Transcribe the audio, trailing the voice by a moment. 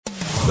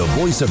the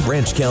voice of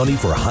Branch County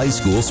for high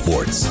school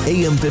sports.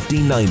 AM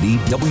 1590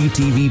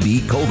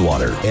 WTVB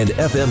Coldwater and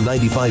FM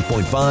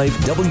 95.5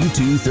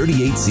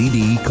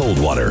 W238CD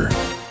Coldwater.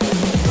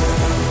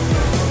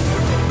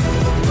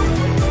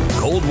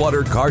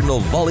 Coldwater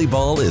Cardinal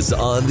Volleyball is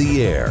on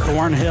the air.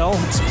 Thornhill,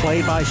 it's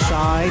played by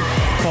Scheid.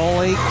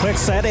 Foley, quick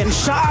set, and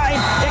Scheid.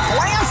 It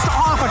glanced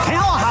off of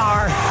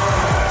Kalahar.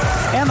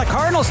 And the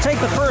Cardinals take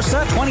the first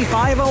set,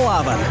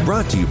 25-11.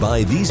 Brought to you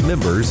by these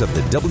members of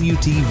the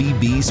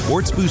WTVB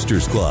Sports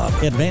Boosters Club.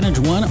 Advantage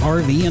One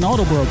RV and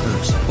Auto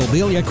Brokers.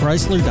 Bobelia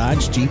Chrysler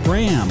Dodge Jeep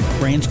Ram.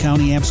 Branch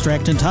County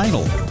Abstract and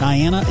Title.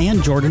 Diana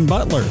and Jordan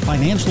Butler.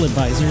 Financial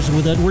Advisors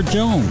with Edward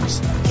Jones.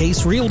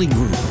 Case Realty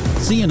Group.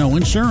 C&O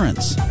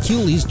Insurance.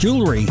 Cooley's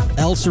Jewelry.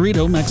 El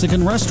Cerrito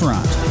Mexican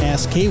Restaurant.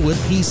 Ask Kaywood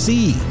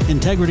PC.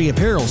 Integrity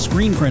Apparel,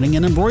 Screen Printing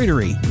and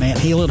Embroidery. Matt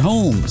Halett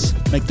Homes.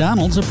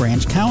 McDonald's of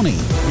Branch County.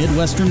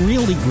 Midwestern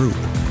Realty Group.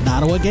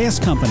 Nottawa Gas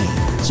Company.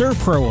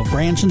 Servpro of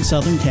Branch and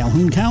Southern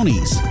Calhoun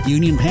Counties.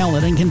 Union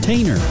Pallet and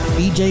Container.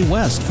 BJ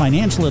West,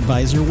 Financial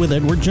Advisor with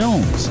Edward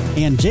Jones.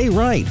 And Jay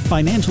Wright,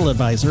 Financial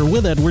Advisor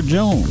with Edward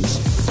Jones.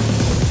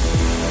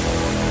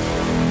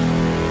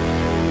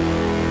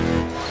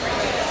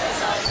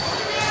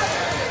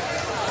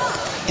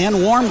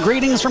 And warm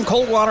greetings from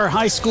Coldwater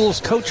High School's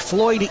Coach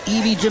Floyd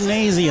Eby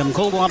Gymnasium.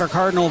 Coldwater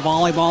Cardinal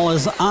Volleyball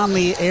is on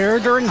the air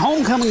during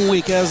homecoming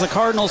week as the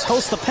Cardinals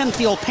host the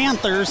Penfield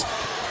Panthers.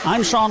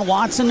 I'm Sean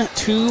Watson.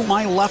 To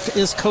my left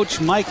is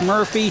Coach Mike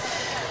Murphy.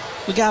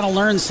 We got to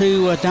learn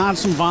to dodge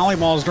some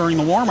volleyballs during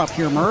the warm-up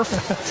here,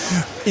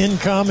 Murph.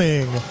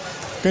 Incoming.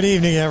 Good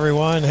evening,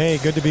 everyone. Hey,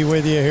 good to be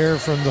with you here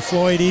from the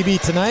Floyd Eby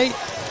tonight.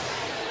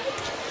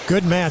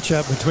 Good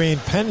matchup between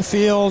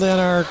Penfield and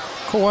our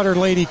Coldwater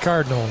Lady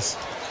Cardinals.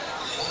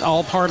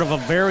 All part of a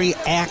very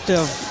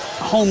active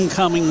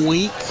homecoming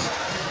week.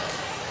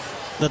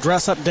 The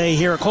dress-up day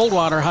here at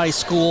Coldwater High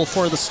School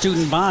for the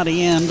student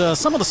body, and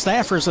some of the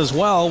staffers as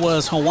well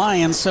was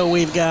Hawaiian, so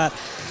we've got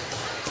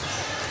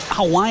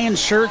Hawaiian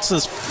shirts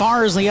as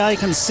far as the eye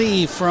can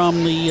see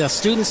from the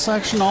student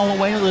section all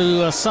the way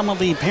to some of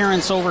the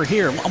parents over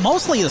here,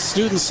 mostly the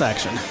student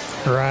section.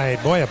 Right.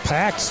 Boy, a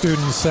packed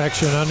student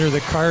section under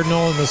the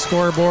Cardinal and the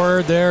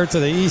scoreboard there to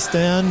the east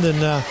end,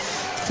 and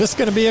this is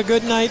going to be a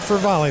good night for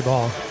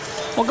volleyball.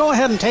 Well, go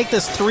ahead and take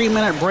this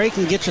 3-minute break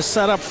and get you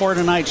set up for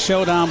tonight's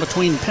showdown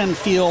between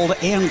Penfield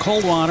and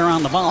Coldwater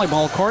on the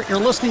volleyball court. You're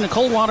listening to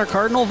Coldwater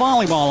Cardinal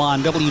Volleyball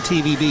on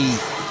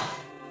WTVB.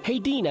 Hey,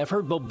 Dean, I've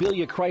heard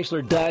Bobelia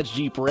Chrysler Dodge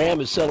Jeep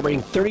Ram is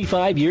celebrating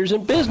 35 years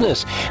in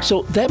business,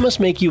 so that must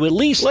make you at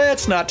least...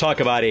 Let's not talk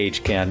about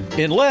age, Ken,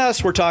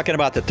 unless we're talking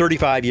about the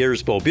 35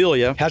 years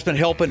Bobelia has been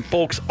helping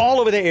folks all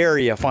over the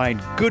area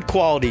find good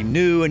quality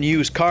new and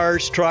used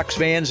cars, trucks,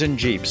 vans, and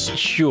Jeeps.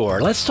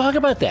 Sure, let's talk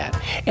about that,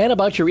 and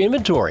about your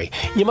inventory.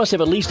 You must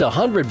have at least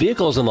 100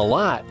 vehicles in the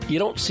lot. You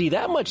don't see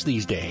that much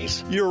these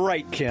days. You're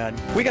right, Ken.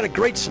 We got a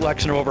great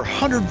selection of over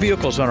 100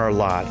 vehicles on our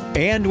lot,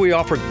 and we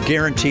offer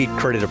guaranteed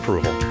credit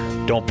approval.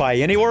 Don't buy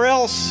anywhere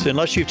else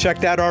unless you've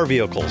checked out our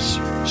vehicles.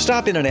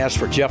 Stop in and ask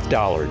for Jeff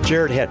Dollar,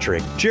 Jared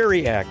Hetrick,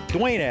 Jerry Eck,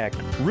 Dwayne Eck,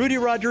 Rudy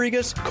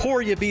Rodriguez,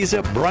 Corey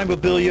Ibiza, Brian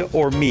Bobelia,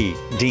 or me,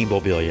 Dean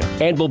Bobelia.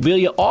 And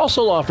Bobelia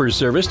also offers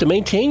service to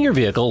maintain your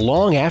vehicle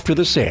long after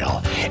the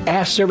sale.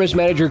 Ask Service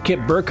Manager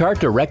Kip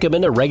Burkhart to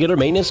recommend a regular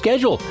maintenance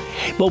schedule.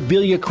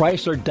 Bobelia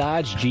Chrysler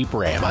Dodge Jeep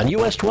Ram on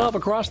US 12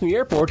 across from the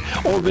airport,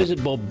 or visit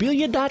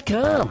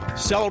Bobelia.com.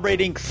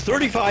 Celebrating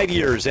 35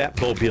 years at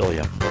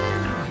Bobelia.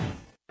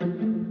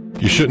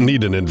 You shouldn't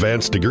need an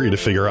advanced degree to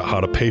figure out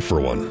how to pay for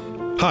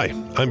one. Hi,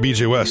 I'm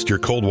BJ West, your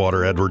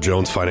Coldwater Edward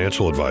Jones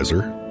financial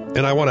advisor,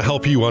 and I want to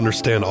help you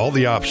understand all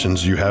the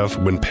options you have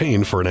when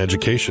paying for an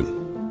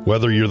education.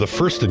 Whether you're the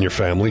first in your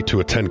family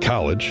to attend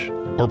college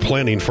or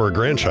planning for a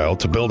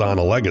grandchild to build on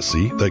a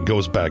legacy that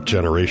goes back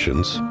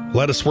generations,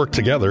 let us work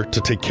together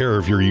to take care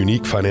of your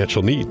unique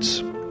financial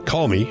needs.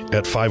 Call me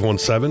at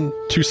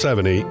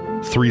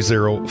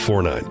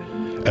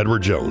 517-278-3049.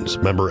 Edward Jones,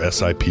 member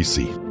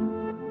SIPC.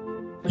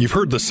 You've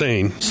heard the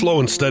saying, slow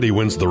and steady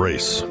wins the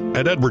race.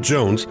 At Edward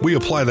Jones, we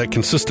apply that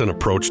consistent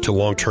approach to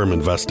long-term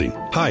investing.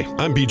 Hi,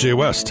 I'm BJ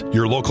West,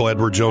 your local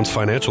Edward Jones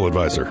financial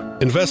advisor.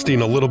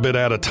 Investing a little bit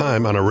at a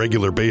time on a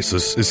regular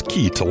basis is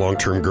key to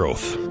long-term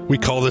growth. We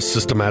call this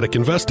systematic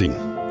investing.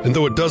 And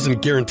though it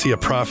doesn't guarantee a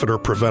profit or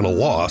prevent a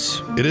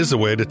loss, it is a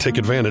way to take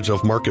advantage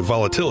of market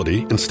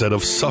volatility instead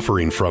of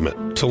suffering from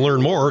it. To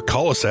learn more,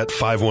 call us at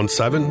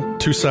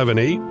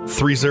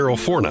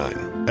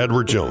 517-278-3049.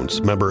 Edward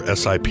Jones, member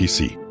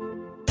SIPC.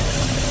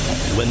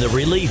 When the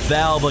relief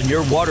valve on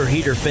your water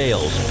heater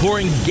fails,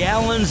 pouring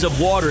gallons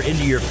of water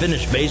into your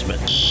finished basement,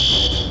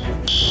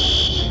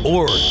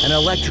 or an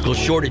electrical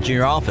shortage in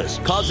your office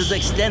causes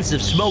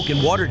extensive smoke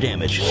and water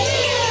damage,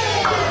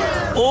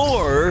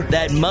 Or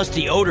that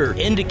musty odor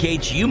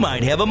indicates you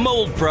might have a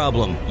mold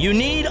problem. You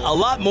need a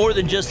lot more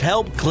than just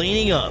help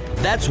cleaning up.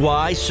 That's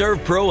why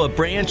ServPro of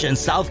Branch and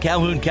South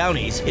Calhoun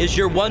counties is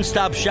your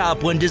one-stop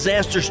shop when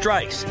disaster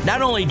strikes.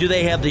 Not only do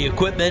they have the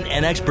equipment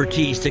and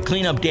expertise to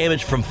clean up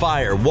damage from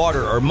fire,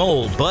 water, or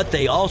mold, but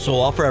they also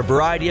offer a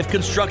variety of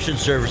construction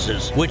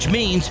services, which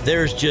means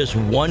there's just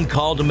one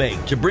call to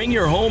make to bring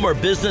your home or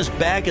business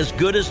back as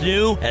good as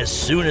new as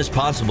soon as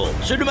possible.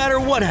 So no matter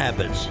what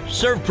happens,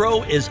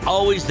 ServPro is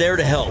always there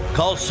to help.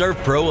 Call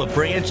ServPro of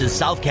Branch in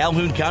South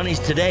Calhoun counties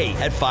today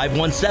at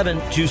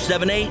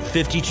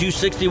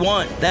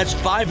 517-278-5261. That's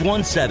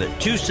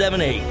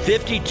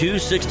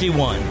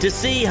 517-278-5261 to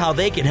see how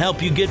they can help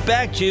you get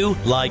back to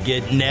like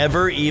it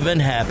never even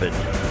happened.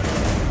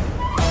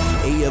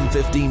 AM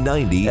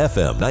 1590,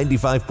 FM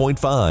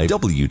 95.5,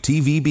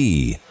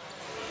 WTVB.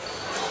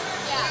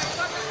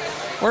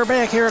 We're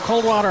back here at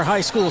Coldwater High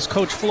School's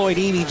Coach Floyd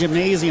Eby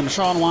Gymnasium.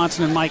 Sean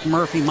Watson and Mike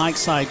Murphy, Mike's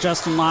side.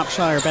 Justin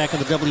Lopshire back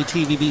at the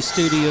WTVB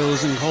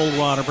studios in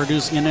Coldwater,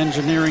 producing and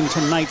engineering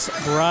tonight's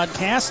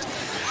broadcast.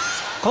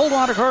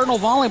 Coldwater Cardinal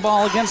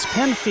volleyball against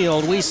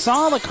Penfield. We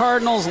saw the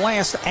Cardinals'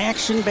 last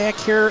action back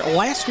here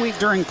last week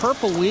during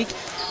Purple Week.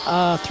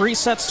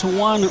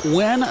 3-1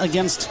 win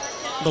against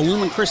the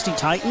Lumen Christi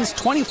Titans.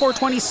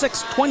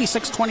 24-26,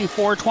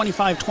 26-24,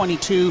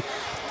 25-22.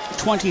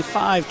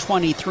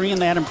 25-23,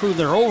 and that improved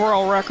their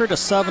overall record to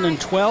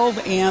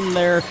 7-12 and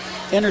their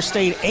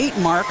Interstate 8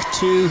 mark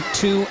to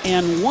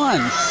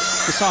 2-1.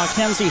 We saw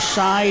Kenzie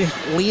Scheid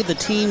lead the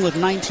team with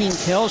 19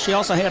 kills. She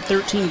also had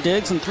 13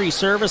 digs and 3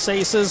 service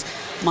aces.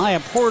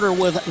 Maya Porter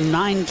with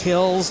 9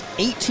 kills,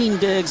 18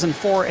 digs and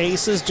 4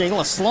 aces.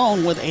 Jayla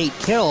Sloan with 8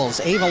 kills.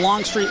 Ava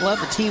Longstreet led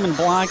the team in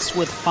blocks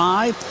with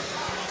 5.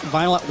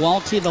 Violet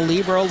Walke, the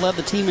libero, led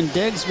the team in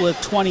digs with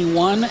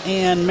 21.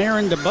 And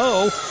Marin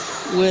DeBow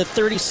with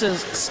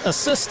 36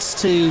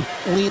 assists to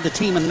lead the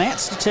team in that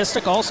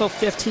statistic. Also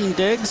 15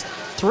 digs,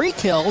 3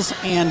 kills,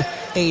 and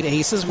 8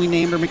 aces. We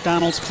named her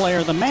McDonald's Player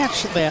of the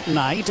Match that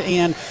night.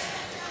 And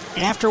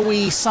after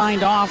we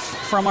signed off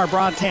from our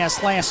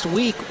broadcast last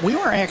week, we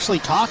were actually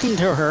talking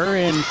to her,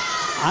 and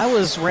I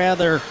was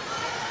rather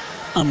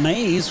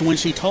amazed when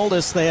she told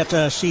us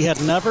that she had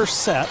never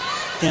set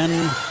in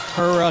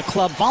her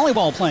club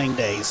volleyball playing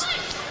days.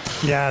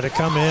 Yeah, to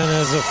come in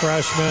as a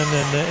freshman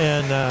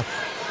and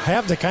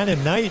have the kind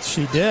of night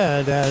she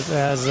did, as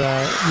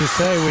you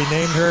say, we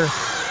named her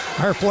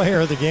our player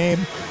of the game.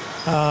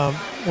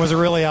 Was a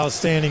really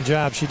outstanding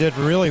job. She did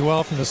really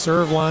well from the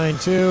serve line,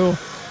 too.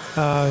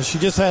 She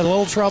just had a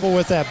little trouble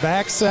with that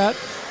back set.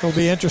 It'll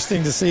be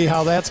interesting to see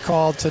how that's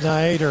called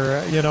tonight, or,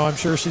 I'm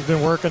sure she's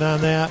been working on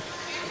that.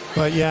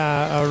 But,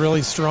 yeah, a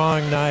really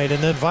strong night.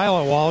 And then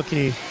Violet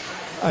Walke,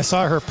 I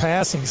saw her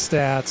passing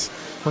stats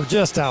were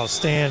just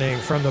outstanding.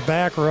 From the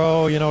back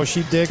row,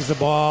 she digs the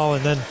ball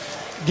and then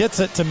gets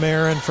it to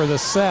Marin for the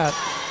set.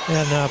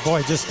 And,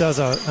 boy, just does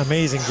an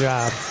amazing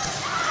job.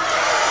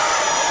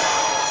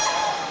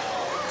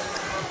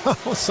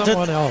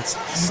 Someone else.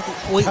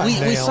 We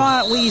saw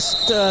at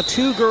least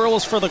 2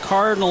 girls for the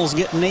Cardinals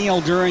get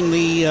nailed during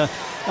the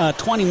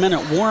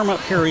 20-minute warm-up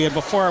period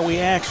before we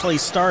actually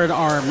started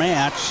our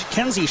match.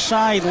 Kenzie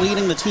Scheid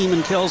leading the team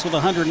in kills with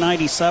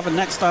 197.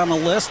 Next on the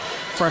list,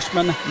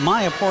 freshman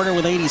Maya Porter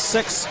with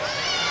 86.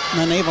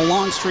 And then Ava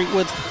Longstreet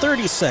with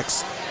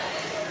 36.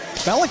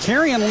 Bella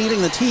Carrion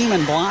leading the team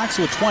in blocks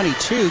with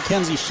 22.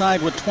 Kenzie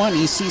Scheid with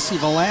 20. Cece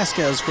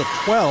Velasquez with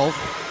 12.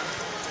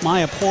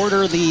 Maya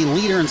Porter, the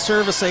leader in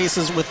service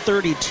aces, with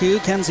 32.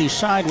 Kenzie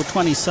Scheid with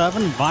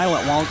 27.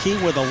 Violet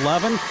Walke with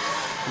 11.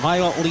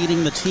 Violet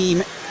leading the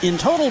team in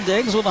total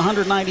digs with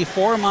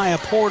 194. Maya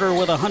Porter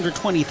with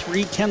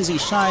 123. Kenzie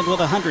Scheid with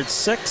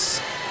 106.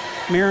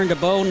 Marin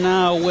DeBow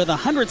now with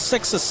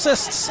 106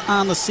 assists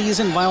on the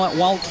season. Violet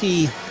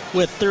Walke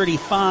with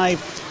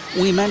 35.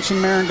 We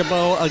mentioned Marin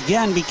DeBow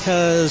again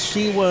because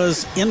she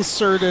was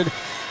inserted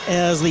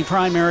as the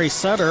primary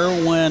setter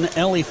when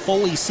Ellie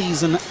Foley's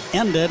season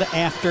ended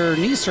after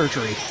knee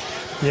surgery.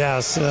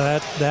 Yes,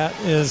 that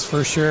is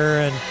for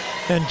sure. And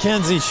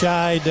Kenzie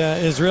Scheid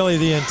is really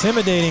the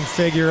intimidating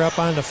figure up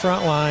on the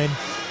front line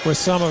with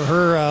some of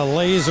her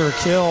laser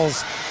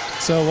kills.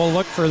 So we'll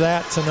look for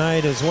that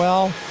tonight as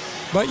well.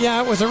 But,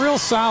 yeah, it was a real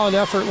solid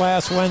effort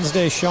last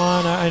Wednesday,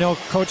 Sean. I know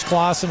Coach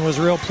Clausen was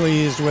real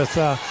pleased with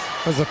the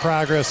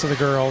progress of the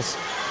girls.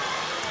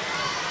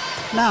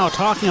 Now,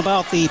 talking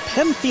about the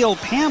Penfield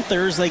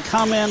Panthers, they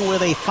come in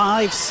with a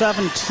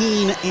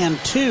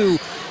 5-17-2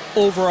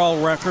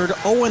 overall record,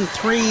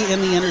 0-3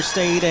 in the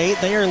Interstate 8.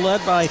 They are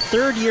led by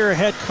third-year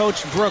head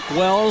coach Brooke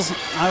Wells.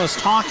 I was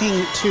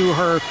talking to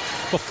her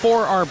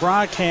before our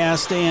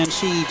broadcast, and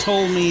she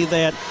told me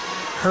that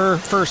her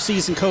first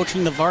season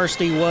coaching the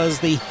varsity was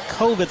the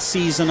COVID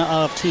season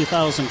of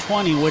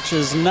 2020, which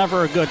is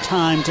never a good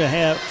time to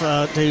have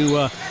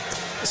to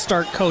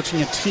start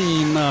coaching a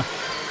team,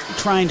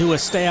 trying to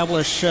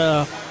establish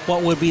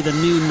what would be the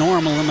new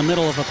normal in the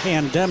middle of a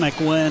pandemic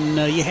when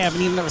you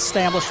haven't even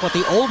established what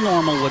the old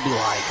normal would be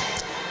like.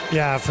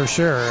 Yeah, for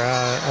sure.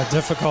 A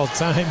difficult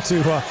time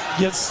to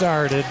get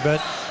started. But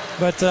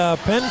But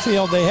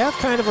Penfield, they have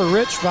kind of a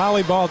rich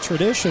volleyball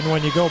tradition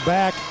when you go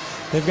back.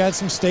 They've got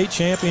some state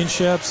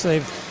championships.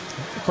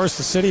 Of course,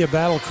 the city of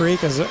Battle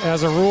Creek, as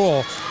a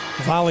rule,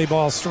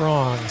 volleyball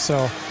strong.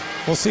 So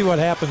we'll see what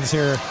happens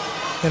here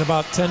in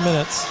about 10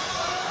 minutes.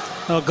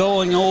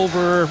 Going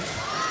over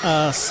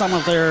some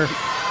of their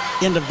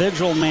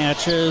individual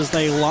matches,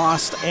 they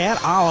lost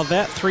at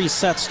Olivet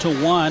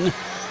 3-1.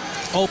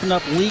 Opened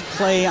up league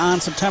play on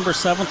September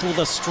 7th with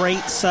a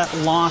straight set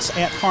loss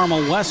at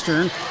Carmel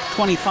Western,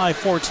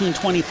 25-14,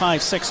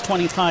 25-6,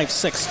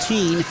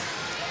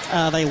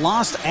 25-16. They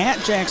lost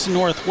at Jackson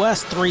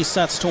Northwest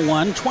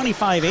 3-1,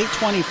 25-8,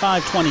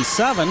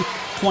 25-27,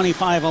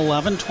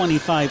 25-11,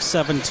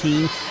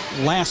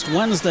 25-17. Last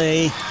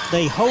Wednesday,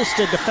 they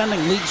hosted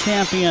defending league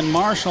champion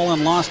Marshall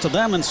and lost to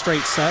them in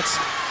straight sets,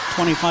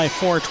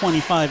 25-4,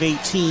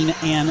 25-18,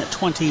 and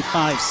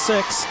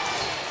 25-6.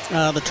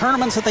 The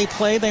tournaments that they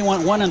played, they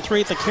went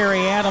 1-3 at the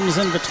Carrie Adams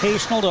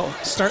Invitational to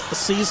start the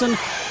season,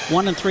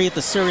 1-3 at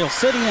the Cereal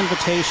City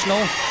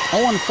Invitational,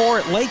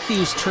 0-4 at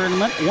Lakeview's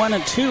tournament,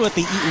 1-2 at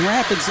the Eaton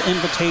Rapids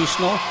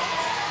Invitational.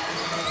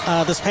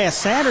 This past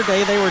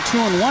Saturday, they were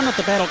 2-1 at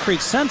the Battle Creek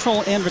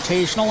Central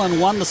Invitational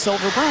and won the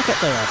silver bracket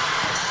there.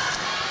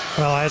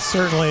 Well, that's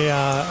certainly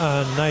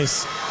a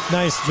nice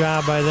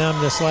job by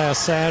them this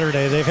last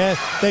Saturday.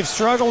 They've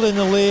struggled in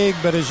the league,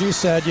 but as you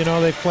said,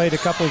 they've played a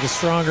couple of the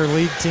stronger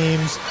league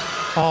teams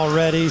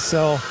already.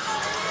 So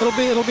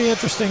it'll be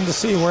interesting to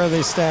see where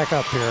they stack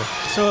up here.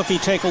 So if you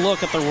take a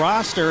look at the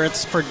roster,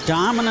 it's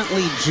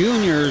predominantly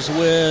juniors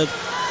with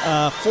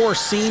 4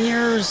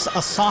 seniors,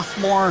 a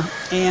sophomore,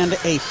 and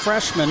a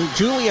freshman.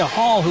 Julia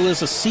Hall, who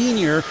is a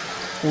senior,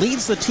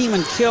 leads the team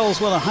in kills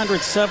with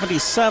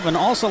 177,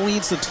 also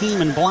leads the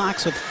team in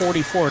blocks with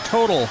 44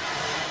 total.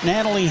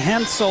 Natalie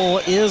Hensel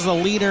is the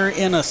leader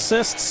in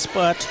assists,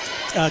 but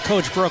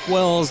Coach Brooke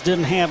Wells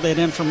didn't have that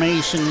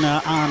information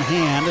on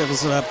hand. It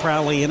was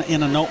probably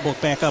in a notebook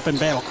back up in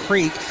Battle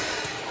Creek.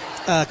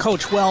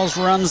 Coach Wells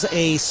runs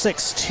a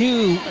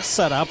 6-2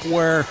 setup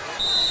where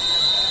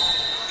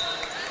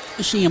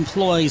she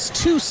employs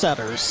 2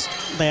 setters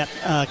that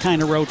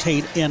kind of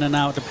rotate in and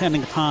out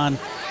depending upon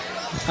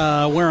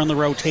where in the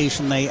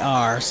rotation they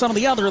are. Some of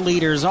the other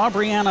leaders,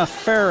 Aubriana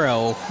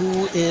Farrow,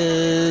 who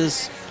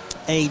is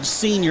a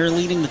senior,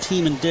 leading the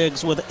team in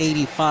digs with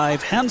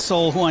 85.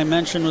 Hensel, who I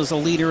mentioned was a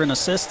leader in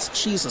assists,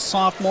 she's a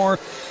sophomore.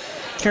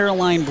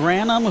 Caroline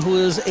Branham, who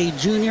is a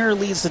junior,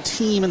 leads the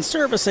team in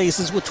service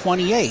aces with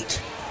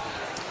 28.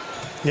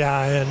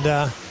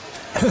 Yeah,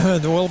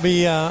 and we'll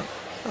be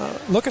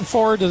looking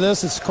forward to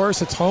this. Of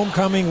course, it's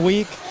homecoming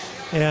week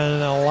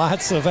and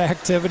lots of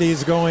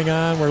activities going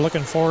on. We're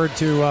looking forward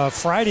to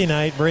Friday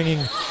night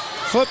bringing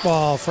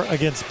football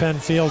against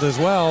Penfield as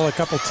well. A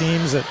couple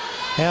teams that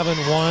haven't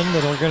won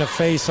that are going to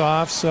face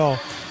off. So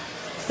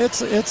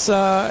it's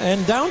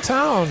and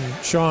downtown,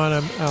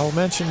 Sean, I'll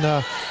mention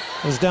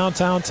was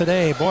downtown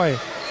today. Boy,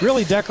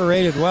 really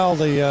decorated well.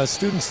 The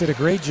students did a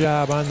great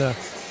job on the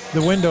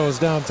windows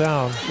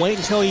downtown. Wait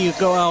until you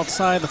go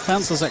outside the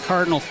fences at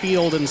Cardinal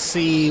Field and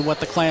see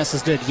what the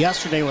classes did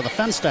yesterday with the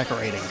fence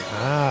decorating.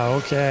 Ah,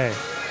 okay.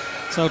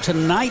 So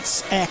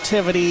tonight's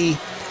activity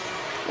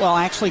will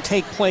actually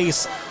take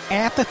place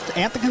at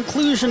the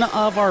conclusion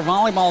of our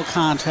volleyball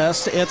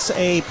contest. It's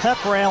a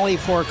pep rally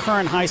for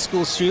current high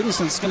school students,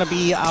 and it's going to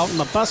be out in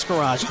the bus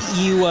garage.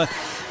 You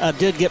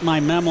did get my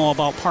memo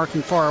about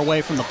parking far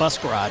away from the bus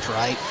garage,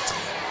 right?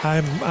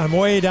 I'm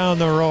way down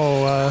the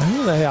row.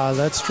 Yeah,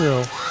 that's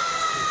true.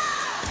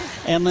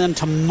 And then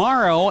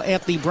tomorrow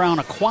at the Brown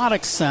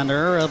Aquatic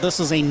Center,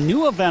 this is a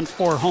new event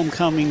for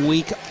homecoming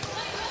week.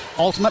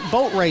 Ultimate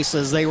boat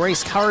races. They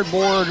race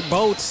cardboard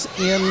boats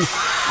in,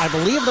 I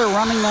believe they're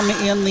running them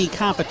in the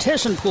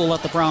competition pool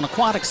at the Brown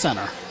Aquatic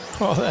Center.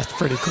 Oh, that's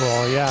pretty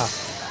cool, yeah.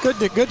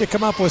 Good to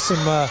come up with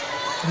some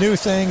new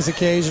things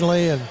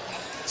occasionally and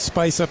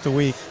spice up the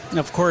week. And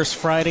of course,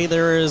 Friday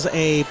there is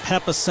a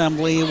pep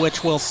assembly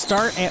which will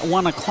start at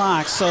 1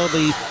 o'clock, so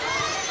the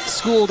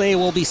school day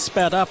will be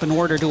sped up in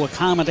order to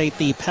accommodate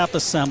the pep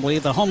assembly.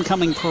 The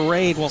homecoming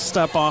parade will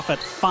step off at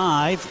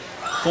 5,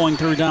 going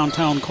through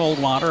downtown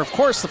Coldwater. Of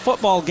course, the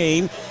football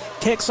game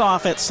kicks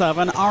off at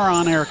 7. Our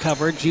on-air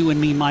coverage, you and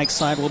me, Mike's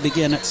side, will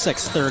begin at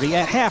 6:30.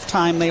 At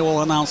halftime, they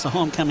will announce the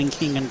homecoming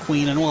king and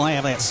queen, and we'll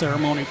have that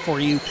ceremony for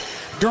you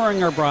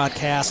during our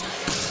broadcast.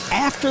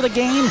 After the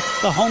game,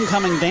 the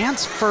homecoming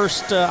dance.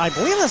 I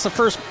believe that's the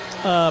first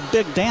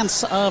big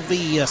dance of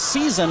the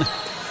season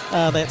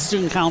that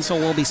Student Council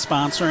will be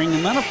sponsoring.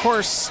 And then, of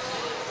course,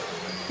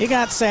 you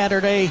got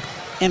Saturday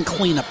and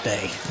cleanup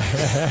day.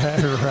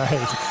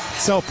 Right.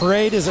 So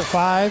parade is at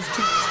 5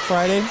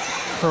 Friday?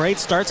 Parade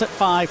starts at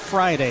 5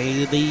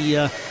 Friday.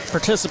 The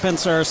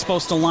participants are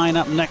supposed to line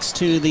up next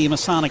to the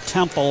Masonic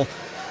Temple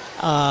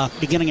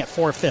beginning at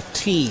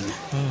 4:15.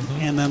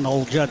 Mm-hmm. And then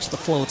they'll judge the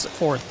floats at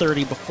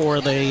 4:30 before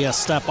they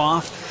step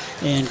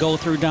off and go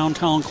through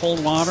downtown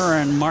Coldwater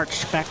and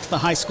march back to the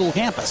high school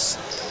campus.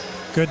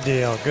 Good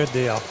deal, good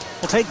deal.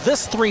 We'll take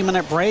this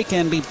 3-minute break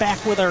and be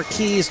back with our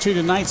keys to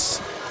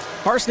tonight's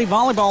varsity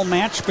volleyball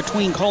match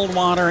between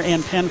Coldwater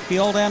and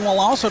Penfield, and we'll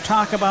also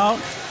talk about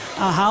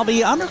how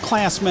the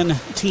underclassmen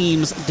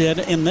teams did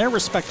in their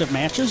respective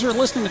matches. You're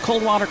listening to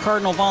Coldwater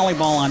Cardinal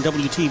Volleyball on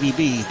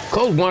WTVB.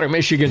 Coldwater,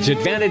 Michigan's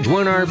Advantage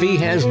One RV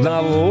has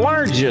the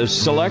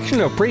largest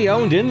selection of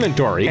pre-owned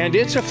inventory, and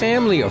it's a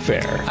family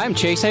affair. I'm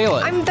Chase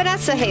Haylett. I'm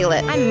Vanessa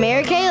Haylett. I'm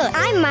Merrick Haylett.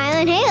 I'm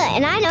Mylan Haylett,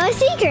 and I know a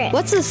secret.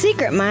 What's the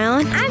secret,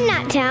 Mylan? I'm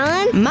not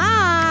telling.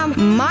 Mom,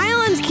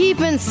 Mylan's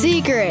keeping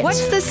secrets.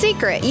 What's the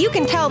secret? You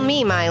can tell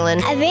me, Mylan.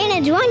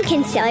 Advantage One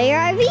can sell your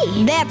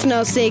RV. That's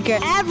no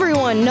secret.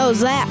 Everyone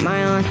knows that, Mylan.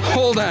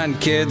 Hold on,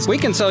 kids. We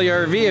can sell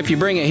your RV if you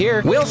bring it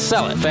here. We'll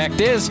sell it. Fact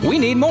is, we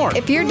need more.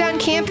 If you're done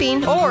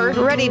camping or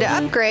ready to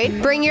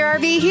upgrade, bring your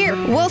RV here.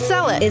 We'll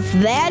sell it. It's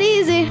that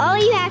easy. All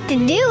you have to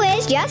do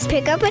is just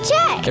pick up a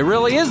check. It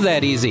really is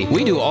that easy.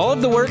 We do all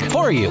of the work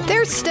for you.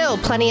 There's still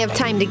plenty of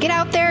time to get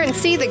out there and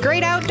see the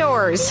great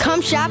outdoors.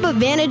 Come shop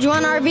Advantage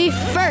One RV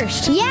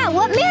first. Yeah,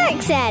 what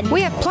Merrick said.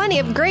 We have plenty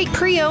of great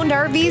pre-owned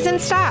RVs in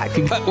stock.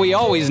 But we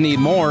always need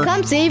more.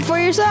 Come save for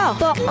yourself.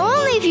 But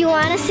only if you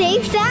want to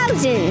save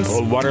thousands.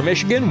 Coldwater,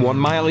 Michigan, 1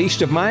 mile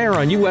east of Meyer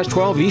on US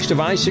 12 east of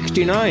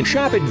I-69.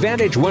 Shop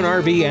Advantage One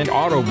RV and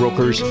Auto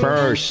Brokers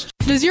first.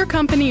 Does your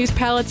company use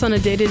pallets on a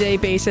day-to-day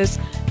basis?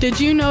 Did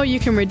you know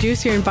you can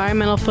reduce your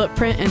environmental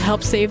footprint and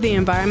help save the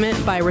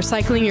environment by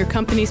recycling your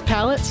company's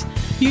pallets?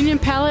 Union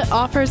Pallet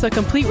offers a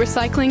complete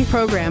recycling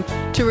program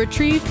to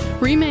retrieve,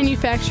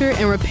 remanufacture,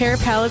 and repair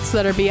pallets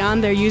that are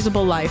beyond their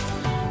usable life.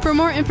 For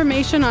more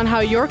information on how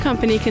your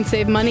company can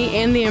save money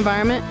and the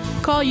environment,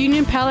 call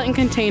Union Pallet and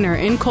Container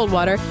in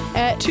Coldwater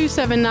at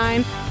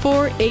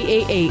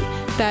 279-4888.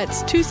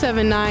 That's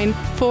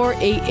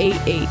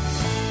 279-4888.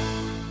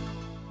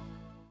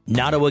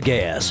 Nottawa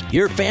Gas,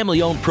 your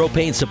family-owned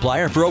propane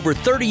supplier for over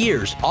 30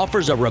 years,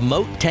 offers a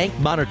remote tank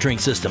monitoring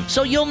system,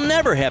 so you'll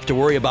never have to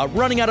worry about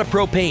running out of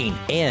propane.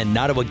 And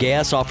Nottawa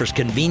Gas offers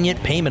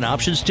convenient payment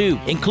options too,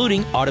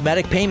 including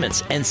automatic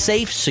payments and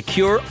safe,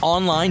 secure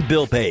online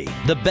bill pay.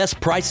 The best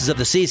prices of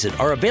the season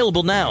are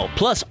available now,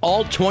 plus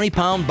all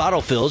 20-pound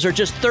bottle fills are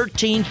just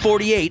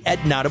 $13.48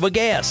 at Nottawa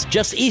Gas,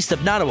 just east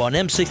of Nottawa on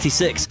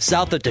M66,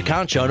 south of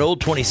Teconcha on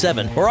Old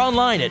 27, or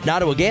online at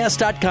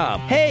nottawagas.com.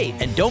 Hey,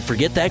 and don't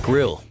forget that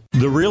grill.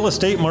 The real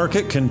estate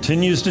market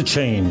continues to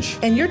change.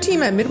 And your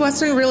team at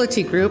Midwestern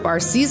Realty Group are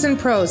seasoned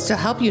pros to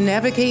help you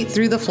navigate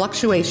through the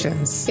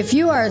fluctuations. If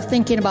you are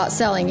thinking about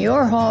selling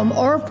your home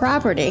or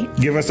property,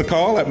 give us a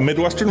call at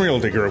Midwestern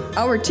Realty Group.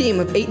 Our team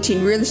of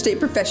 18 real estate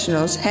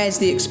professionals has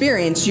the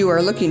experience you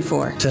are looking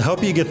for to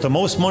help you get the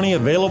most money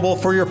available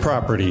for your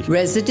property.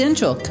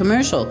 Residential,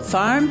 commercial,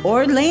 farm,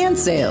 or land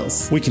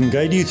sales. We can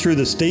guide you through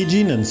the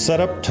staging and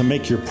setup to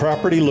make your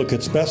property look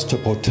its best to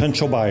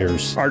potential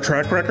buyers. Our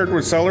track record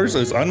with sellers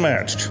is unmatched.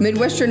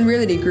 Midwestern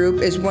Realty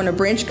Group is one of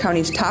Branch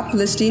County's top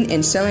listing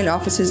and selling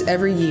offices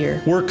every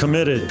year. We're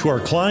committed to our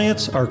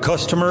clients, our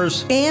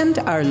customers, and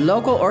our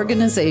local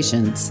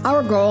organizations.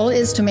 Our goal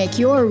is to make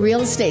your real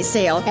estate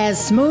sale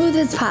as smooth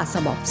as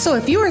possible. So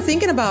if you are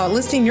thinking about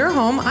listing your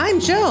home, I'm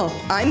Jill.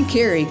 I'm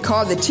Carrie.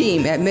 Call the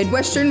team at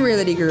Midwestern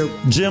Realty Group.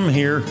 Jim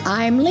here.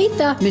 I'm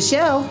Letha.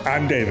 Michelle.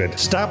 I'm David.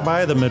 Stop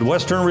by the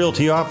Midwestern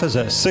Realty office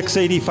at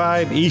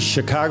 685 East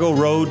Chicago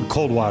Road,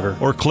 Coldwater,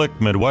 or click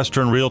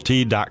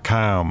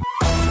MidwesternRealty.com.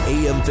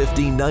 AM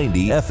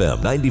 1590,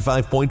 FM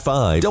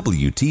 95.5,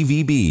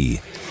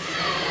 WTVB.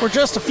 We're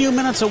just a few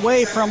minutes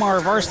away from our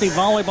varsity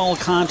volleyball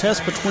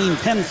contest between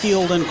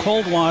Penfield and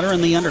Coldwater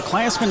in the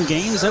underclassmen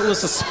games. It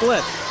was a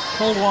split.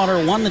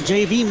 Coldwater won the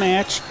JV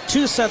match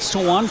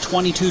 2-1,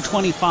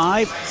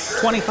 22-25,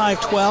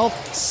 25-12,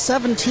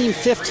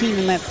 17-15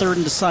 in that third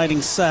and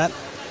deciding set.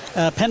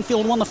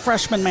 Penfield won the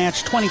freshman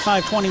match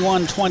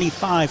 25-21,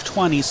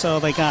 25-20,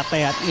 so they got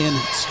that in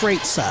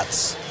straight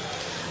sets.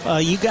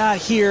 You got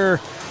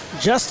here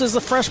just as the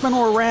freshmen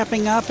were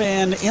wrapping up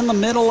and in the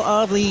middle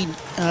of the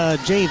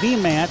JV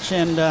match.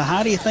 And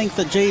how do you think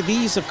the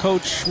JVs of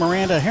Coach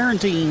Miranda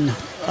Herentine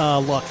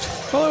looked?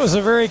 Well, it was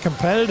a very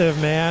competitive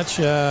match.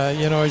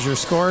 As your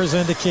scores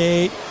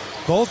indicate,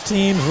 both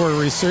teams were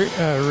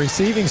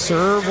receiving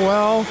serve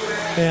well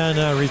and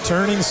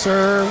returning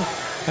serve.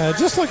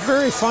 Just looked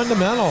very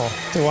fundamental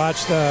to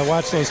watch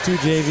those two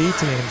JV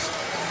teams.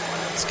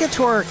 Let's get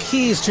to our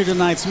keys to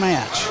tonight's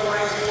match.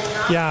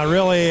 Yeah,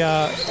 really,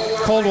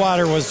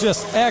 Coldwater was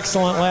just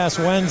excellent last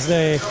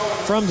Wednesday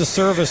from the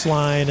service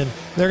line, and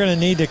they're going to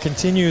need to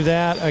continue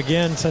that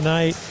again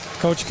tonight.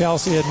 Coach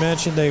Kelsey had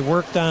mentioned they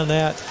worked on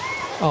that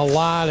a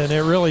lot, and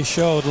it really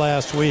showed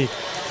last week.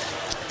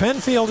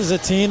 Penfield is a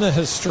team that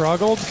has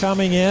struggled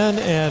coming in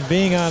and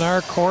being on our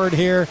court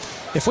here.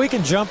 If we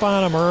can jump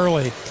on them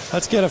early,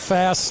 let's get a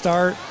fast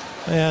start,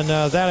 and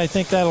I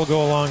think that'll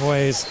go a long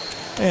ways.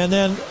 And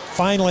then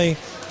finally,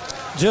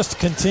 just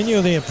continue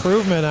the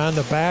improvement on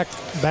the back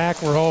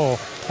row.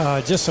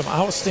 Just some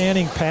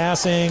outstanding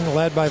passing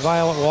led by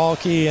Violet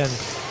Walke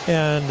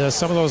and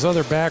some of those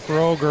other back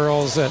row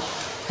girls that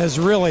has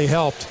really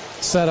helped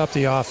set up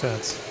the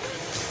offense.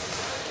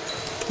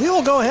 We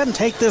will go ahead and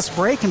take this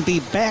break and be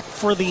back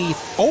for the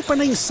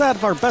opening set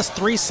of our best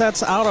 3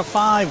 sets out of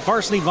 5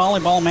 varsity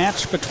volleyball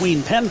match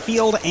between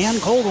Penfield and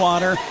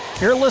Coldwater.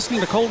 You're listening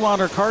to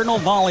Coldwater Cardinal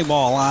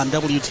Volleyball on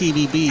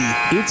WTVB.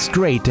 It's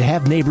great to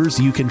have neighbors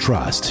you can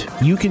trust,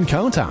 you can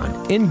count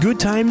on, in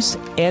good times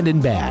and in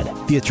bad.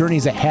 The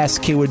attorneys at Hass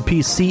Kaywood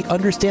PC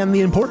understand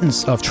the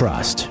importance of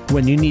trust.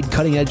 When you need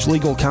cutting-edge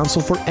legal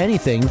counsel for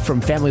anything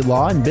from family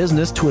law and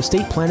business to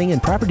estate planning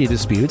and property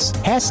disputes,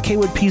 Hass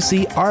Kaywood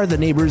PC are the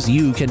neighbors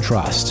you can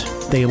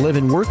trust. They live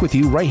and work with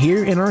you right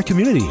here in our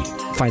community.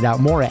 Find out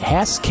more at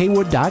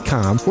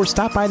HassKaywood.com or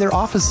stop by their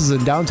offices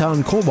in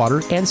downtown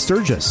Coldwater and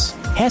Sturgis.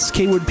 Hass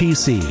Kaywood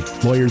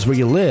PC. Lawyers where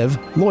you live,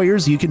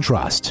 lawyers you can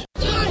trust.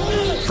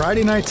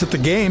 Friday nights at the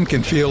game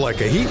can feel like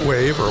a heat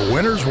wave or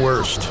winter's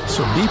worst,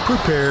 so be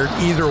prepared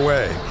either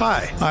way.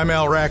 Hi, I'm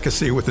Al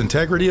Rackesee with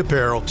Integrity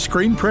Apparel,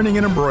 screen printing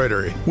and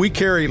embroidery. We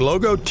carry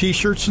logo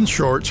t-shirts and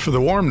shorts for the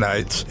warm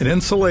nights and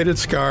insulated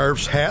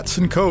scarves, hats,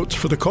 and coats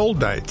for the cold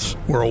nights.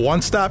 We're a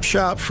one-stop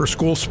shop for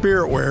school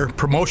spirit wear,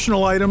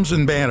 promotional items,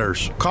 and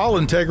banners. Call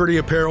Integrity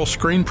Apparel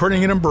Screen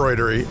Printing and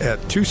Embroidery at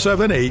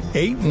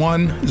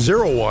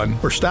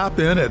 278-8101 or stop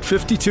in at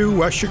 52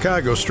 West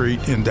Chicago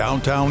Street in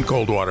downtown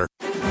Coldwater.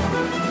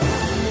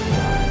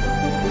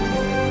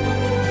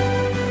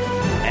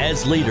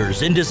 As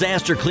leaders in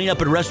disaster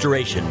cleanup and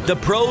restoration, the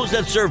pros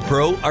at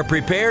ServPro are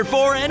prepared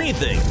for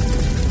anything.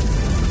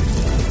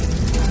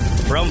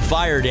 From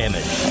fire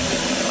damage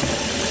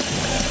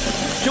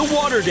to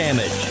water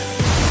damage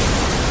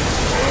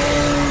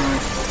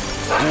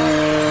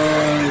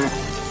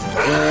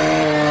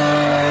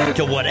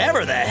to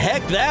whatever the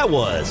heck that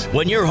was.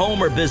 When your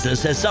home or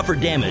business has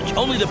suffered damage,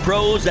 only the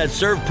pros at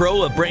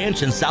ServPro of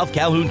Branch and South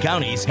Calhoun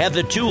counties have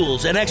the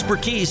tools and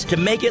expertise to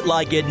make it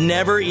like it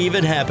never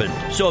even happened.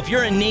 So if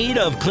you're in need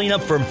of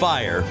cleanup from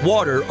fire,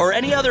 water, or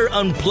any other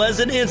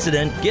unpleasant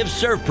incident, give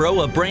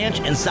ServPro of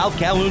Branch and South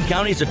Calhoun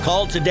counties a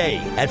call today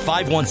at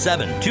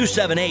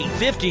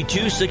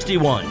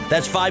 517-278-5261.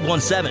 That's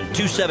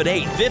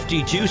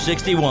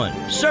 517-278-5261.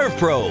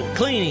 ServPro,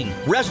 cleaning,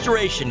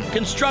 restoration,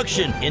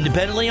 construction,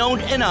 independently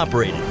owned and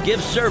operated.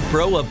 Give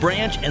ServPro of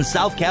Branch and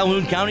South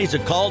Calhoun counties a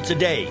call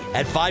today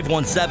at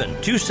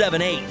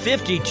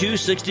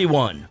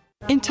 517-278-5261.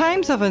 In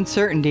times of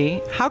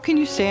uncertainty, how can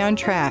you stay on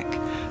track?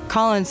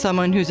 Call on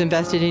someone who's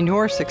invested in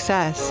your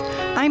success.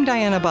 I'm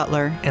Diana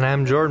Butler. And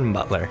I'm Jordan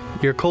Butler,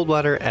 your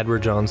Coldwater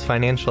Edward Jones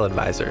financial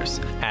advisors.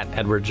 At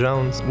Edward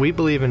Jones, we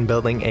believe in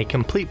building a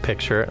complete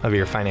picture of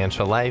your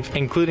financial life,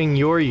 including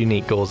your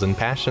unique goals and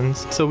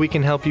passions, so we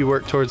can help you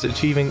work towards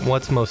achieving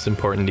what's most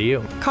important to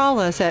you. Call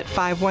us at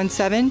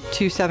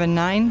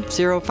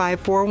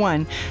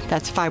 517-279-0541.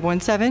 That's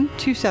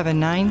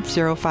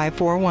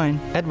 517-279-0541.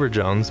 Edward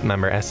Jones,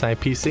 member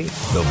SIPC.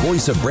 The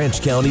voice of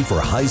Branch County for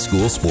high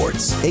school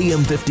sports. AM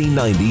 1590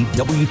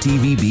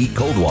 WTVB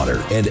Coldwater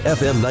and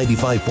FM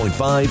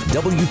 95.5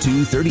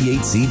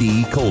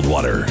 W238CD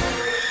Coldwater.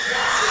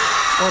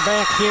 We're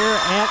back here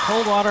at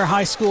Coldwater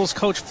High School's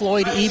Coach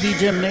Floyd Eby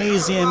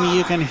Gymnasium.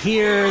 You can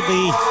hear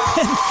the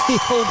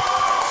Penfield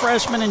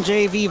freshman and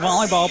JV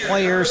volleyball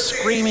players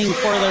screaming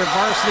for their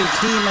varsity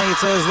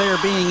teammates as they're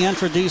being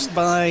introduced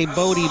by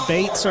Bodie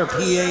Bates, our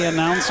PA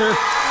announcer.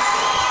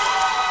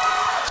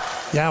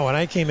 Yeah, when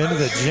I came into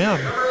the gym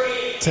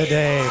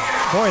today,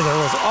 boy, there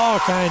was all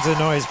kinds of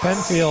noise.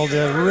 Penfield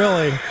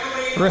really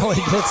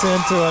gets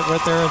into it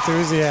with their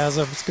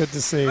enthusiasm. It's good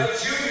to see.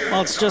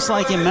 Well, it's just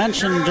like you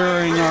mentioned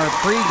during our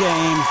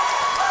pregame,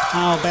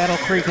 how Battle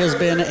Creek has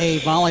been a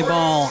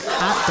volleyball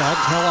hotbed.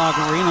 Kellogg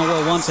Arena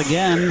will once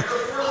again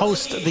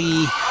host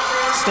the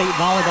state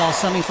volleyball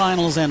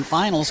semifinals and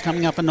finals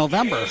coming up in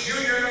November.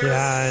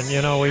 Yeah,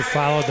 and we've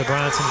followed the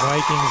Bronson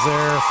Vikings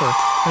there for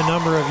a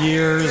number of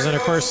years, and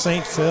of course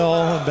St. Phil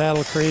and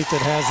Battle Creek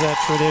that has that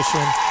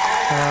tradition.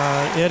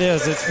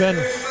 It's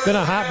been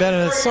a hotbed,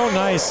 and it's so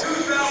nice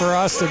for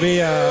us to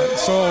be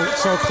so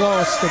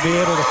close to be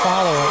able to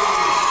follow it.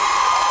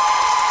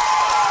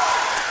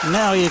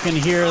 Now you can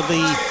hear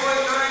the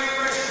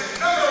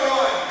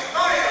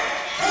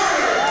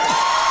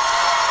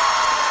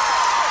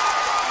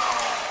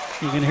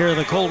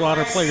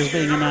Coldwater players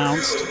being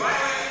announced.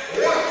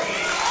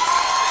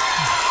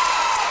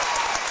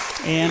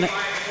 And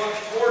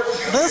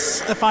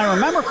this, if I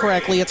remember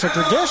correctly, it's a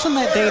tradition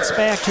that dates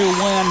back to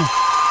when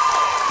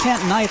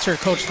Kent Neitzer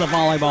coached the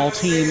volleyball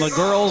team. The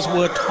girls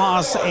would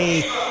toss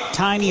a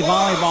tiny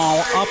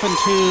volleyball up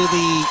into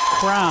the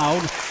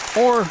crowd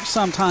or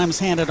sometimes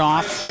hand it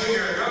off.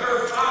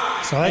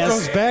 So that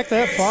goes back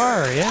that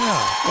far,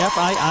 yeah. Yep,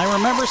 I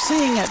remember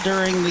seeing it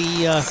during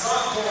the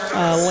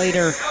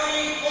later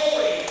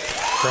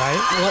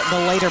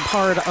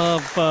part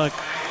of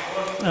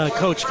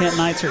Coach Kent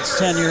Neitzer's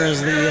tenure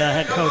as the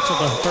head coach of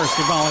the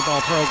varsity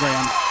volleyball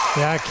program.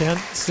 Yeah, Kent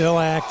still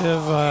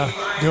active,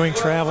 doing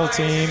travel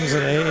teams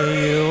at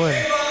AAU.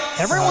 And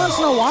every once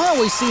in a while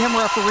we see him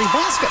referee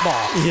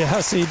basketball.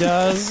 Yes, he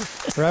does.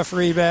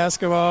 Referee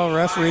basketball,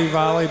 referee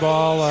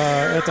volleyball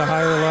at the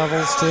higher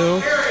levels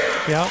too.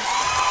 Yep.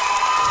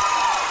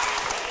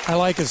 I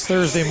like his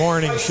Thursday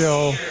morning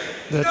show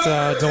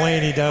that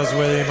Delaney does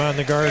with him on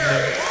the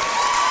gardening.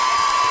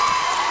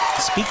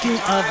 Speaking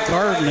of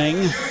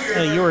gardening,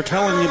 you were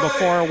telling me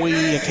before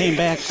we came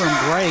back from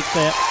break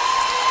that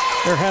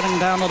they're heading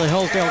down to the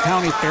Hillsdale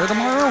County Fair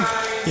tomorrow?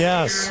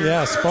 Yes.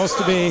 Supposed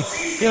to be,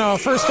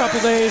 first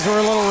couple days were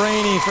a little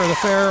rainy for the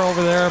fair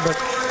over there, but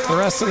the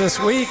rest of this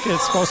week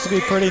it's supposed to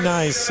be pretty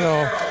nice.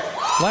 So,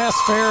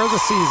 last fair of the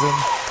season.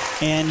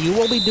 And you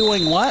will be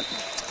doing what?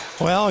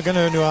 Well, going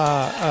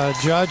to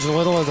judge a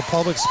little of the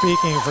public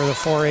speaking for the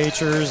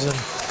 4-H'ers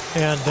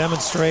and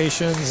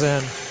demonstrations,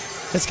 and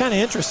it's kind of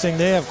interesting.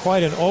 They have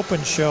quite an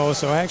open show,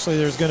 so actually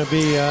there's going to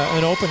be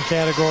an open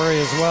category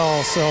as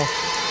well. So,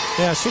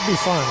 yeah, it should be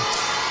fun.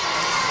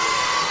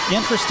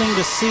 Interesting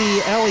to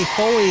see Ellie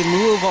Foley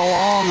move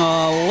along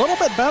a little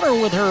bit better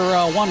with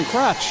her one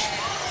crutch.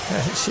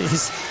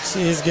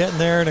 She's getting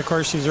there, and of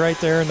course she's right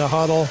there in the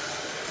huddle,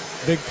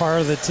 big part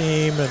of the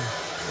team, and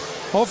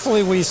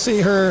hopefully we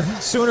see her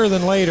sooner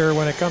than later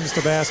when it comes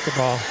to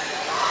basketball.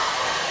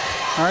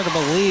 Hard to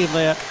believe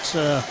that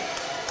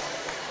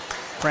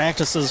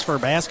practices for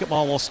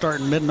basketball will start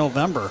in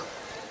mid-November.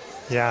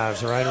 Yeah,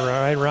 it's right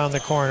around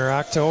the corner.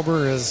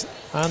 October is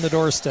on the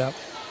doorstep.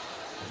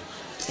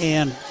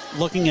 And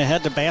looking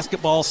ahead to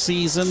basketball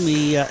season,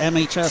 the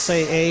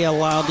MHSAA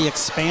allowed the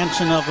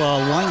expansion of the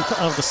length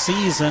of the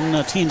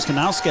season. Teams can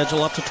now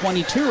schedule up to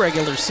 22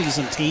 regular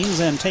season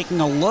teams. And taking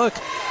a look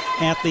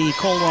at the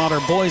Coldwater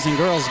boys and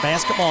girls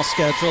basketball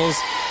schedules,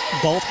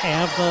 both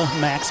have the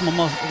maximum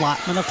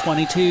allotment of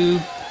 22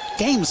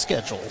 games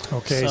scheduled.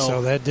 Okay,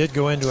 so that did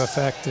go into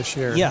effect this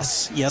year.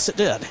 Yes, it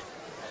did.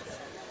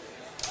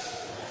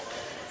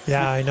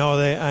 Yeah, I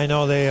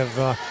know they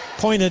have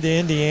pointed to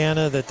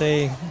Indiana that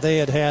they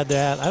had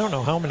that. I don't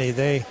know how many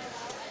they,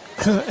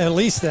 at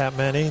least that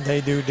many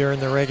they do during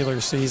the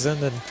regular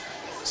season, and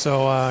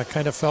so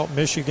kind of felt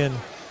Michigan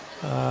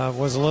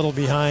was a little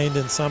behind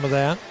in some of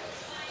that.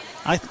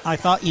 I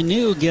thought you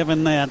knew,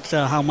 given that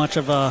how much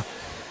of a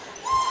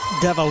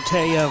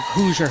devotee of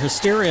Hoosier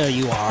hysteria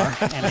you are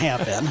and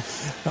have been.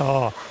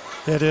 Oh,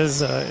 it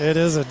is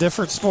a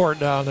different sport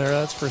down there,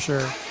 that's for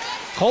sure.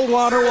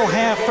 Coldwater will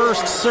have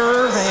first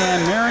serve,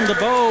 and Marin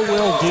DeBow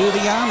will do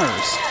the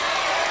honors.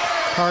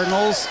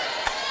 Cardinals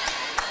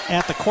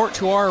at the court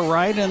to our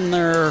right in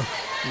their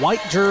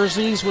white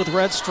jerseys with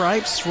red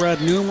stripes,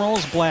 red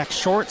numerals, black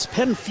shorts.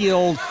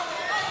 Penfield,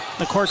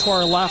 the court to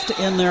our left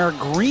in their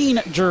green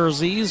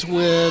jerseys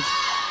with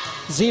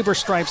zebra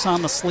stripes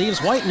on the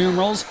sleeves, white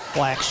numerals,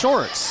 black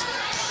shorts.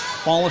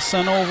 Ball is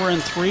sent over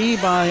in 3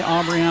 by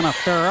Aubriana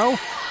Farrow.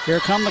 Here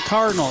come the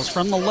Cardinals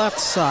from the left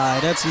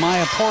side. It's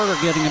Maya Porter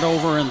getting it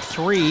over in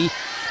 3.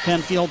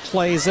 Penfield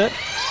plays it.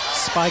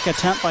 Spike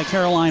attempt by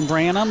Caroline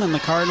Branham, and the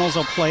Cardinals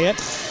will play it.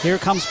 Here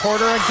comes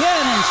Porter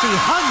again, and she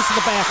hugs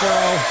the back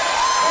row.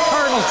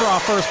 Cardinals draw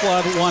first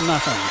blood,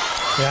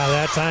 1-0. Yeah,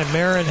 that time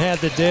Marin had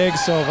the dig,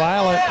 so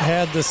Violet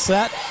had the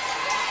set.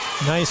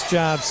 Nice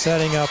job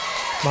setting up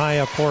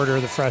Maya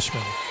Porter, the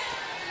freshman.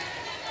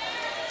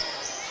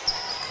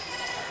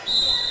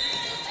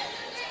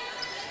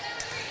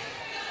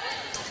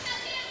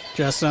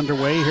 Just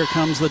underway. Here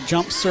comes the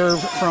jump serve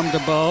from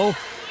DeBow.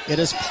 It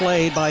is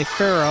played by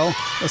Farrow.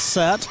 The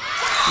set.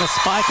 The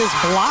spike is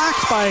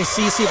blocked by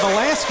Cece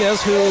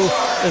Velasquez, who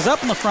is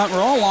up in the front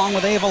row along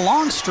with Ava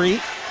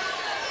Longstreet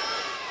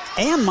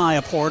and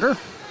Maya Porter.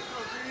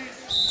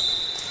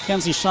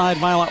 Kenzie Scheid,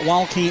 Violet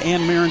Walke,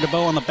 and Marin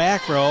DeBow in the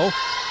back row.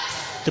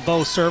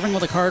 DeBow serving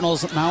with the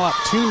Cardinals now up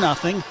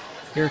 2-0.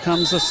 Here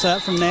comes the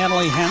set from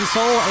Natalie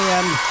Hensel,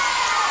 and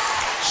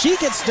she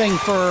gets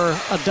dinged for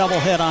a double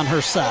hit on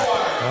her set.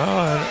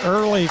 Oh, an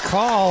early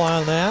call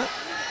on that.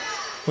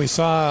 We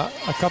saw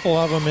a couple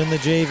of them in the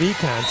JV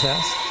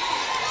contest.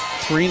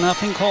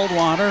 3-0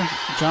 Coldwater.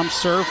 Jump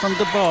serve from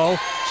DeBow.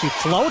 She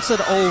floats it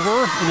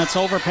over, and it's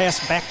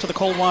overpassed back to the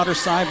Coldwater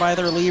side by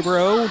their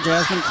libero,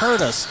 Jasmine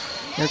Curtis.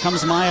 Here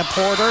comes Maya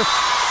Porter.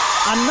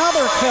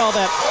 Another kill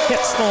that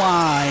hits the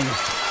line.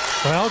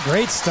 Well,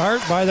 great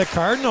start by the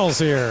Cardinals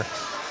here.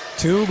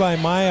 2 by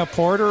Maya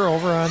Porter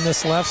over on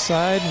this left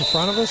side in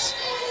front of us.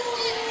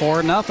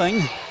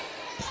 4-0.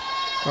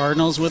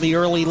 Cardinals with the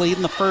early lead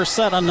in the first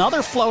set.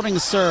 Another floating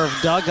serve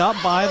dug up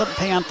by the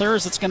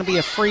Panthers. It's going to be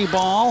a free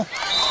ball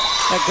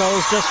that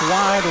goes just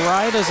wide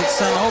right as it's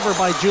sent over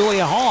by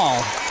Julia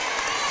Hall.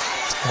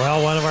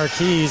 Well, one of our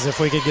keys, if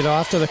we could get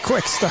off to the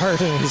quick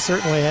start, and we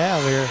certainly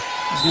have here.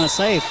 I was going to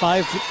say,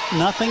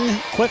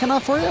 5-0 quick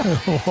enough for you?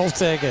 We'll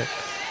take it.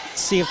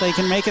 See if they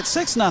can make it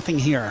 6-0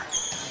 here.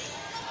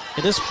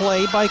 It is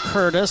played by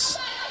Curtis,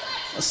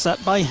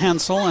 set by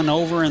Hensel, and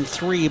over in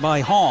 3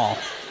 by Hall.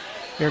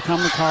 Here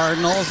come the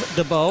Cardinals.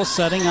 DeBow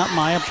setting up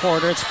Maya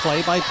Porter. It's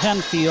played by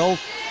Penfield.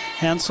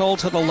 Hensel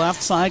to the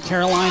left side.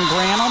 Caroline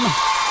Branham.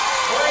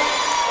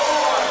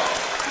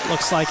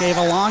 Looks like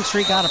Ava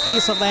Longstreet got a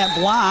piece of that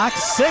block.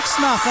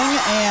 6-0,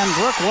 and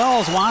Brooke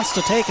Wells wants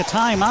to take a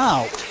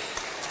timeout.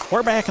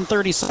 We're back in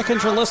 30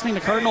 seconds. You're listening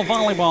to Cardinal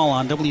Volleyball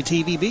on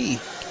WTVB.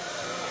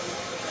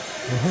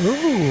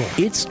 Ooh.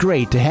 It's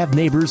great to have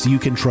neighbors you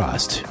can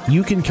trust,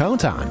 you can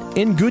count on,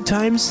 in good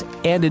times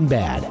and in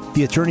bad.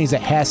 The attorneys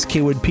at Hass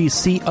Kaywood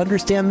PC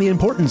understand the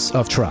importance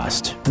of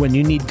trust. When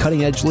you need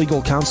cutting-edge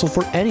legal counsel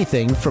for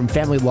anything from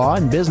family law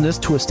and business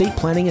to estate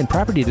planning and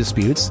property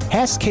disputes,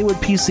 Hass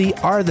Kaywood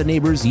PC are the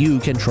neighbors you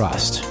can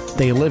trust.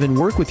 They live and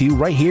work with you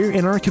right here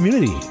in our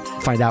community.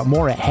 Find out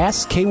more at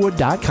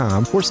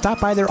HassKaywood.com or stop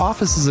by their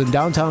offices in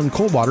downtown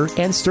Coldwater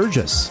and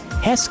Sturgis.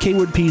 Hass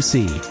Kaywood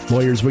PC.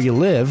 Lawyers where you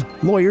live,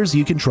 lawyers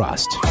you can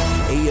trust.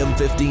 AM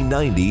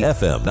 1590,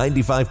 FM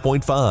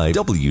 95.5,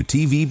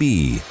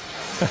 WTVB.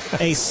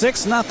 A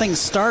 6-0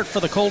 start for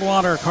the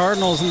Coldwater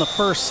Cardinals in the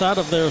first set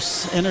of their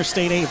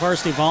Interstate 8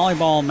 varsity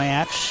volleyball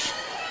match.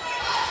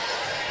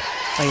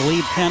 They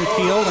lead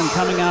Penfield, and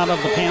coming out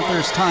of the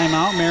Panthers'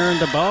 timeout, Marin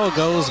DeBow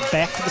goes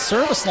back to the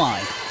service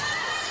line.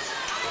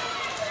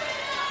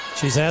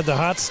 She's had the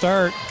hot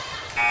start.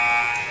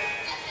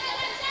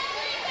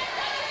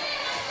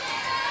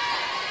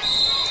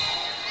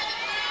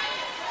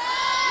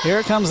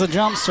 Here comes the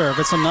jump serve.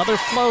 It's another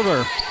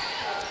floater.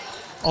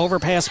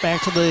 Overpass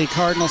back to the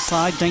Cardinal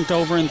side, dinked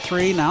over in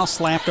 3, now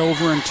slapped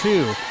over in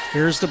 2.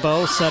 Here's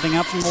DeBow setting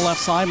up from the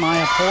left side,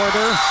 Maya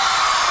Porter.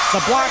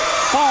 The block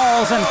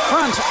falls in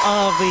front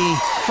of the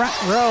front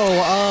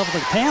row of the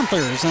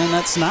Panthers, and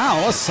it's now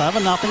a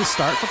 7-0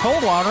 start for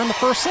Coldwater in the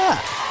first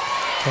set.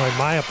 Boy,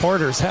 Maya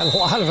Porter's had a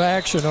lot of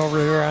action over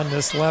here on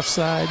this left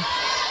side.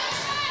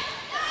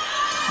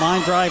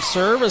 Line drive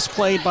serve is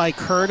played by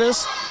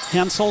Curtis.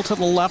 Hensel to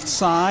the left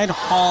side.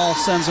 Hall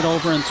sends it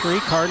over in 3.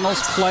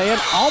 Cardinals play it.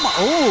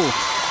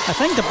 I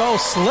think DeBow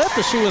slipped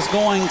as she was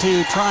going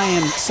to try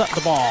and set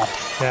the ball.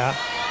 Yeah.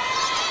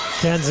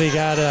 Kenzie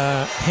got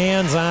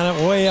hands on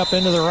it way up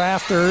into the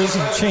rafters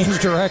and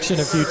changed direction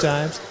a few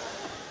times.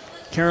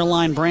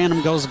 Caroline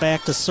Branham goes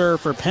back to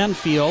serve for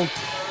Penfield.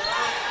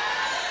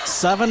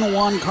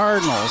 7-1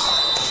 Cardinals.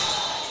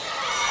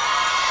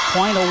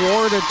 Point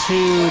awarded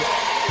to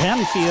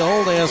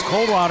Penfield as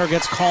Coldwater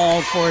gets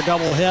called for a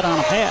double hit on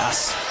a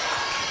pass.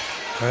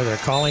 They're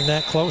calling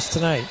that close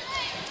tonight.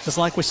 Just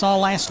like we saw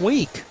last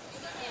week.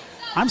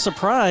 I'm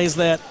surprised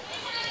that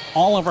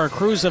all of our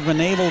crews have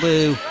been able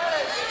to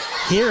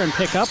hear and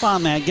pick up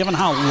on that, given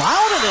how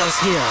loud it is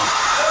here.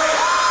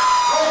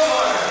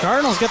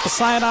 Cardinals get the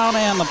side out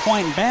and the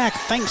point back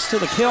thanks to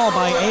the kill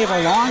by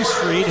Ava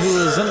Longstreet,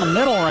 who is in the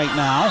middle right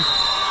now.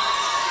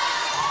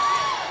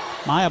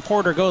 Maya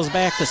Porter goes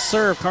back to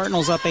serve.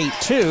 Cardinals up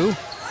 8-2.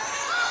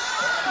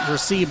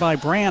 Received by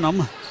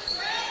Branham.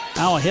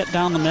 Now a hit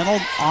down the middle,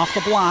 off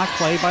the block,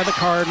 played by the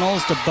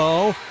Cardinals.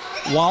 DeBow,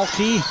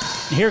 Walke.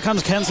 Here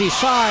comes Kenzie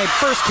Scheid.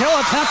 First kill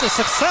attempt is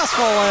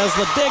successful as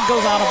the dig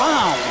goes out of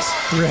bounds.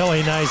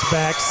 Really nice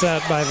back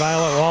set by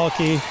Violet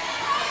Walke.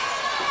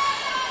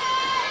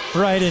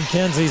 Right in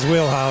Kenzie's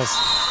wheelhouse.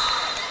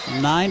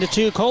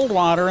 9-2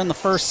 Coldwater in the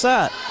first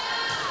set.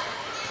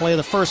 Play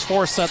the first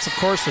 4 sets, of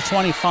course, to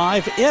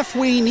 25. If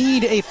we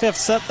need a 5th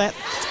set, that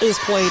is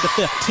played to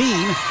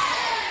 15.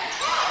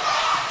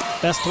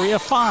 Best 3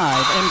 of 5.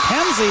 And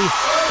Kenzie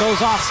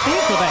goes off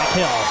speed for that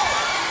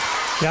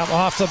kill. Yep,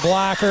 off the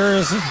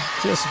blockers.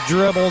 Just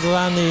dribbled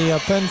on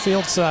the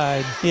Penfield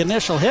side. The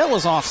initial hit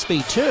was off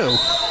speed, too.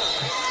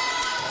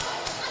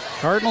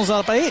 Cardinals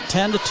up 8,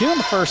 10-2 in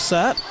the first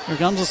set. Here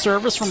comes a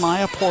service from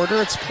Maya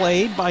Porter. It's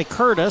played by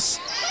Curtis.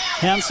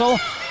 Hensel,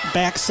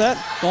 back set,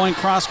 going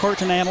cross court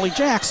to Natalie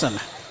Jackson.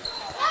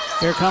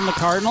 Here come the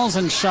Cardinals,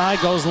 and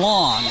Scheid goes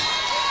long.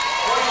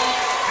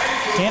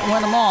 Can't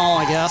win them all,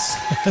 I guess.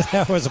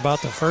 That was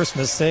about the first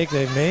mistake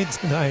they've made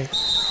tonight.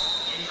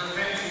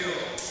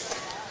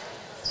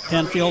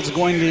 Penfield's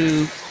going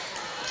to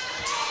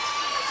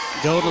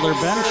go to their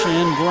bench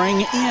and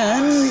bring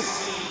in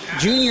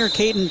junior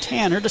Caden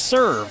Tanner to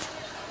serve.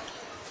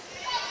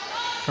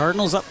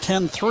 Cardinals up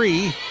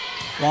 10-3.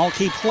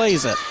 Walke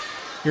plays it.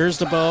 Here's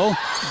DeBow.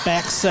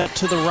 Back set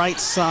to the right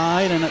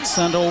side, and it's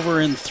sent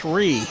over in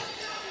 3.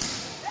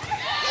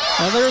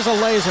 Now there's a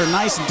laser.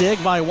 Nice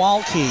dig by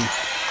Walke.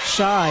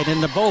 Scheid,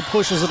 and DeBow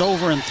pushes it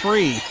over in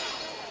 3.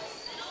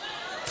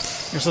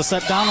 There's a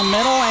set down the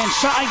middle, and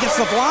Scheid gets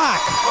the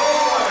block.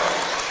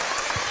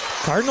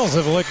 Cardinals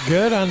have looked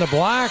good on the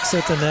blocks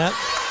at the net.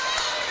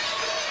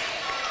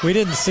 We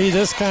didn't see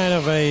this kind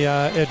of a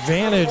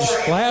advantage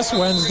last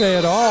Wednesday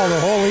at all, the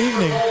whole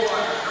evening.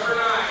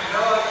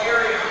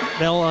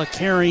 Bella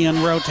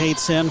Carrion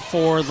rotates in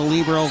for the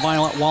libero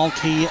Violet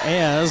Walke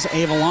as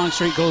Ava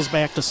Longstreet goes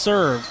back to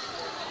serve.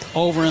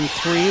 Over in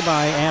 3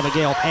 by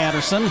Abigail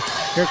Patterson.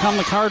 Here come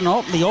the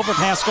Cardinals. The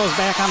overpass goes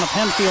back on the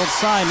Penfield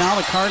side. Now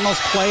the Cardinals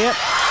play it.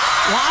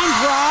 Line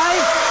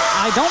drive.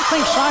 I don't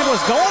think Scheid was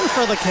going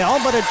for the kill,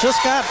 but it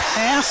just got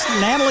past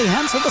Natalie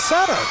Hensel, the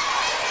setter.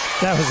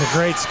 That was a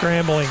great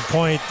scrambling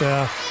point.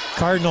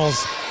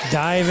 Cardinals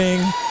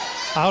diving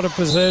out of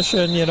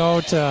position,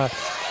 to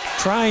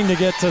trying to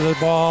get to the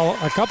ball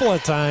a couple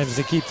of times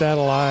to keep that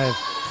alive.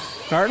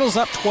 Cardinals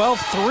up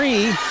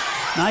 12-3.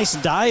 Nice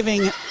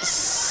diving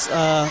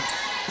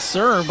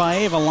serve by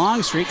Ava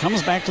Longstreet.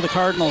 Comes back to the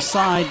Cardinals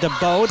side.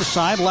 DeBow to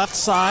Scheid, left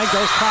side,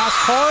 goes cross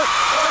court.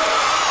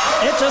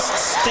 it just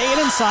stayed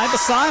inside the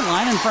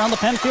sideline in front of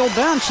the Penfield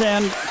bench.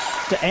 And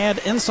to add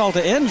insult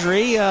to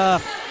injury,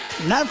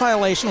 net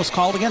violation was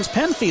called against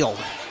Penfield.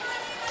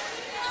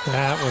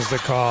 That was the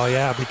call,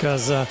 yeah,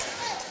 because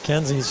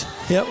Kenzie's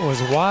hit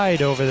was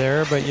wide over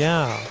there, but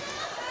yeah,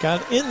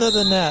 got into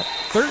the net,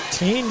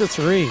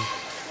 13-3.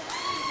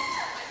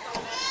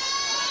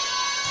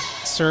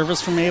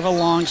 Service from Ava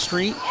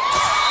Longstreet.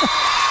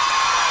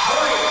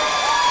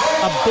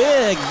 A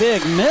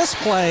big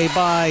misplay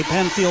by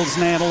Penfield's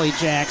Natalie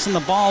Jackson. The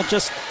ball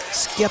just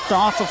skipped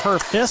off of her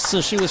fists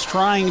as she was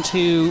trying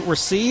to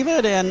receive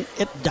it, and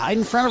it died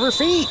in front of her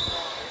feet.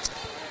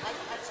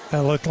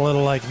 That looked a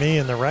little like me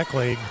in the rec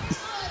league.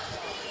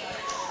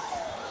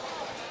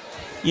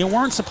 You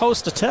weren't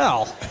supposed to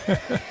tell.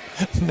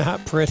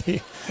 Not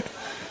pretty.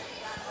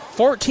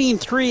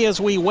 14-3 as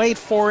we wait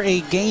for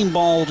a game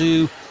ball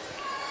to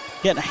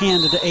get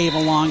handed to Ava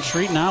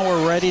Longstreet. Now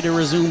we're ready to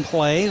resume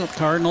play with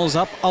Cardinals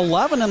up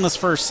 11 in this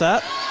first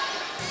set.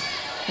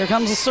 Here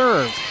comes the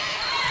serve.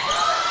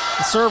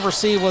 The serve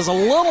receive was a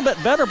little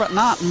bit better, but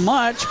not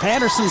much.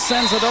 Patterson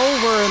sends it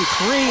over in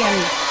 3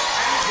 and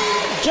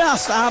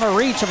just out of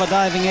reach of a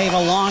diving Ava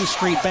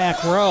Longstreet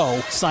back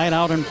row. Side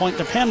out and point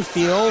to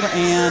Penfield,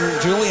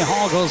 and Julia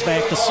Hall goes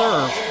back to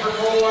serve.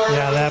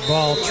 Yeah, that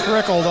ball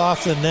trickled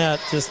off the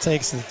net. Just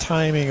takes the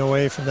timing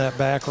away from that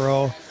back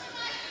row.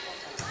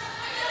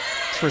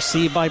 It's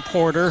received by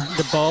Porter.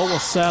 DeBow will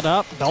set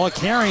up. Bella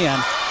Carrion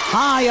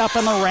high up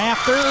in the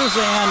rafters,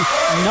 and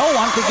no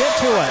one could get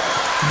to it.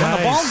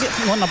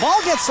 Nice. When the ball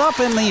gets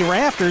up in the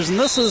rafters, and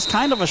this is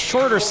kind of a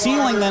shorter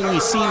ceiling than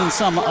we've seen in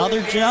some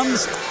other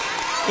gyms,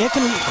 it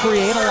can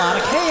create a lot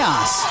of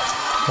chaos.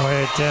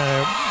 Boy,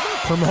 it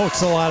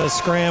promotes a lot of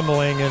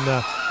scrambling,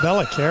 and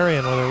Bella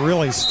Carrion with a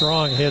really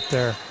strong hit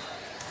there.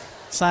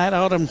 Side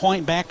out and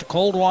point back to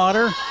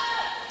Coldwater.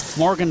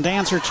 Morgan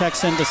Dancer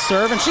checks in to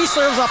serve, and she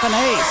serves up an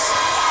ace.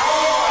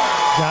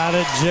 Got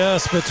it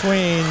just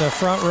between the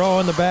front row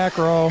and the back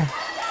row.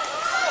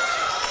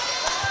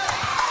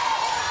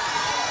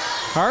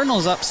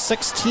 Cardinals up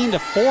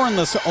 16-4 in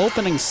this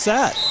opening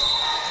set.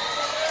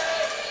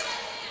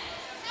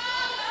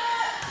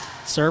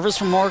 Service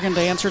from Morgan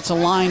Dancer. It's a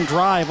line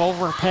drive,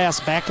 overpass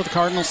back to the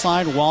Cardinal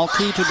side.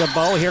 Walke to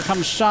DeBow. Here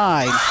comes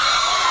Scheid.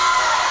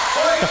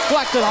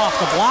 Deflected off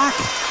the block,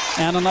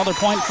 and another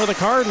point for the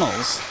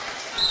Cardinals.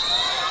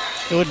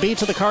 It would be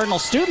to the Cardinal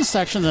student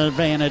section an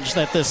advantage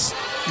that this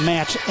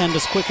match end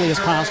as quickly as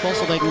possible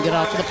so they can get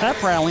out to the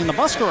pep rally in the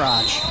bus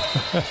garage.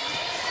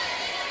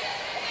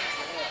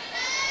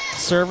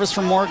 Service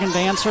from Morgan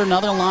Dancer.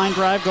 Another line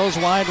drive goes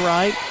wide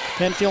right.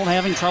 Penfield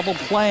having trouble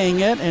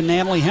playing it, and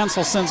Natalie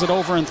Hensel sends it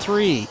over in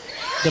 3.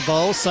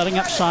 DeBow setting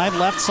up Scheid,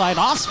 left side,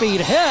 off-speed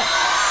hit.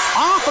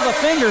 Off of the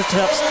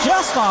fingertips,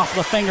 just off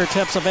the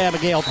fingertips of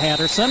Abigail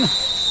Patterson.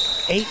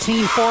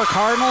 18-4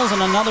 Cardinals,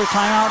 and another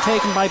timeout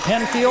taken by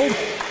Penfield.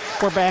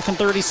 We're back in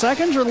 30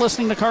 seconds. You're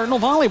listening to Cardinal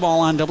Volleyball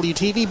on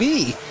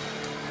WTVB.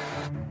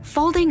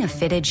 Folding a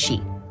fitted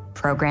sheet,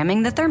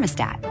 programming the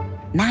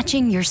thermostat,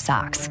 matching your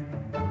socks.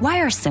 Why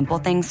are simple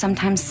things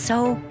sometimes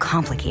so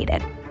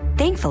complicated?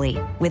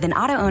 Thankfully, with an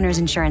Auto Owners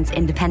Insurance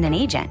independent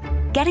agent,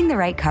 getting the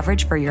right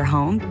coverage for your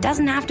home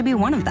doesn't have to be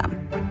one of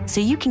them. So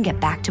you can get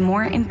back to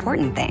more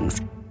important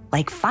things,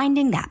 like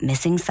finding that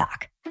missing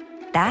sock.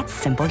 That's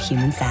simple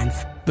human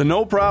sense. The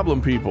No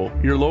Problem people.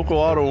 Your local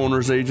auto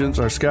owners agents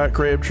are Scott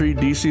Crabtree,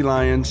 DC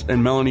Lyons,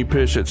 and Melanie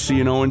Pish at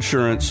C&O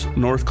Insurance,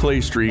 North Clay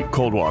Street,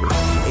 Coldwater.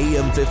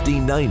 AM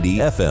 1590,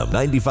 FM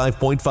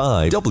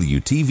 95.5,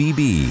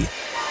 WTVB.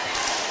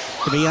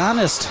 To be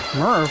honest,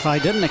 Murph, I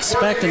didn't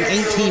expect an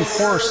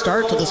 18-4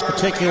 start to this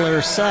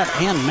particular set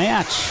and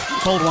match,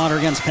 Coldwater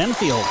against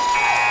Penfield.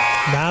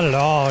 Not at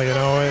all. You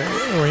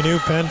know, we knew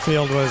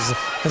Penfield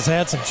has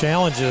had some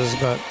challenges,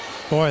 but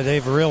boy,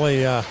 they've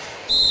really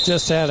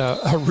just had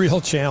a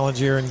real challenge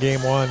here in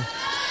game one.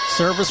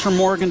 Service from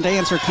Morgan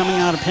Dancer coming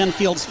out of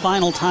Penfield's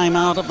final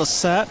timeout of the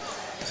set.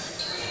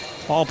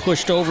 Ball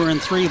pushed over in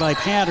 3 by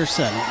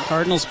Patterson.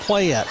 Cardinals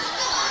play it.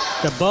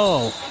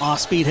 DeBow,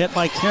 off-speed hit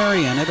by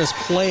Carrion. It is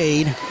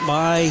played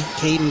by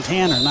Caden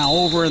Tanner. Now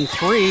over in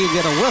 3, you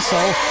get a whistle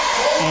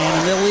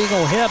and an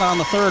illegal hit on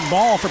the third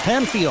ball for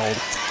Penfield.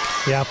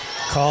 Yep,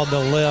 called the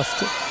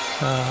lift.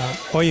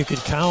 Boy, you could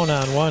count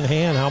on one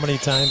hand how many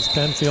times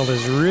Penfield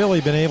has really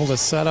been able to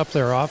set up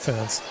their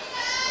offense.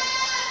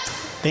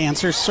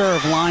 Dancer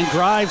serve, line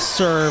drive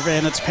serve,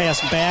 and it's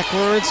passed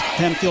backwards.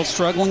 Penfield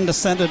struggling to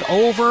send it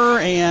over,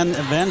 and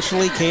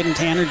eventually Caden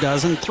Tanner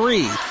does in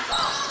 3.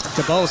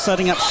 DeBow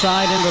setting up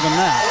Scheid into the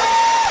net.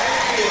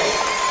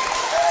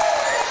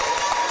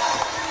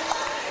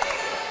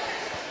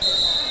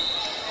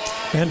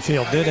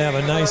 Penfield did have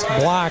a nice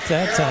block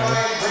that time.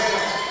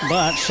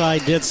 But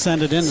Scheid did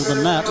send it into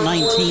the net,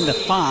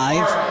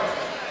 19-5.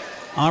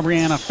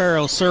 Aubriana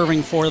Farrow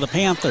serving for the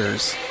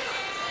Panthers.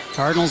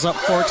 Cardinals up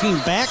 14,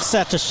 back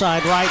set to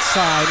Scheid, right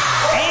side,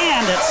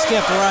 and it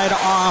skipped right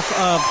off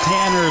of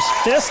Tanner's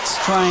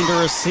fists trying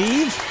to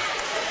receive.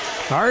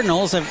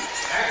 Cardinals have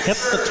hit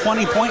the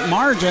 20-point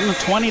margin,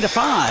 20-5.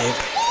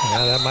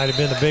 Yeah, that might have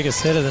been the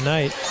biggest hit of the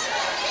night.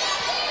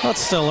 Well,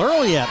 it's still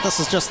early yet. This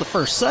is just the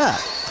first set.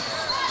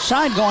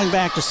 Scheid going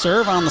back to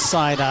serve on the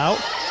side out.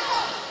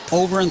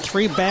 Over and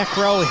 3 back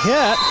row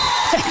hit.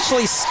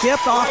 Actually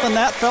skipped off the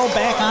net, fell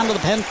back onto the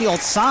Penfield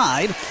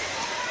side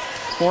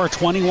for a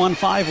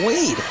 21-5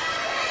 lead.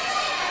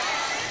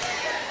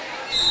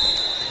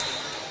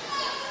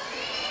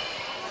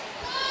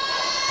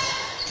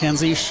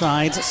 Kenzie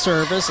Scheid's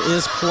service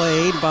is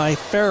played by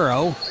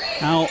Farrow.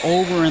 Now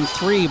over and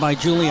 3 by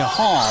Julia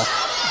Hall.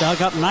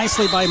 Dug up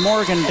nicely by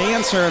Morgan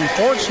Dancer.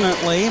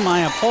 Unfortunately,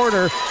 Maya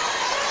Porter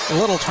a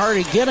little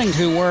tardy getting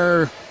to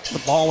where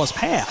the ball was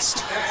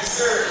passed.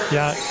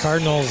 Yeah,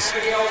 Cardinals,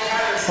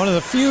 one of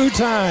the few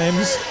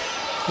times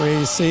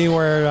we see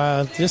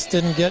where just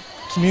didn't get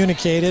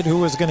communicated who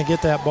was going to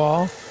get that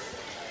ball.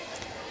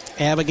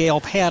 Abigail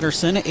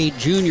Patterson, a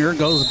junior,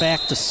 goes back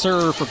to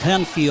serve for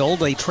Penfield.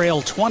 They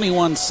trail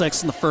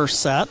 21-6 in the first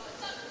set.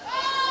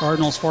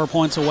 Cardinals 4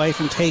 points away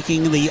from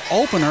taking the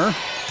opener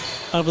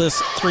of this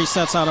 3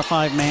 sets out of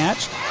 5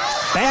 match.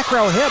 Back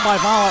row hit by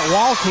Violet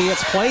Walke.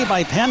 It's played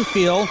by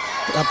Penfield.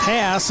 A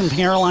pass, and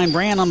Caroline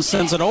Branham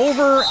sends it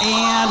over,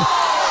 and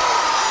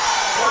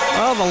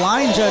the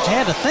line judge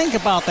had to think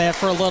about that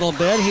for a little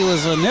bit. He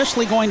was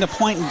initially going to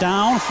point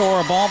down for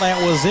a ball that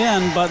was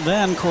in, but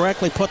then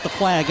correctly put the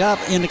flag up,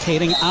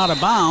 indicating out of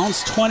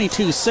bounds.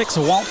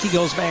 22-6, Walke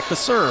goes back to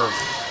serve.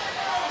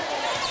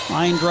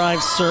 Line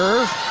drive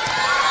serve,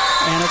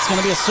 and it's going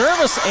to be a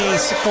service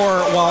ace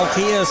for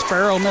Walke as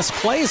Farrow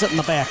misplays it in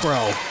the back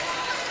row.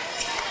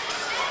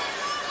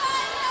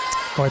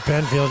 Boy,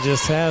 Penfield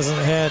just hasn't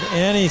had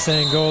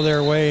anything go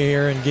their way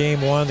here in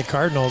game one. The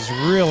Cardinals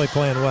really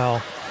playing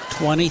well.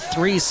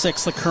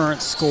 23-6 the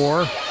current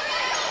score.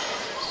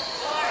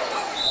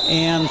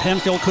 And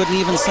Penfield couldn't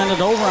even send it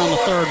over on the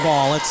third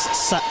ball.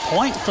 It's set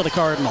point for the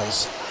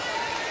Cardinals.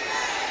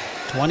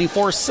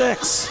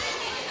 24-6.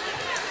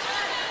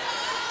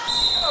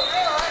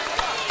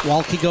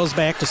 Walke goes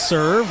back to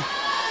serve.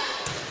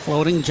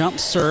 Floating jump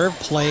serve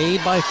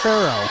played by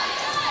Farrow.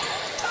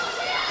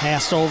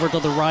 Passed over to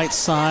the right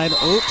side.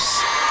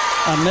 Oops.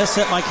 A miss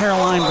hit by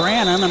Caroline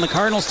Branham, and the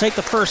Cardinals take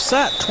the first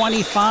set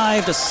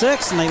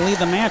 25-6, and they lead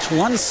the match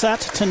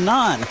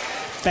 1-0.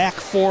 Back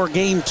for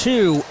game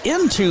 2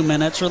 in 2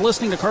 minutes. You're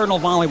listening to Cardinal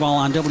Volleyball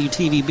on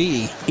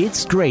WTVB.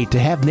 It's great to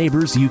have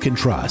neighbors you can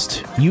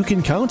trust, you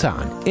can count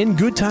on, in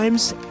good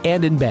times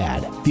and in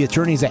bad. The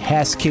attorneys at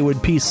Hass Kaywood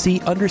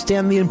PC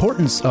understand the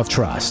importance of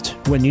trust.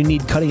 When you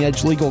need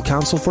cutting-edge legal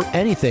counsel for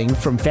anything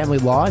from family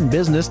law and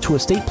business to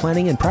estate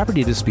planning and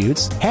property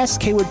disputes, Hass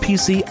Kaywood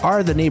PC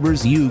are the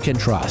neighbors you can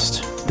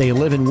trust. They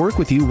live and work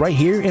with you right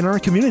here in our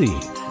community.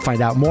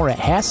 Find out more at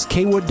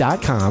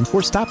HassKaywood.com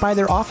or stop by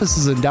their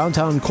offices in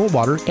downtown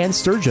Coldwater and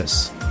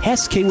Sturgis.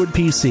 Hass Kaywood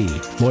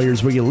PC.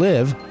 Lawyers where you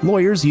live,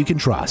 lawyers you can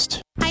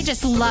trust. I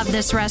just love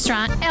this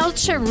restaurant, El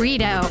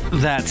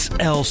Chorrito. That's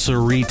El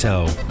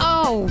Cerrito.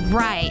 Oh,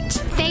 right.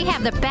 They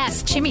have the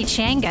best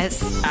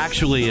chimichangas.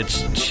 Actually,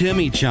 it's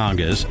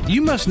chimichangas.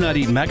 You must not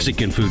eat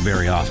Mexican food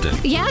very often.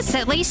 Yes,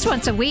 at least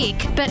once a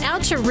week. But El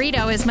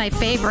Chorrito is my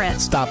favorite.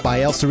 Stop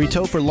by El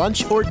Cerrito for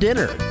lunch or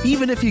dinner,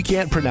 even if you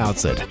can't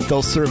pronounce it.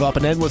 They'll serve up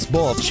an endless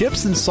bowl of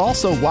chips and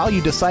salsa while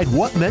you decide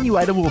what menu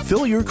item will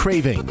fill your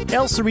craving.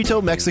 El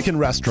Cerrito Mexican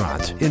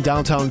Restaurant in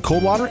downtown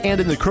Coldwater and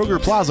in the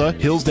Kroger Plaza,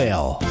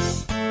 Hillsdale.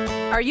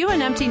 Are you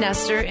an empty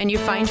nester and you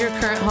find your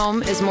current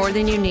home is more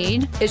than you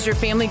need? Is your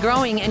family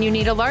growing and you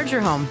need a larger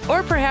home?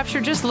 Or perhaps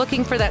you're just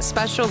looking for that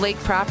special lake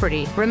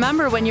property.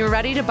 Remember, when you're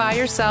ready to buy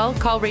or sell,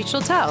 call Rachel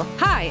Tell.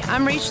 Hi,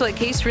 I'm Rachel at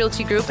Case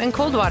Realty Group in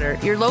Coldwater,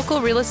 your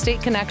local real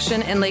estate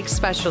connection and lake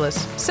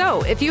specialist.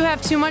 So, if you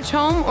have too much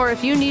home or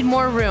if you need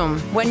more room,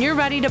 when you're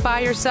ready to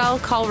buy or sell,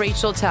 call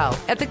Rachel Tell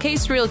at the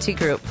Case Realty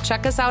Group.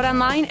 Check us out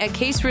online at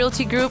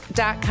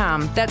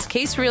caserealtygroup.com. That's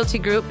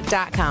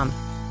caserealtygroup.com.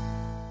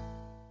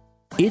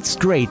 It's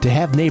great to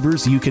have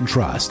neighbors you can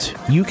trust,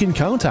 you can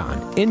count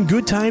on, in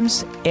good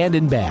times and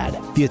in bad.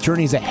 The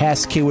attorneys at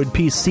Hass Kaywood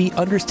PC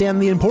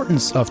understand the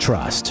importance of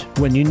trust.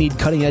 When you need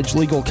cutting-edge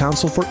legal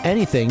counsel for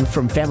anything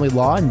from family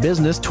law and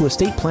business to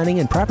estate planning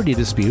and property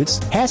disputes,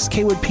 Hass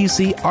Kaywood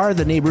PC are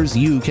the neighbors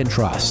you can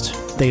trust.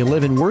 They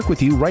live and work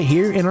with you right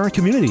here in our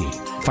community.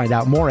 Find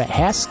out more at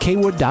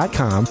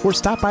HassKaywood.com or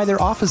stop by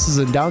their offices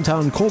in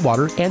downtown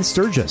Coldwater and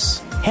Sturgis.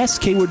 Hass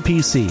Kaywood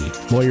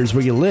PC. Lawyers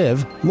where you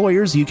live,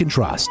 lawyers you can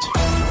trust.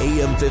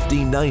 AM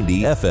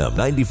 1590, FM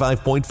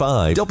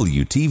 95.5,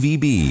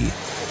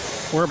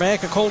 WTVB. We're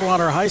back at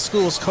Coldwater High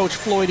School's Coach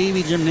Floyd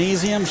Eby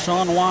Gymnasium.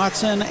 Sean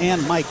Watson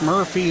and Mike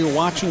Murphy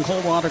watching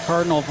Coldwater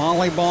Cardinal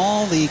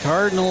volleyball. The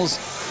Cardinals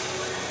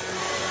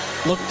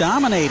look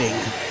dominating.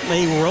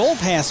 They roll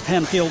past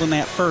Penfield in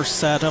that first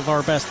set of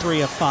our best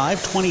 3 of 5,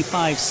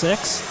 25-6.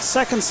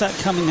 Second set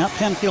coming up,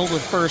 Penfield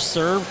with first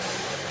serve.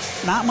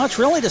 Not much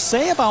really to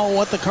say about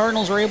what the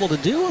Cardinals were able to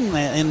do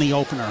in the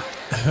opener.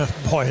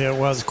 Boy, it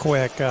was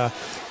quick.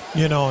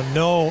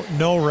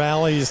 No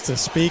rallies to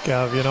speak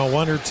of.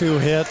 1 or 2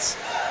 hits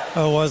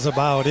was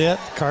about it.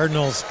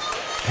 Cardinals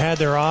had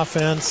their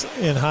offense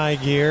in high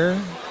gear,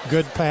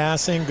 good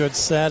passing, good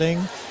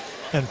setting,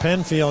 and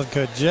Penfield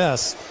could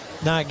just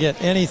not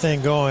get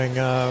anything going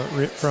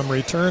from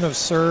return of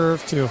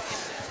serve to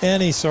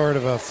any sort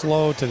of a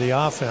flow to the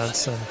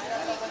offense. And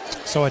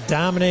so a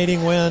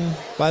dominating win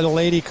by the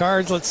Lady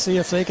Cards. Let's see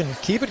if they can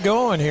keep it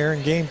going here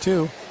in game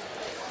 2.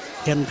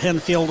 And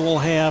Penfield will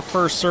have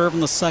first serve in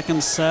the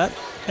second set.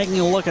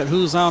 Taking a look at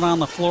who's out on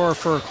the floor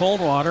for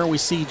Coldwater, we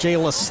see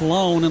Jayla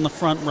Sloan in the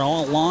front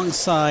row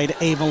alongside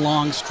Ava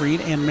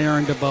Longstreet and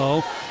Marin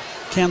DeBow.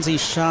 Kenzie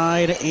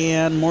Scheid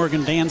and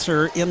Morgan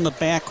Dancer in the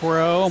back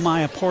row.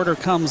 Maya Porter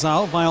comes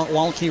out. Violet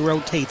Walke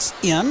rotates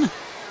in.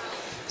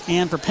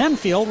 And for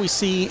Penfield, we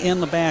see in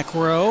the back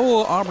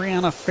row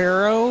Aubriana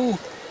Farrow,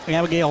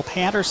 Abigail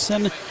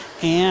Patterson,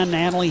 and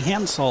Natalie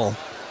Hensel.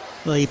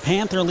 The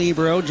Panther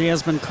libero,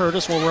 Jasmine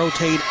Curtis, will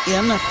rotate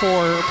in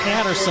for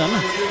Patterson.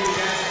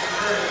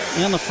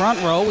 In the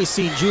front row, we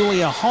see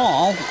Julia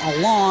Hall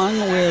along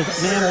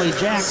with Natalie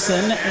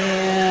Jackson.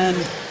 And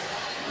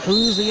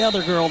who's the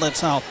other girl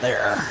that's out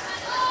there?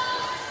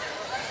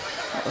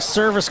 The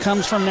service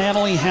comes from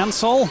Natalie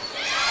Hensel.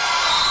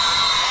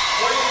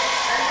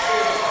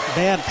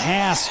 Bad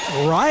pass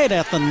right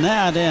at the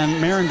net, and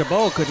Marin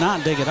DeBow could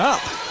not dig it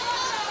up.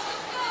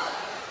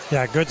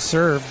 Yeah, good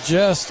serve.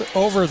 Just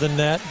over the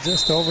net,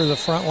 just over the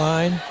front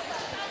line.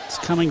 It's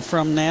coming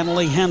from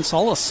Natalie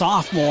Hensel, a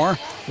sophomore.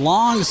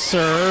 Long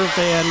serve,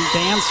 and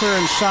Dancer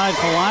and Scheid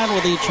collide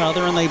with each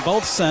other, and they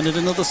both send it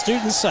into the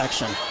student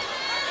section.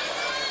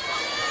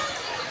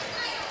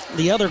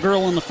 The other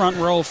girl in the front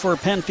row for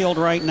Penfield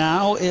right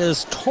now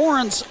is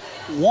Torrance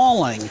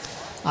Walling.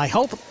 I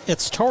hope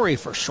it's Tori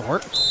for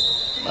short,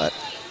 but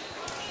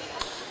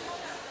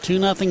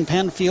 2-0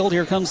 Penfield.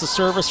 Here comes the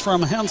service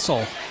from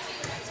Hensel.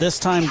 This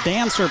time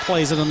Dancer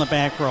plays it in the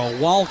back row.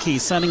 Walke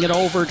sending it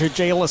over to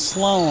Jayla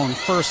Sloan.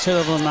 First hit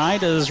of the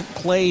night is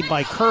played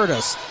by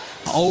Curtis.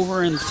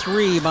 Over in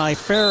 3 by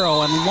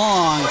Farrow and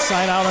Long.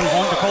 Side out and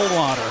point to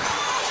Coldwater.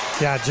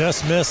 Yeah,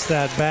 just missed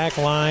that back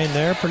line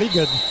there. Pretty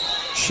good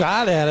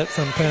shot at it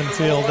from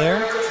Penfield there.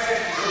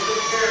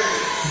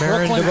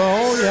 Marin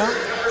DeBow,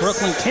 yeah.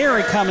 Brooklyn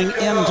Carey coming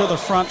into the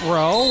front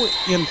row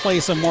in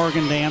place of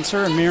Morgan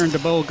Dancer, and Marin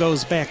DeBow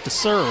goes back to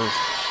serve.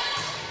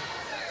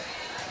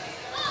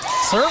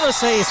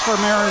 Service ace for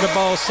Marin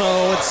DeBow,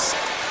 so it's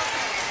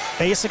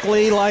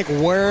basically like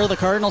where the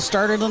Cardinals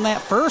started in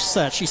that first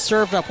set. She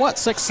served up,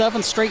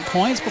 6-7 straight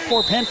points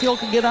before Penfield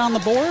could get on the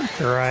board?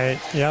 Right,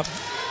 yep.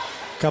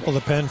 A couple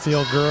of the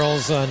Penfield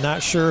girls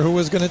not sure who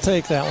was going to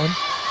take that one.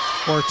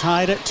 We're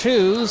tied at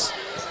 2s.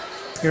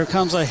 Here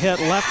comes a hit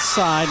left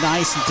side.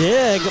 Nice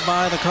dig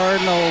by the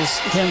Cardinals'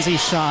 Kenzie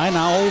Scheid.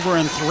 Now over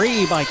in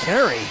 3 by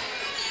Carey.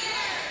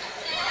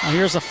 Now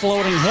here's a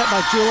floating hit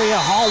by Julia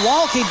Hall.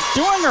 Walke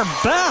doing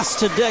her best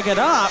to dig it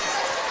up,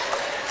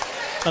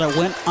 but it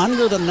went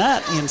under the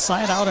net.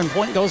 Inside out, and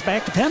point goes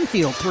back to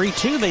Penfield.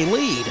 3-2, they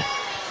lead.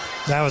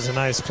 That was a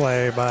nice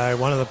play by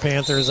one of the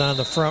Panthers on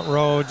the front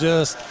row.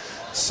 Just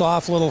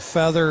soft little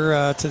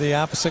feather to the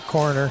opposite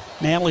corner.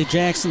 Natalie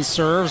Jackson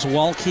serves.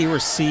 Walke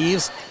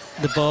receives.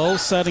 DeBow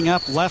setting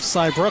up left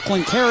side.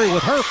 Brooklyn Carey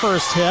with her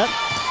first hit.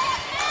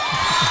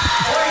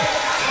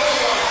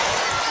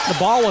 The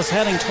ball was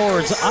heading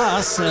towards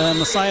us, and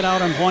the side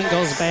out and point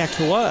goes back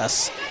to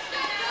us.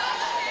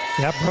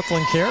 Yeah,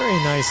 Brooklyn Carey,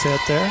 nice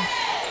hit there.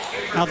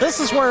 Now this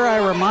is where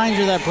I remind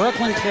you that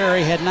Brooklyn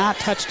Carey had not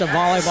touched a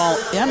volleyball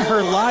in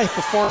her life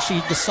before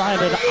she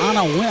decided on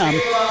a whim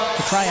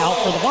to try out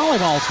for the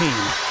volleyball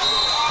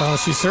team. Well,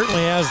 she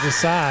certainly has the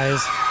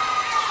size.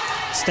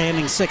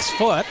 Standing 6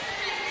 foot.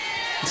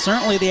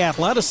 Certainly the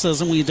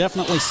athleticism, we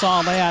definitely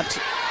saw that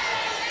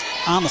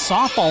on the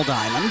softball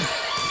diamond.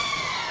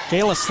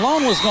 Jayla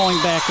Sloan was going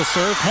back to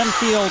serve.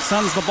 Penfield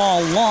sends the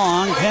ball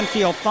long.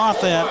 Penfield thought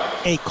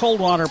that a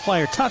Coldwater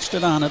player touched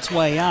it on its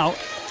way out.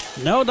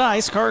 No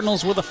dice.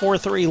 Cardinals with a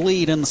 4-3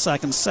 lead in the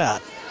second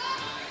set.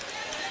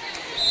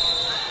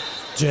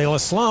 Jayla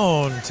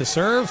Sloan to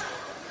serve.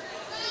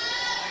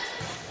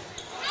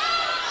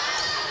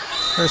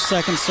 Her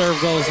second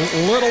serve goes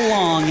a little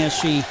long as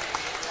she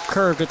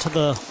curved it to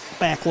the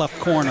back left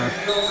corner.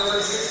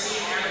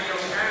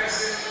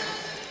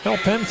 Well,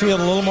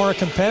 Penfield a little more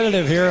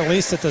competitive here, at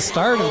least at the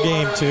start of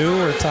game 2.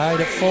 We're tied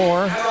at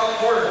 4.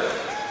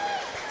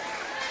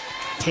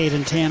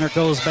 Caden Tanner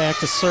goes back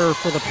to serve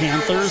for the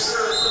Panthers.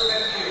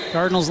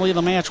 Cardinals lead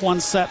the match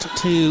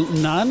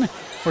 1-0.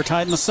 We're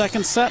tied in the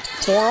second set,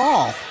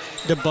 4-all.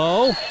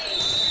 DeBow.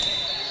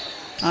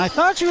 I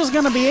thought she was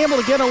going to be able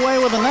to get away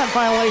with a net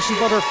violation,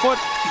 but her foot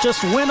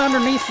just went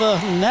underneath the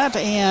net,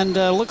 and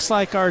looks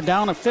like our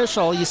down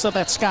official, you said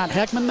that's Scott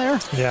Heckman there?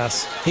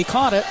 Yes. He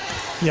caught it.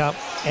 Yep.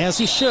 As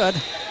he should.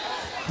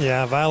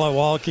 Yeah, Violet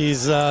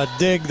Walke's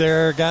dig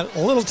there got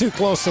a little too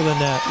close to the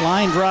net.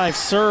 Line drive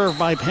serve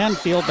by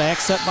Penfield, back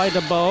set by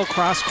DeBow.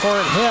 Cross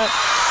court hit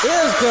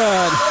is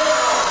good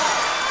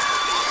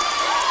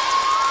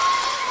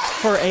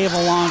for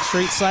Ava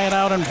Longstreet. Side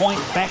out and point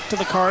back to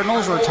the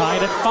Cardinals. We're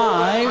tied at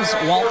 5s.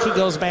 Walke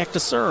goes back to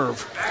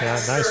serve.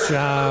 Yeah, nice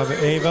job,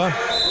 Ava.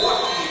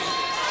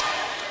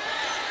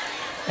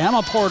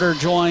 Emma Porter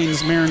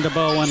joins Marin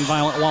DeBow and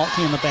Violet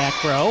Walke in the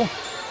back row.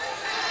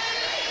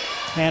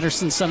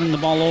 Patterson sending the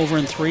ball over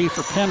in 3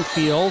 for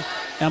Penfield.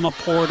 Emma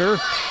Porter.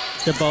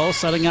 DeBow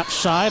setting up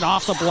Scheid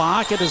off the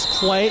block. It is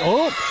play.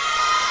 Oh!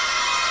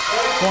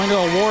 Going to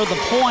award the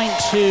point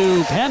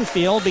to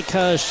Penfield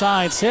because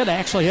Scheid's hit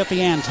actually hit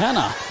the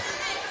antenna.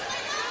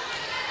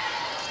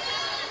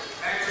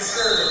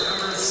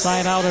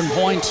 Side out and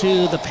point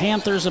to the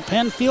Panthers of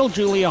Penfield.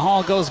 Julia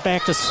Hall goes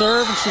back to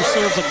serve, and she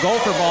serves a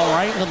gopher ball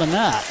right into the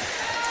net.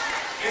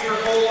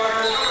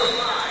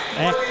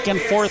 Back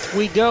and forth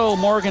we go.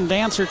 Morgan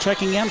Dancer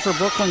checking in for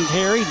Brooklyn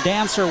Carey.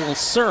 Dancer will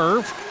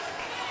serve.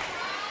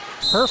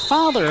 Her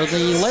father,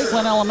 the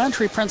Lakeland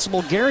Elementary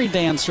principal, Gary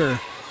Dancer,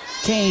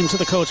 came to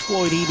the Coach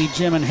Floyd Eby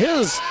gym in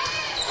his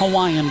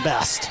Hawaiian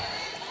best.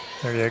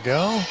 There you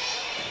go.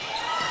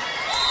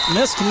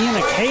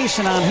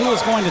 Miscommunication on who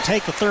was going to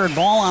take the third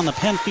ball on the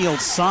Penfield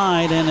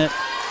side, and it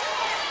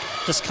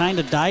just kind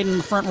of died in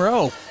the front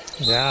row.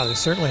 Yeah, they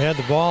certainly had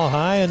the ball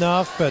high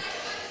enough, but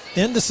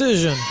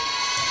indecision.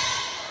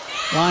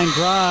 Line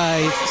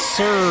drive,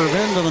 serve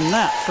into the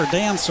net for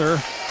Dancer.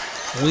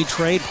 We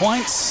trade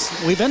points.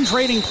 We've been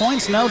trading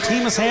points. No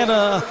team has had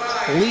a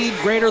lead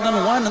greater than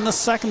 1 in the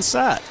second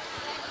set,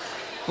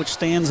 which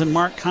stands in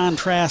marked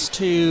contrast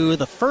to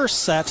the first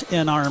set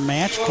in our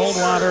match.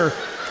 Coldwater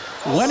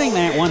winning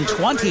that one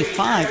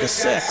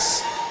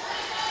 25-6.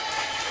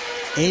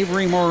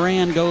 Avery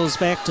Moran goes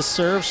back to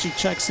serve. She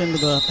checks into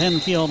the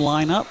Penfield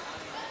lineup.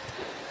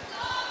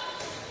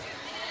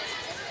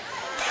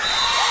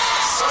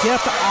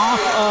 Skipped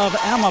off of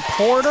Emma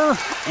Porter,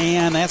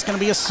 and that's going to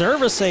be a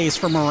service ace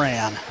for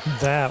Moran.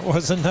 That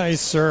was a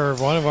nice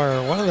serve. One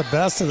of the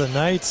best of the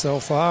night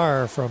so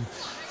far from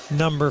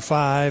number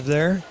 5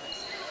 there.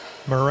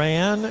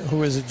 Moran,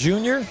 who is a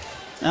junior.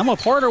 Emma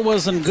Porter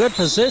was in good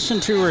position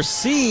to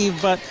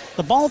receive, but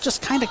the ball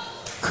just kind of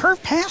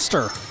curved past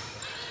her.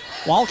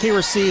 Walke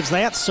receives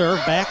that serve,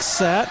 back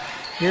set.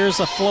 Here's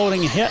a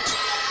floating hit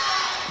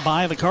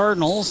by the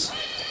Cardinals.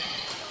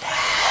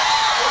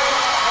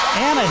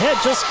 And a hit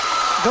just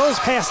goes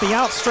past the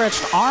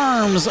outstretched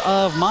arms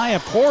of Maya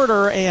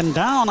Porter and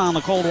down on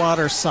the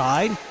Coldwater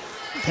side.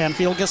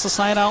 Penfield gets the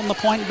side out and the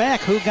point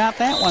back. Who got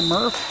that one,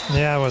 Murph?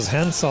 Yeah, it was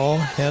Hensel.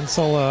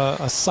 Hensel,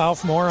 a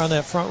sophomore on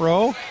that front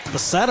row. The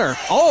setter.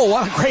 Oh,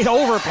 what a great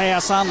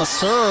overpass on the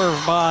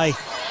serve by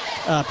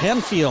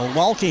Penfield.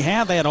 Walke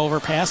had that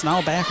overpass.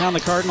 Now back on the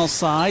Cardinals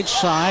side.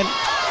 Scheid,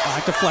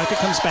 back deflected,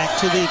 comes back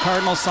to the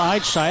Cardinals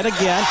side. Scheid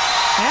again.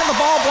 And the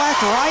ball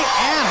blacked right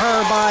at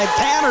her by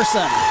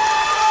Patterson.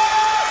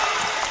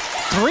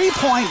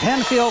 3-point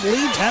Penfield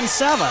lead,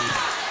 10-7.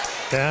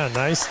 Yeah,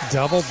 nice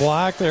double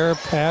block there,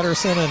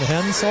 Patterson and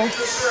Hensel.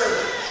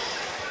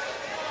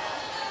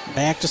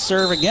 Back to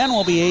serve again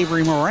will be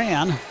Avery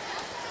Moran.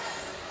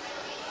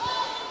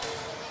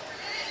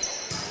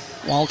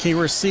 Walke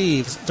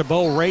receives.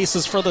 DeBow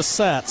races for the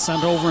set.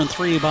 Sent over in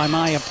 3 by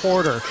Maya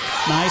Porter.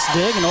 Nice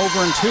dig and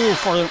over in 2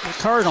 for the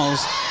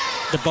Cardinals.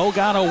 DeBow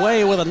got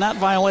away with a net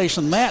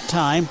violation that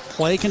time.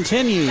 Play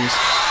continues.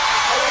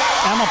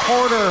 Emma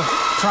Porter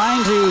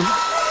trying to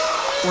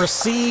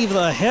receive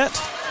the hit.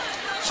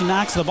 She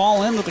knocks the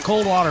ball into the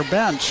Coldwater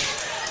bench.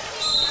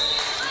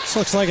 This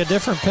looks like a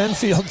different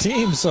Penfield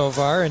team so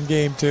far in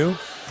game 2.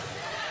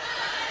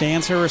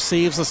 Dancer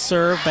receives a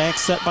serve, back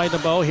set by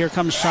DeBow. Here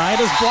comes Scheid,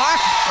 is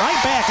blocked right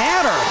back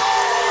at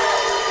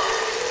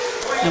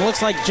her. It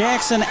looks like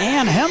Jackson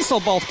and Hensel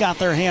both got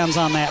their hands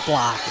on that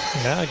block.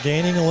 Yeah,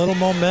 gaining a little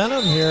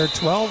momentum here,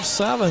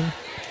 12-7.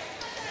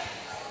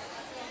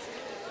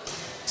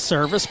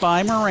 Service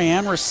by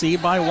Moran,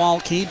 received by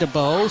Walke.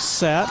 DeBow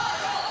set.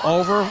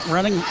 Over,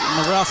 running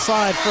the left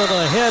side for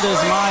the hit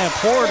is Maya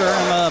Porter,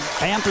 and the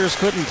Panthers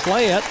couldn't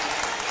play it.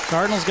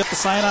 Cardinals get the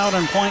side out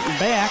and point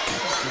back.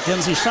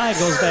 Mackenzie Scheid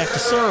goes back to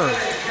serve.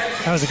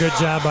 That was a good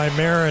job by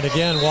Marin.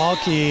 Again,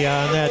 Walke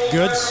on that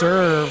good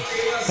serve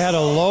had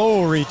a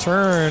low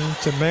return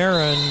to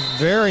Marin,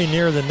 very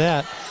near the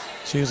net.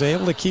 She was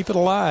able to keep it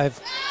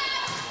alive.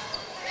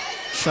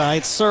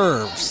 Scheid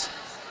serves.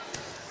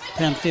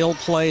 Penfield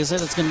plays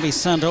it. It's going to be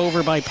sent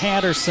over by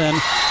Patterson.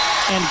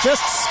 And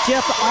just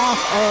skipped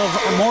off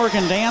of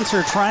Morgan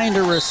Dancer trying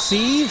to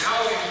receive.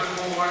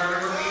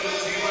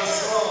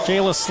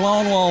 Jayla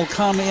Sloan will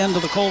come into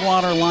the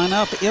Coldwater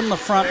lineup in the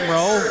front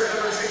row.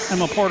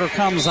 Emma Porter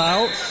comes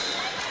out.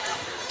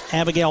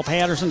 Abigail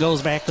Patterson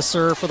goes back to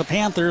serve for the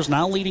Panthers,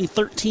 now leading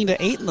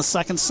 13-8 in the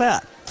second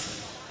set.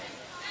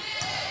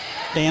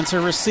 Dancer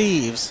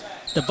receives.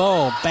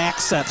 DeBow back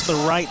set to the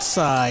right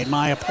side.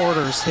 Maya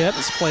Porter's hit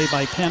is played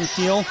by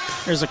Penfield.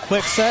 There's a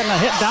quick set and a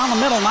hit down the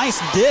middle. Nice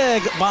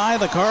dig by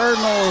the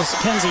Cardinals.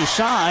 Kenzie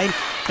Scheid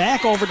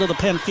back over to the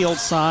Penfield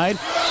side.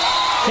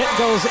 Hit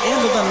goes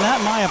into the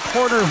net. Maya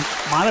Porter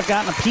might have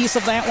gotten a piece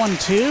of that one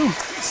too.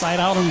 Side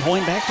out and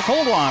point back to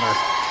Coldwater.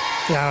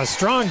 Yeah, a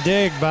strong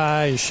dig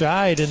by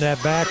Scheid in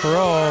that back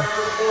row.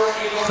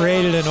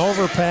 Created an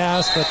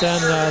overpass, but then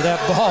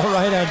that ball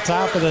right on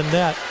top of the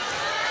net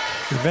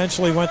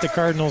eventually went the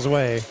Cardinals'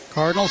 way.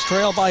 Cardinals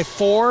trail by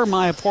 4.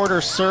 Maya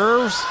Porter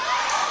serves.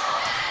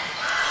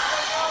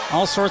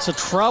 All sorts of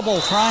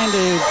trouble trying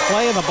to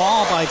play the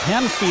ball by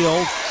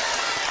Penfield.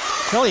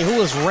 Tell you who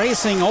was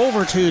racing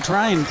over to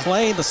try and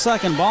play the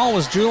second ball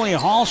was Julia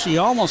Hall. She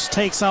almost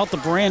takes out the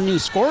brand new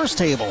scores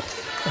table.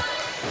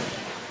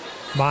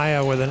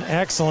 Maya with an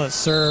excellent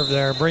serve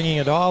there, bringing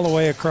it all the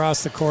way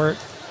across the court.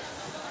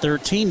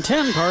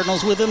 13-10,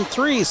 Cardinals within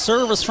 3.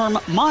 Service from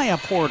Maya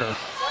Porter.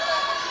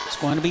 It's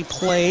going to be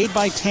played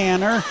by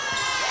Tanner.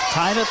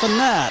 Tied at the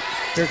net.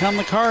 Here come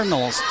the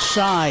Cardinals.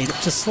 Scheid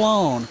to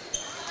Sloan.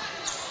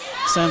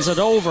 Sends it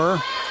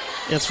over.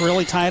 It's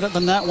really tight at the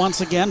net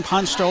once again.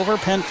 Punched over.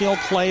 Penfield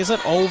plays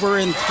it over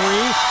in 3.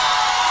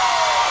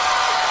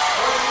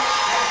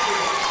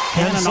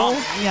 Hensel?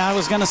 Yeah, I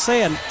was going to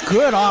say a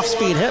good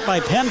off-speed hit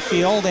by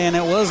Penfield, and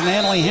it was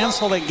Natalie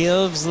Hensel that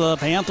gives the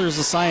Panthers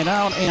the side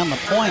out and the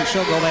point.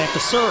 She'll go back to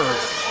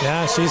serve.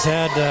 Yeah, she's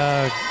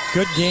had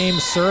good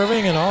games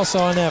serving and also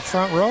on that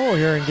front row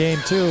here in game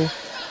 2.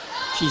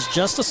 She's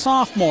just a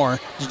sophomore.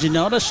 Did you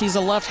notice she's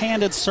a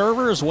left-handed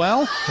server as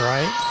well?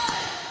 Right.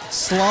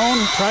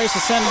 Sloan tries to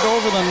send it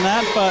over the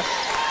net, but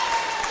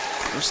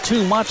there's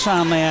too much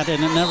on that,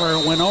 and it never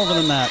went over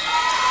the net.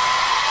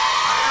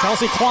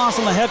 Kelsey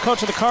Clausen, the head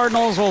coach of the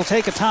Cardinals, will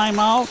take a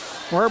timeout.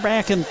 We're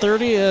back in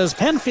 30 as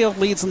Penfield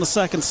leads in the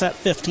second set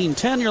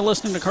 15-10. You're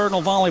listening to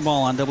Cardinal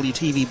Volleyball on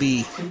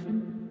WTVB.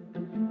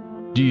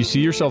 Do you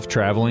see yourself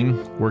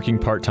traveling, working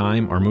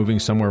part-time, or moving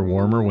somewhere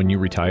warmer when you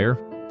retire?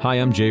 Hi,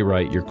 I'm Jay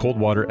Wright, your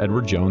Coldwater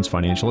Edward Jones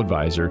financial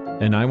advisor,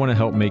 and I want to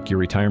help make your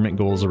retirement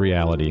goals a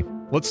reality.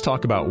 Let's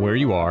talk about where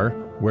you are,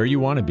 where you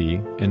want to be,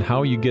 and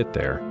how you get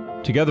there.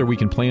 Together we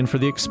can plan for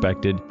the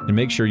expected and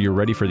make sure you're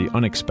ready for the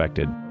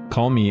unexpected.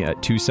 Call me at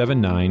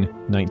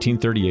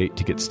 279-1938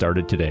 to get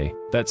started today.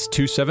 That's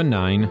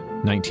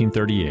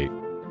 279-1938.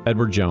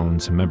 Edward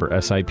Jones, member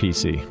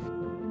SIPC.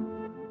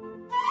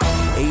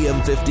 AM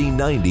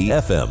 1590,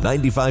 FM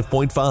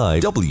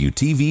 95.5,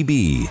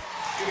 WTVB.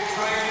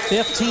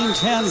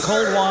 15-10,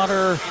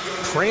 Coldwater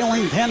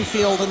trailing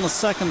Penfield in the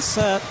second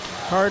set.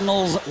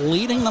 Cardinals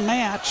leading the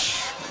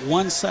match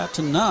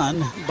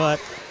 1-0, but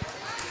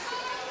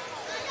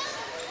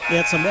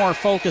it's a more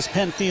focused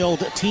Penfield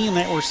team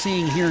that we're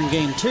seeing here in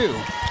game 2.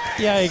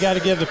 Yeah, you got to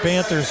give the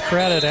Panthers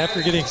credit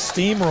after getting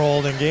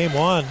steamrolled in game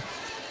 1.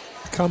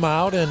 Come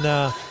out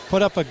and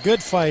put up a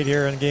good fight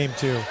here in game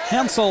 2.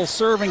 Hensel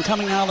serving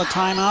coming out of the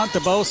timeout.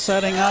 DeBow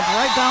setting up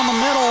right down the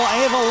middle.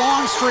 Ava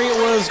Longstreet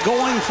was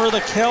going for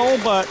the kill,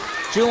 but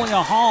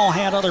Julia Hall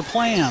had other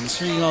plans.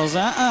 She goes,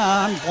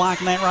 I'm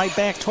blocking that right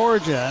back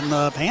towards you. And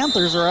the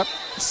Panthers are up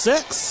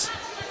 6.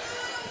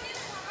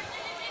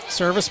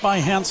 Service by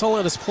Hensel.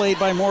 It is played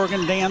by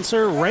Morgan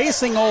Dancer.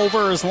 Racing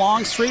over is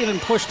Longstreet and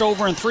pushed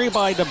over in 3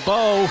 by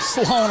DeBow.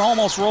 Sloan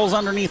almost rolls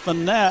underneath the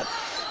net.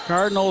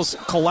 Cardinals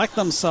collect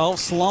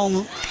themselves.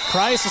 Sloan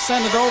tries to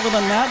send it over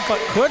the net,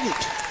 but couldn't.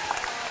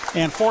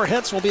 And 4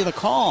 hits will be the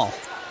call.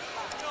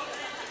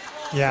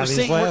 Yeah,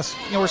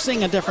 we're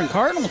seeing a different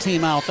Cardinal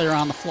team out there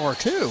on the floor,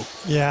 too.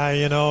 Yeah,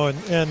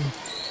 and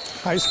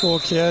high school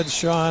kids,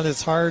 Sean,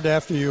 it's hard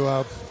after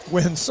you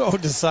win so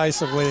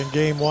decisively in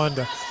game 1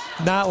 to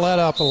not let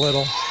up a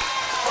little.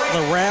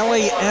 The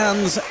rally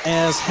ends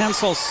as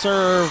Hensel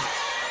serve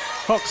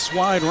hooks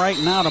wide right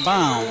and out of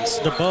bounds.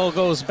 DeBow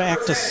goes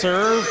back to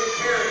serve.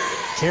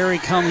 Carey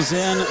comes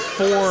in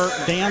for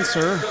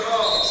Dancer.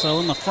 So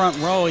in the front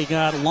row, he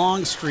got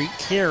Longstreet,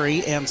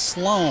 Carey, and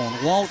Sloan.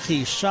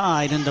 Walke,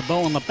 Scheid, and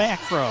DeBow in the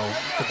back row.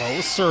 DeBow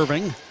is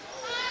serving.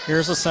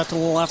 Here's a set to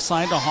the left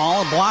side to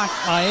Hall. A block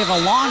by Ava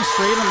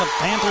Longstreet, and the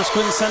Panthers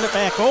couldn't send it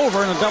back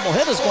over, and a double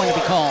hit is going to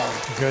be called.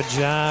 Good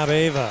job,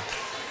 Ava.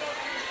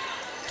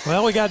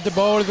 Well, we got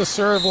DeBow to the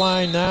serve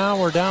line now.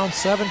 We're down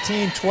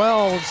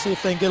 17-12. Let's see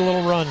if they can get a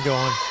little run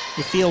going.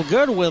 You feel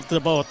good with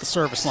DeBow at the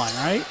service line,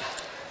 right?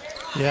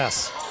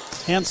 Yes.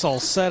 Hensel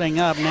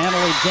setting up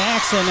Natalie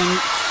Jackson, and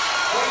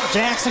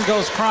Jackson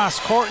goes cross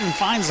court and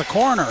finds the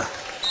corner.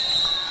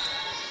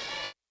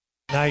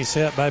 Nice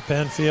hit by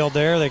Penfield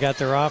there. They got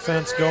their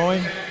offense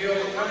going.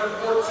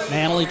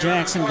 Natalie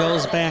Jackson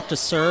goes back to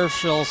serve.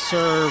 She'll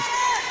serve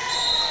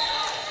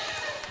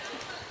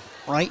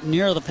right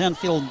near the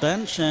Penfield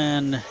bench,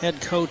 and head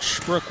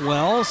coach Brooke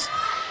Wells.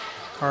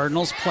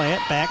 Cardinals play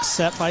it, back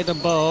set by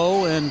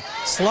DeBow, and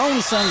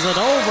Sloan sends it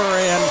over,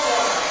 and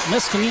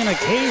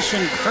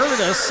miscommunication.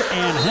 Curtis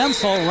and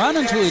Hensel run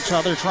into each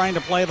other trying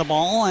to play the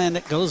ball, and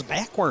it goes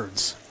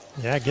backwards.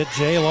 Yeah, get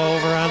J-Lo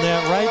over on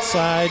that right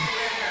side.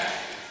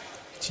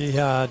 She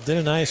did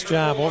a nice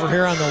job. Over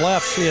here on the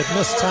left, she had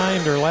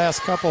mistimed her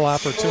last couple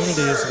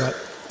opportunities, but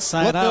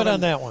looked good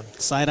on that one.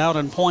 Side out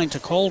and point to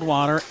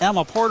Coldwater.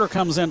 Emma Porter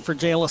comes in for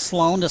Jayla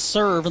Sloan to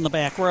serve in the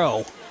back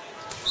row.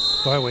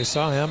 Boy, we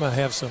saw Emma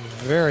have some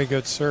very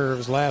good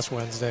serves last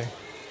Wednesday.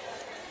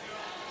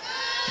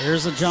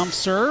 Here's a jump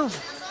serve.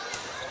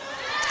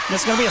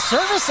 It's going to be a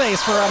service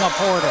ace for Emma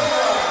Porter.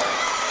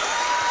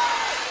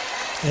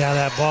 Yeah,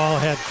 that ball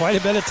had quite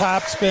a bit of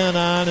top spin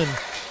on, and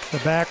the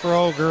back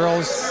row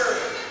girls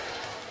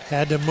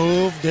had to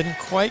move, didn't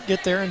quite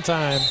get there in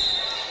time.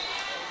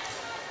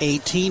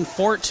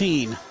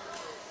 18-14.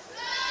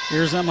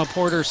 Here's Emma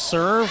Porter's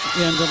serve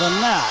into the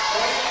net.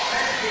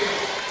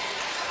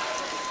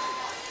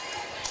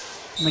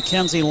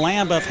 Mackenzie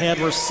Lambeth had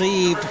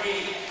received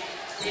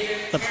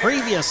the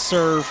previous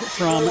serve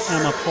from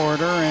Emma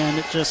Porter,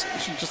 and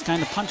she just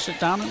kind of punched it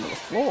down into the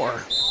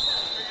floor.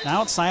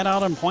 Now it's side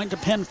out and point to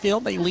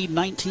Penfield. They lead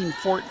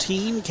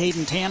 19-14.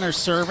 Caden Tanner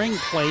serving,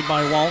 played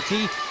by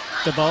Walke.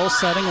 DeBow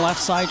setting left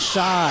side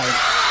Scheid.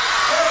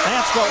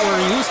 That's what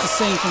we're used to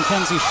seeing from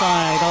Kenzie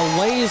Scheid,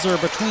 a laser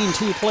between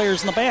two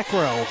players in the back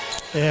row.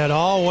 It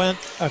all went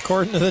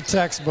according to the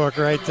textbook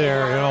right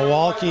there.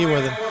 Walke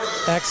with an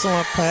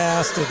excellent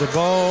pass to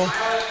DeBow.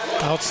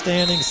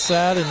 Outstanding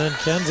set, and then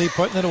Kenzie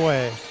putting it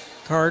away.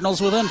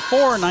 Cardinals within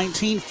 4,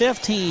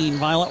 19-15.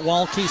 Violet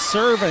Walke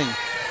serving.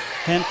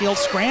 Penfield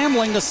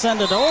scrambling to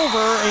send it over,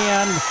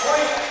 and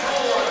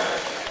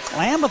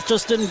Lambeth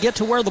just didn't get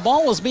to where the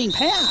ball was being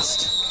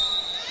passed.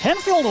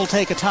 Penfield will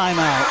take a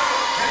timeout.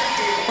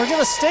 We're going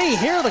to stay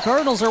here. The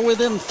Cardinals are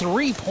within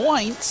 3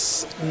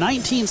 points.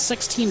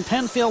 19-16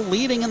 Penfield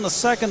leading in the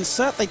second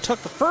set. They took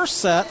the first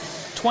set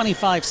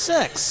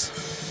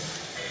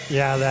 25-6.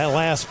 Yeah, that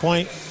last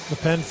point, the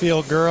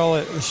Penfield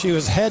girl, she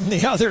was heading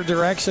the other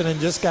direction and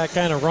just got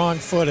kind of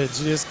wrong-footed.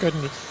 She just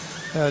couldn't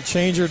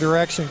change her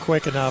direction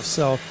quick enough.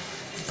 So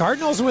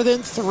Cardinals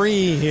within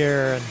 3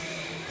 here, and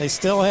they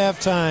still have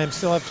time,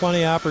 still have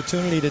plenty of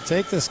opportunity to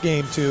take this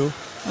game too.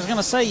 I was going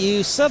to say,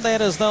 you said that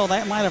as though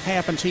that might have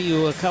happened to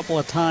you a couple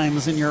of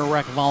times in your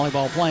rec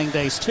volleyball playing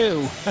days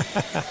too.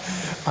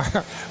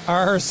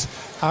 Ours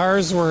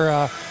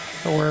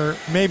were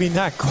maybe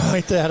not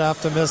quite that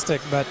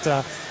optimistic, but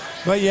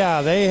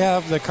yeah,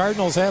 the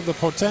Cardinals have the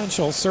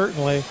potential,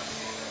 certainly.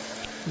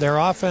 Their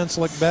offense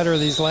looked better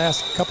these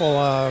last couple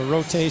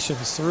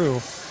rotations through.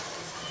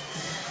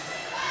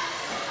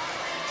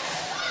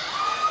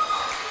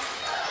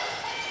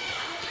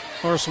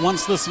 Of course,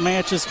 once this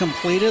match is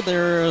completed,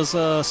 there is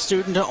a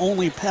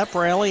student-only pep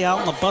rally out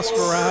in the bus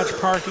garage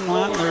parking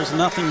lot, and there's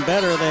nothing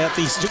better that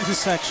the student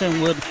section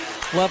would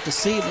love to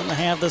see than to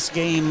have this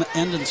game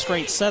end in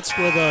straight sets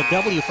with a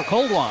W for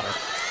Coldwater.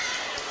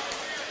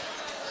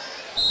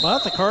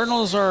 But the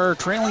Cardinals are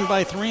trailing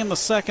by 3 in the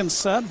second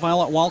set.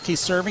 Violet Walke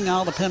serving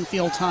out of the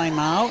Penfield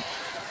timeout.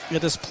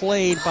 It is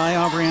played by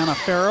Aubriana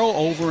Farrow,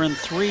 over in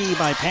 3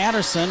 by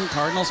Patterson.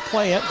 Cardinals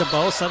play it.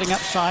 DeBow setting up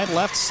Scheid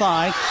left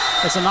side.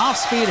 It's an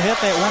off-speed hit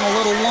that went a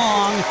little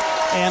long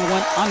and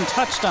went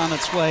untouched on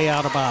its way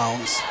out of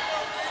bounds.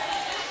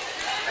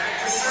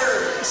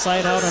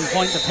 Side out and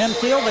point to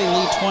Penfield. They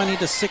lead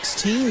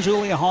 20-16.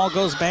 Julia Hall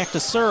goes back to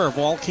serve.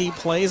 Walke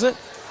plays it.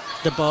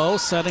 DeBow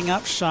setting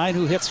up Scheid,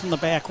 who hits from the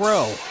back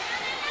row.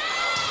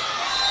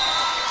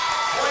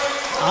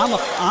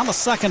 On the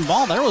second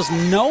ball, there was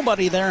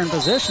nobody there in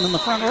position in the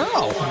front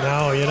row.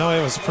 No, it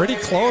was pretty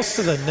close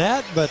to the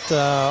net, but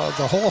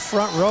the whole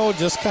front row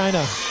just kind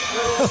of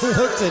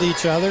looked at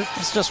each other.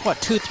 It's just,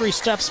 2-3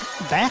 steps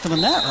back of the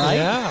net, right?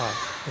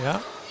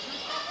 Yeah.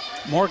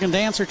 Morgan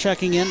Dancer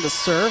checking in to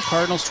serve.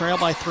 Cardinals trail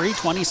by 3,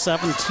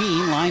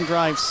 20-17. Line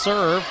drive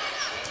serve.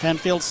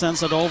 Penfield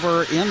sends it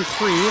over in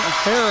 3.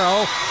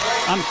 Farrow,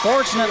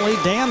 unfortunately,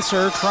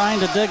 Dancer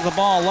trying to dig the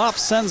ball up,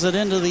 sends it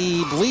into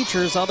the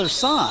bleachers other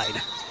side.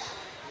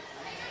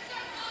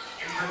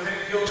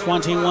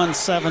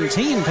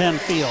 21-17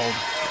 Penfield.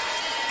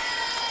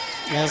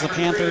 As the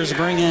Panthers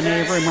bring in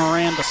Avery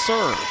Moran to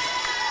serve.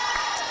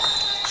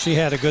 She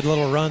had a good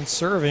little run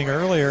serving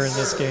earlier in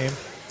this game.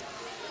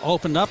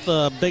 Opened up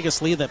the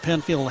biggest lead that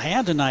Penfield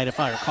had tonight,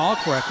 if I recall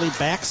correctly.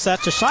 Back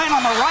set to Scheid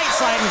on the right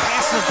side and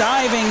past the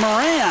diving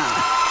Moran.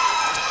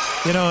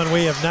 And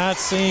we have not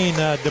seen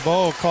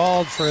DeBow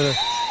called for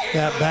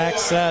that back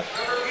set.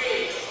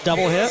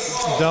 Double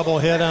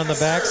hit on the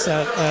back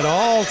set at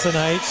all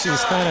tonight.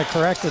 She's kind of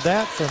corrected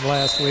that from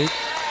last week.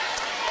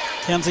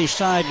 Kenzie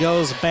Scheid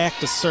goes back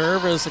to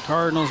serve as the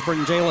Cardinals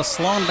bring Jayla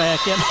Sloan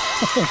back in.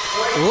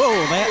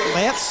 Whoa,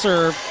 that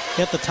serve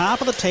hit the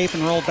top of the tape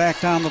and rolled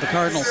back down to the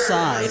Cardinals'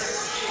 side.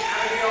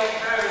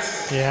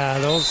 Yeah,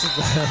 those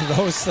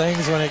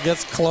things, when it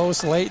gets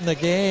close late in the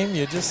game,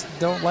 you just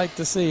don't like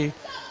to see.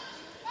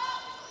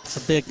 It's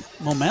a big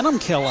momentum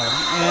killer.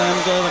 And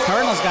the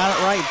Cardinals got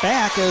it right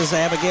back as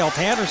Abigail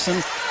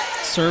Patterson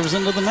serves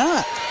into the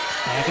net.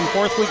 Back and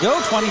forth we go,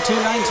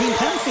 22-19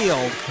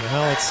 Penfield.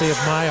 Well, let's see if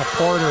Maya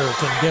Porter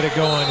can get it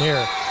going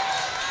here.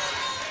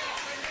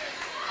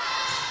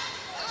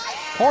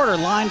 Porter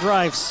line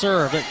drive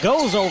serve. It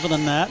goes over the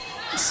net.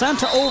 Sent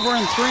to over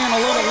in 3 and a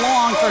little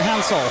long for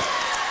Hensel.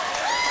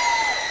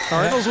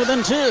 Cardinals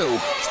within 2.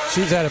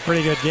 She's had a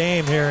pretty good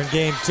game here in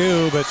game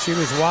 2, but she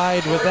was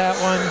wide with that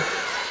one.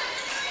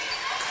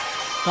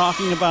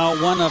 Talking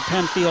about one of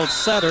Penfield's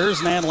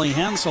setters, Natalie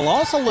Hensel,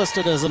 also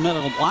listed as a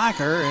middle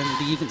blocker, and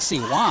you can see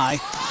why.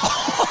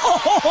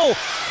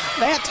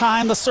 That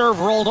time the serve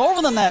rolled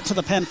over the net to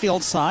the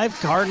Penfield side.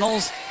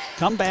 Cardinals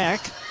come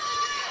back.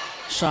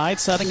 Scheid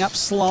setting up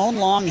Sloan,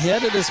 long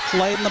hit. It is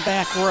played in the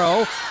back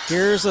row.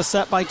 Here's a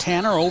set by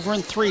Tanner, over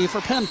in 3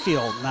 for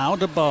Penfield. Now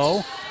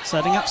DeBow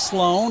setting up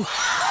Sloan.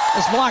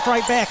 It's blocked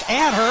right back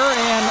at her,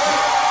 and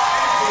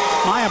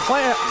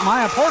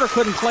Maya Porter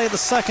couldn't play the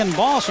second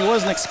ball. She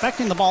wasn't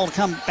expecting the ball to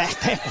come back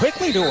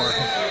quickly to her.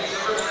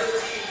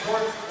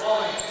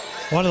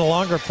 one of the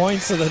longer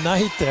points of the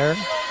night there.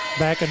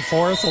 Back and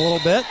forth a little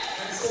bit.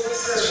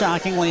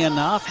 Shockingly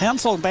enough,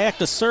 Hensel back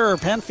to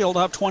serve. Penfield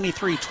up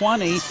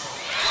 23-20.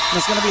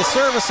 It's going to be a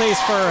service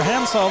ace for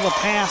Hensel. The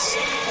pass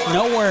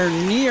nowhere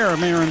near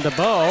Marin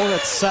DeBow.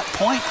 It's set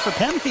point for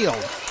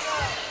Penfield.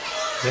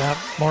 Yeah,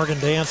 Morgan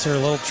Dancer a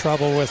little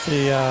trouble with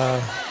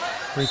the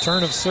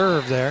return of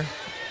serve there.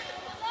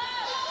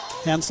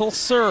 Hensel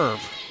serve.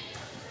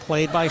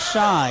 Played by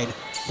Scheid.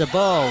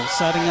 DeBow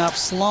setting up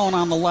Sloan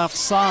on the left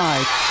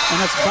side.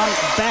 And it's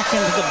bumped back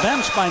into the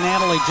bench by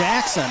Natalie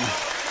Jackson.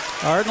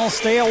 Cardinals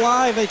stay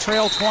alive. They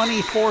trail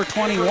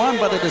 24-21,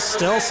 but it is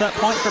still set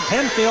point for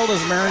Penfield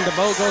as Marin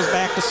DeBow goes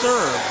back to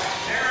serve.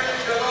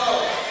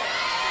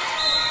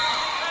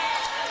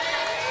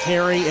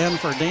 Carey in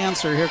for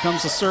Dancer. Here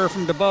comes the serve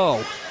from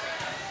DeBow.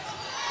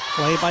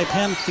 Play by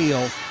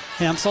Penfield.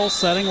 Hensel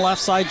setting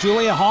left side.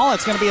 Julia Hall.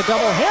 It's going to be a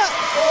double hit.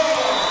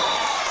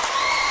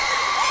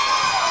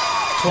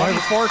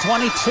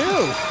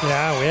 24-22.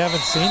 Yeah, we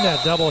haven't seen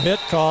that double hit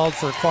called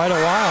for quite a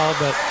while,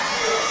 but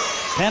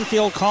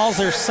Penfield calls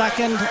their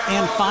second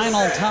and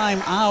final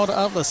time out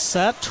of the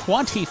set.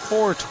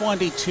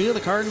 24-22. The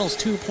Cardinals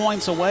 2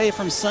 points away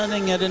from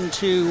sending it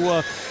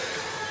into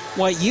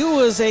what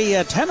you as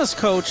a tennis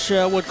coach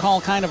would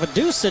call kind of a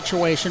deuce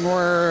situation,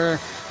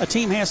 where a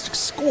team has to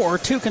score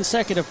 2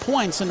 consecutive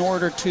points in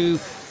order to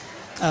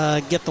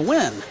get the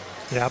win.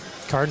 Yep,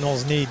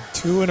 Cardinals need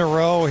 2 in a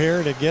row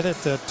here to get it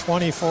to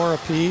 24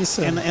 apiece.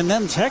 And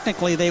then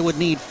technically they would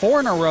need 4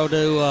 in a row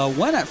to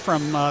win it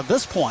from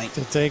this point.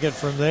 To take it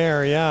from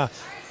there, yeah.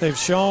 They've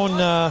shown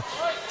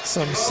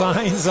some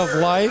signs of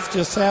life,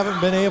 just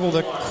haven't been able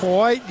to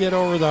quite get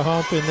over the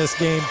hump in this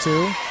game,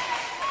 too.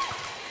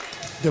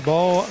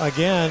 DeBow,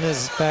 again,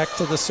 is back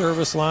to the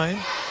service line.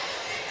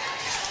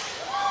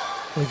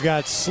 We've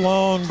got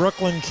Sloan,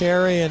 Brooklyn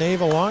Carey, and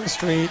Ava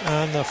Longstreet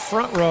on the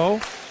front row.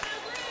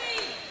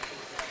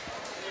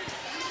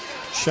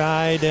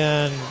 Scheid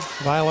and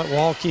Violet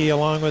Walke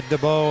along with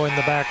DeBow in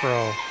the back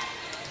row.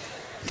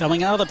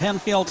 Coming out of the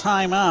Penfield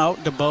timeout,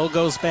 DeBow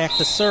goes back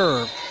to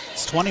serve.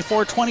 It's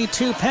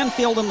 24-22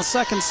 Penfield in the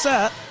second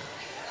set.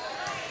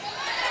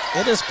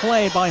 It is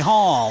played by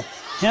Hall.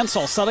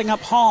 Hensel setting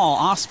up Hall.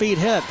 Off-speed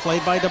hit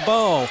played by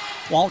DeBow.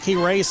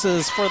 Walke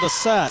races for the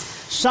set.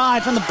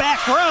 Scheid from the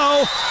back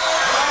row.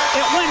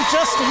 It went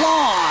just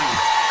long.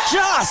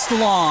 Just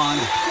long.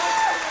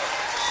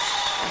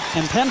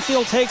 And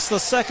Penfield takes the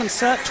second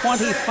set,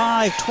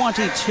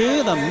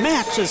 25-22. The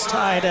match is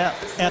tied up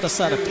at a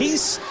set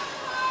apiece.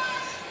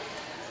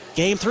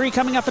 Game 3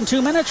 coming up in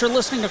 2 minutes. You're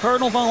listening to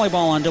Cardinal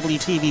Volleyball on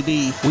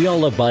WTVB. We all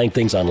love buying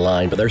things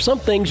online, but there are some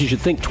things you should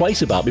think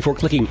twice about before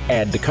clicking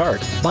Add to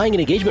Cart. Buying an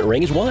engagement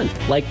ring is one.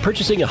 Like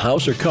purchasing a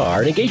house or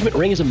car, an engagement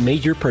ring is a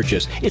major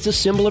purchase. It's a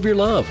symbol of your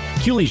love.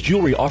 Culey's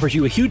Jewelry offers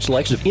you a huge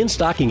selection of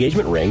in-stock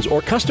engagement rings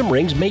or custom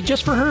rings made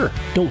just for her.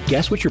 Don't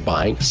guess what you're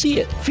buying. See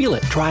it, feel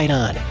it, try it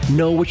on.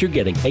 Know what you're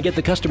getting and get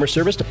the customer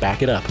service to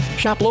back it up.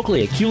 Shop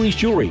locally at Culey's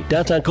Jewelry,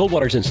 downtown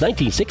Coldwater since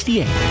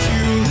 1968.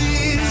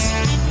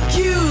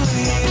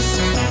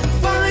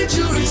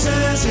 Jewelry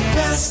says it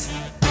best.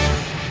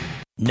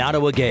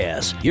 Nottawa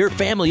Gas, your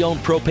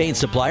family-owned propane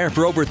supplier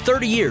for over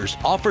 30 years,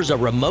 offers a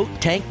remote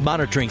tank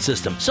monitoring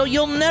system, so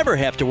you'll never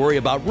have to worry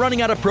about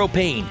running out of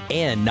propane.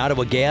 And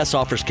Nottawa Gas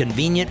offers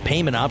convenient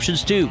payment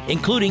options too,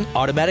 including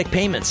automatic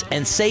payments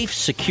and safe,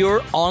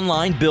 secure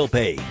online bill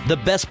pay. The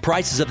best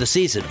prices of the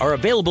season are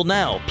available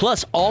now,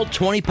 plus all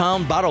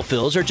 20-pound bottle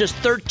fills are just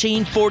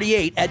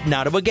 $13.48 at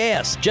Nottawa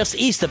Gas, just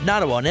east of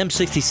Nottawa on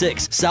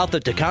M66, south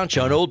of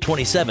Teconcha on Old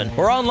 27,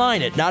 or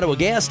online at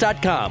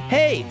nottawagas.com.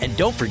 Hey, and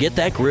don't forget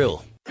that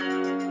grill.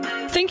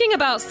 Thinking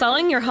about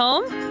selling your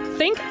home?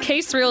 Think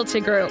Case Realty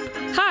Group.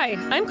 Hi,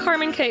 I'm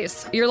Carmen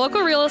Case, your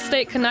local real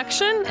estate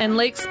connection and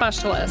lake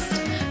specialist.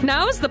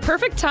 Now is the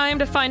perfect time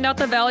to find out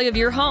the value of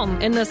your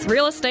home in this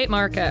real estate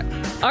market.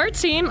 Our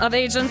team of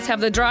agents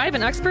have the drive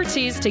and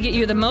expertise to get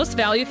you the most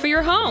value for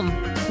your home.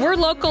 We're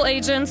local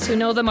agents who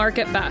know the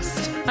market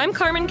best. I'm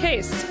Carmen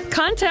Case.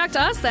 Contact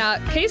us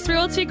at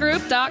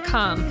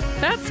caserealtygroup.com.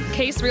 That's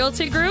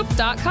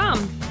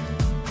caserealtygroup.com.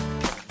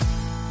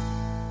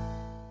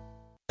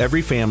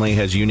 Every family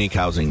has unique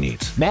housing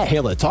needs. Matt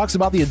Hillett talks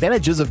about the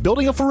advantages of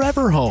building a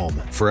forever home.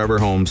 Forever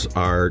homes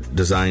are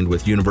designed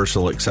with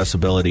universal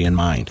accessibility in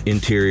mind.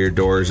 Interior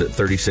doors at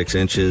 36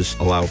 inches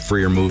allow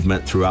freer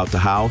movement throughout the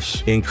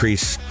house,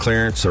 increase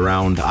clearance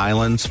around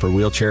islands for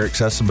wheelchair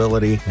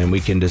accessibility, and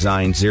we can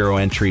design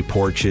zero-entry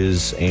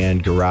porches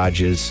and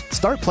garages.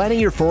 Start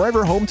planning your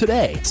forever home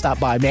today. Stop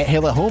by Matt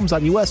Hillett Homes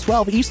on US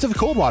 12 east of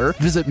Coldwater.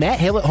 Visit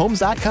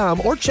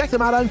matthilletthomes.com or check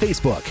them out on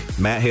Facebook.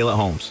 Matt Hillett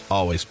Homes,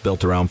 always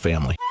built around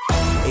family.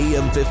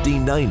 AM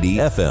 1590,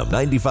 FM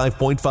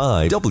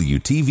 95.5,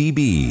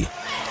 WTVB.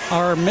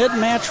 Our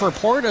mid-match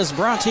report is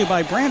brought to you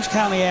by Branch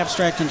County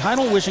Abstract and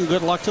Title, wishing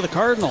good luck to the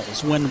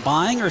Cardinals. When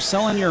buying or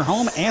selling your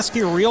home, ask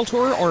your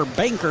realtor or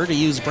banker to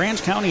use Branch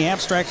County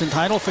Abstract and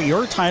Title for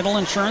your title,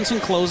 insurance,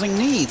 and closing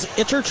needs.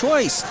 It's your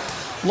choice.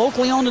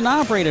 Locally owned and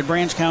operated,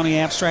 Branch County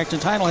Abstract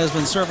and Title has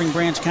been serving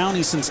Branch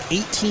County since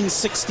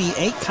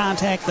 1868.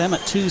 Contact them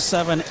at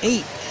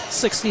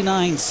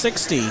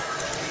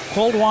 278-6960.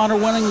 Coldwater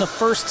winning the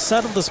first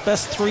set of this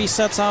best 3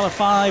 sets out of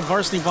 5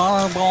 varsity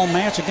volleyball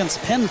match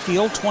against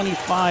Penfield,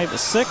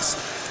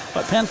 25-6.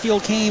 But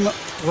Penfield came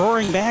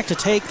roaring back to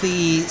take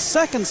the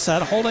second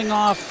set, holding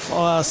off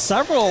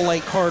several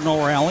late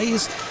Cardinal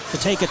rallies to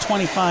take a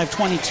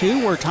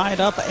 25-22. We're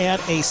tied up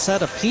at a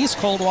set apiece.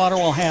 Coldwater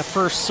will have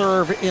first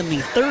serve in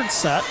the third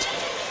set.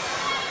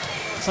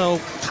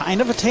 So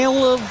kind of a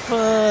tale of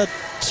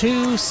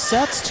 2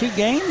 sets, 2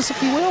 games,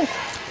 if you will.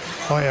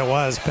 Oh, yeah, it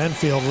was.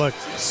 Penfield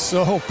looked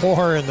so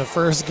poor in the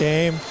first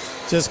game.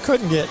 Just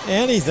couldn't get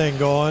anything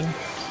going.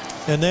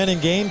 And then in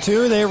game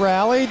 2, they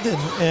rallied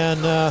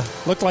and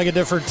looked like a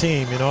different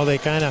team. You know, they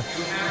kind of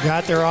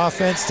got their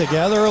offense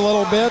together a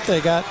little bit.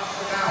 They got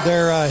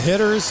their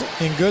hitters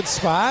in good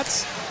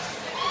spots.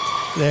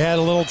 They had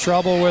a little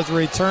trouble with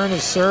return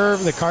of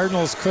serve. The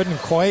Cardinals couldn't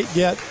quite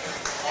get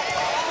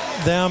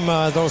them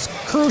those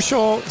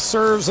crucial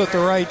serves at the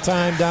right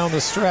time down the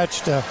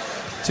stretch to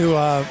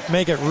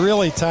make it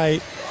really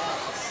tight.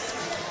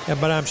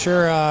 But I'm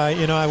sure,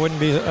 I wouldn't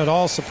be at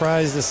all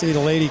surprised to see the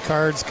Lady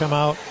Cards come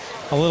out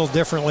a little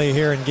differently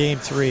here in game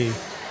 3.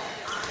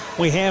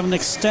 We have an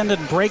extended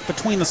break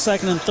between the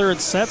second and third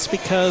sets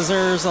because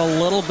there's a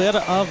little bit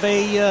of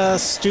a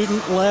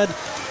student-led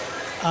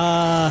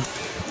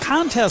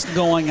contest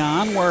going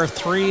on where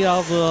 3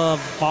 of the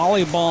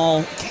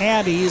volleyball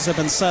caddies have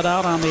been set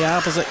out on the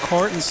opposite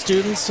court, and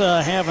students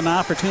have an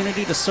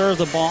opportunity to serve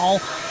the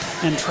ball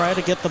and try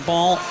to get the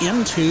ball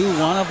into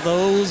one of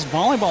those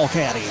volleyball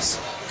caddies.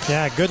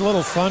 Yeah, good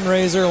little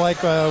fundraiser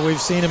like we've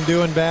seen them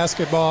do in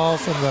basketball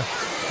from the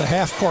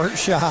half-court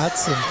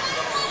shots, and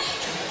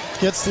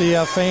gets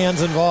the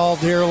fans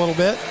involved here a little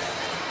bit.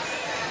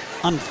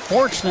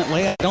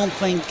 Unfortunately, I don't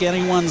think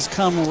anyone's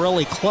come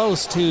really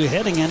close to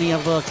hitting any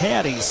of the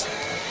caddies.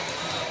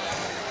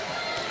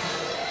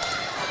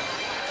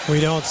 We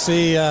don't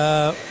see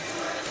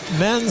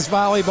men's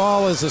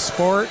volleyball as a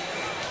sport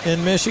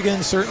in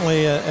Michigan.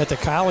 Certainly at the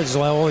college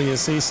level, you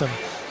see some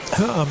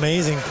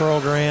amazing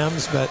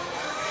programs, but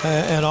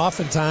and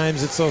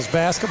oftentimes it's those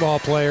basketball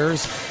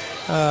players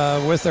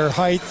with their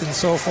height and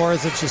so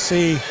forth that you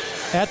see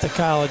at the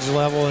college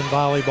level in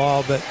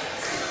volleyball. But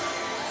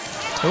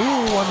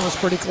one was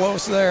pretty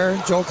close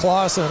there. Joe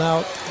Clausen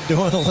out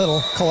doing a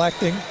little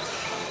collecting.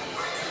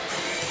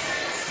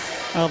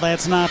 Well,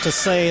 that's not to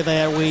say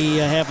that we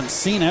haven't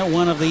seen it.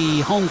 One of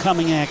the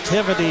homecoming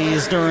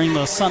activities during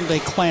the Sunday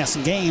class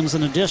games,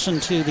 in addition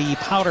to the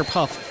Powder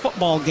Puff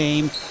football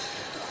game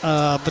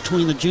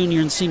between the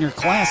junior and senior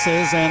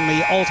classes and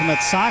the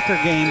ultimate soccer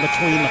game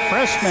between the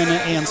freshman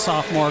and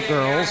sophomore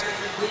girls,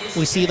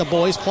 we see the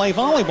boys play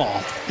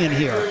volleyball in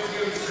here.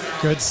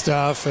 Good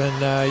stuff.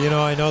 And,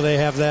 I know they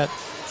have that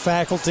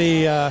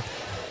faculty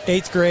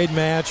 8th grade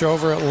match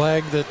over at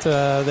Legg that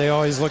they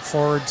always look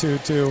forward to,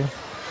 too.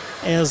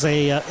 As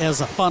a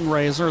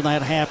fundraiser,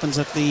 that happens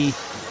at the...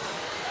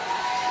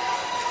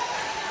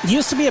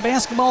 Used to be a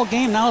basketball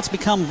game, now it's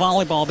become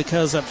volleyball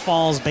because it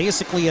falls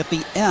basically at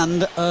the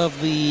end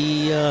of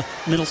the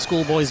middle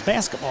school boys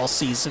basketball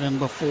season and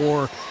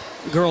before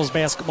girls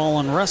basketball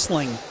and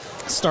wrestling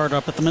start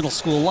up at the middle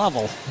school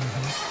level.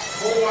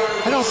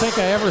 Mm-hmm. I don't think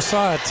I ever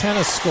saw a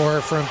tennis score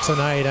from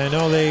tonight. I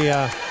know they,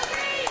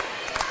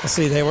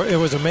 it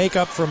was a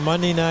makeup from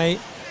Monday night.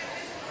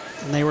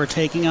 And they were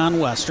taking on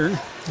Western.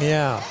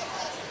 Yeah.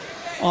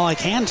 Well, I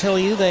can tell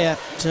you that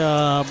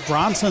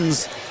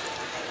Bronson's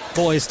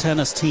boys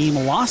tennis team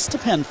lost to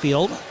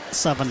Penfield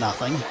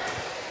 7-0.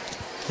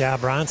 Yeah,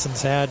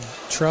 Bronson's had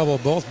trouble,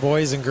 both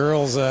boys and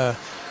girls,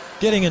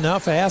 getting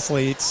enough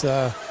athletes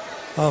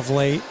of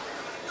late.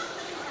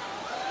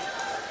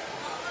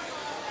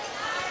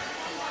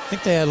 I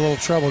think they had a little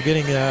trouble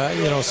getting,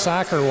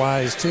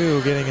 soccer-wise,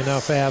 too, getting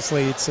enough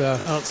athletes.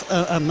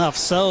 Enough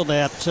so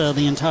that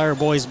the entire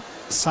boys'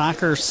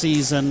 soccer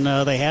season,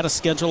 they had a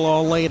schedule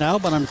all laid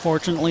out, but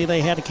unfortunately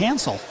they had to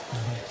cancel.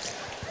 Mm-hmm.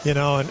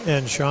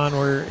 And Sean,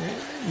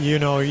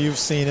 you've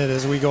seen it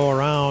as we go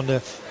around,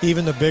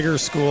 even the bigger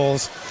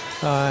schools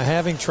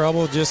having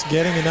trouble just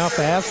getting enough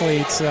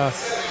athletes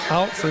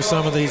out for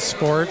some of these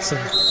sports.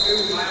 And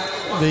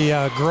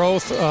the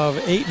growth of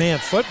 8-man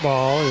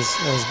football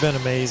has been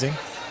amazing.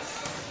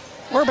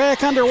 We're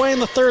back underway in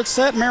the third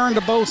set. Marin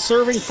DeBow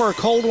serving for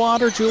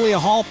Coldwater. Julia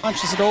Hall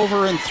punches it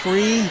over in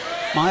 3.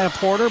 Maya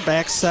Porter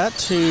back set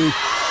to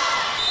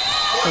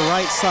the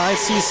right side.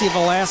 Cece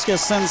Velasquez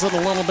sends it a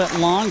little bit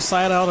long.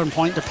 Side out and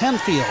point to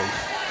Penfield.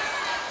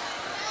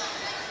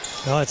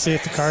 Well, let's see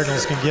if the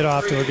Cardinals can get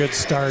off to a good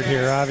start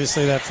here.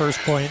 Obviously, that first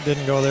point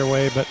didn't go their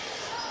way, but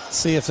let's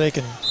see if they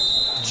can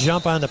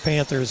jump on the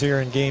Panthers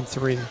here in game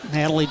 3.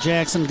 Natalie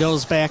Jackson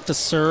goes back to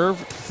serve.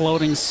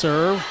 Floating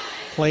serve.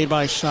 Played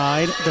by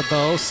Scheid.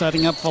 DeBow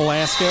setting up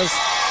Velasquez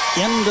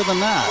into the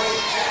net.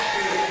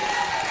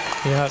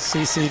 Yeah,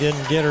 Cece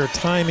didn't get her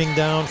timing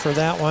down for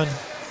that one.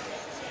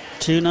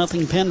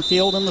 2-0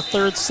 Penfield in the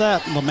third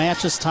set. The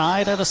match is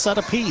tied at a set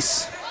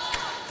apiece.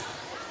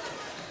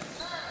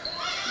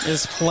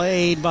 is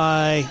played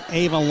by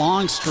Ava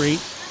Longstreet.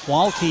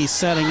 Walke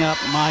setting up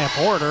Maya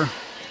Porter.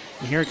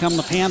 And here come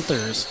the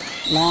Panthers.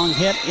 Long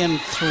hit in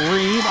 3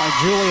 by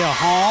Julia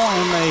Hall,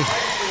 and they...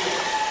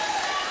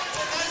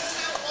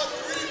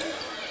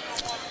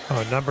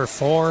 number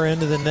 4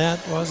 into the net,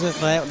 was it?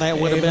 That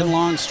would have been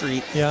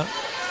Longstreet. Yeah.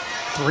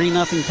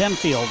 3-0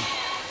 Penfield.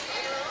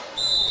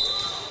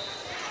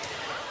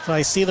 So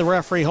I see the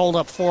referee hold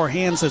up 4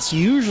 hands. It's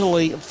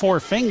usually 4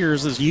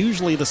 fingers is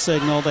usually the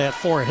signal that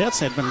 4 hits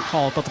had been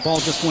called, but the ball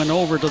just went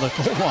over to the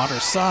Coldwater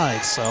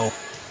side. So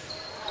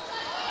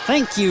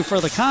thank you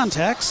for the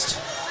context.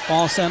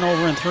 Ball sent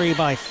over in 3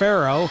 by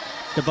Farrow.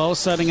 DeBow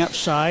setting up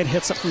Scheid,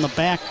 hits it from the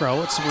back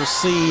row. It's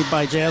received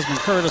by Jasmine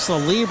Curtis, the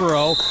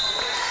libero.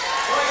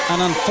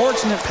 An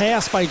unfortunate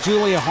pass by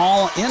Julia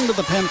Hall into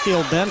the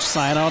Penfield bench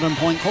side out in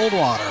Point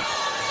Coldwater.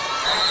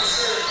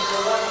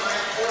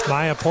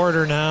 Maya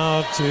Porter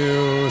now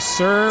to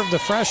serve the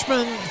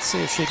freshman. Let's see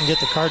if she can get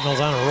the Cardinals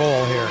on a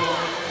roll here.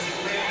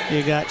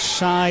 You got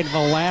Scheid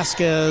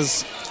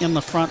Velasquez in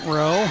the front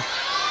row,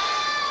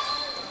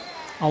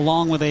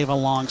 along with Ava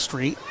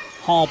Longstreet.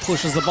 Hall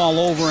pushes the ball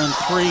over in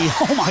 3.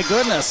 Oh, my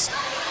goodness.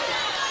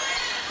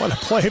 What a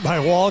play by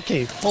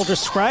Walke. We'll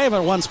describe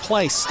it once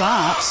play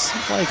stops.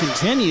 Play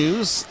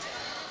continues.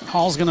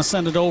 Hall's going to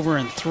send it over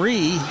in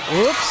 3.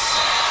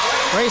 Oops.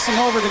 Racing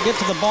over to get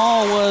to the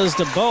ball was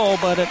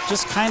DeBow, but it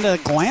just kind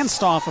of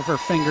glanced off of her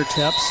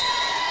fingertips.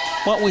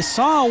 What we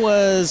saw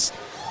was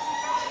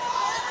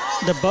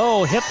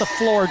DeBow hit the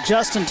floor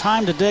just in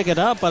time to dig it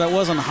up, but it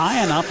wasn't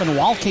high enough, and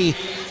Walke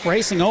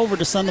racing over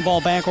to send the ball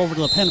back over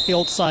to the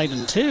Penfield side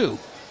in 2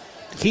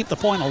 to keep the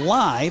point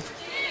alive.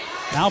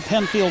 Now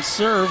Penfield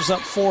serves up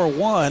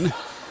 4-1.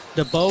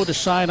 DeBow to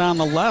Scheid on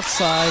the left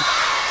side,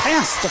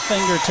 past the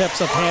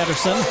fingertips of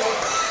Patterson.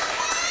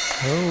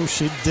 Oh,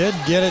 she did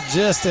get it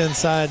just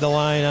inside the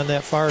line on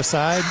that far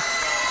side.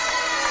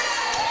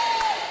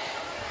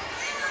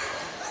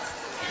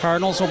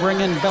 Cardinals will bring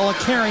in Bella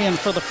Carrion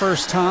for the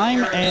first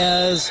time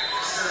as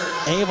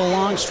Ava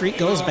Longstreet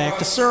goes back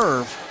to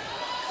serve.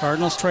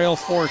 Cardinals trail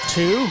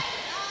 4-2.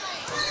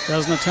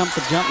 Doesn't attempt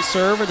the jump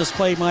serve. It is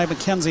played by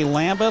Mackenzie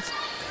Lambeth.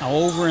 Now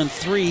over in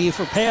 3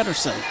 for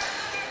Patterson.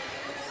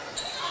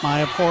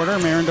 Maya Porter,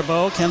 Marin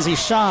DeBow, Kenzie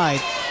Scheid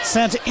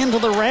sent into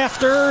the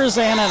rafters,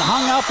 and it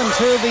hung up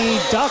into the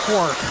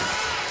ductwork.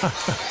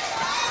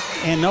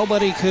 And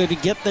nobody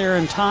could get there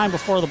in time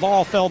before the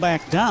ball fell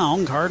back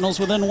down. Cardinals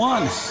within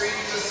 1.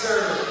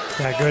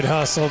 Yeah, good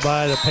hustle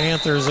by the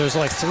Panthers. There's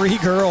like 3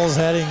 girls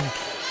heading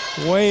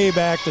way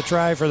back to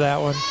try for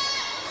that one.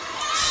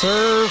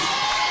 Serve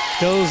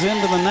goes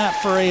into the net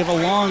for Ava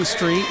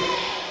Longstreet.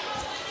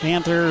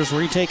 Panthers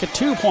retake a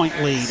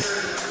 2-point lead.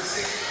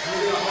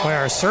 Boy,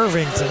 our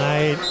serving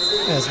tonight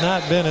has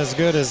not been as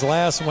good as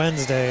last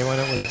Wednesday when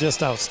it was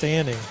just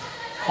outstanding.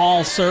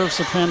 Hall serves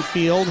to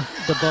Penfield.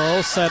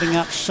 DeBow setting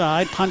up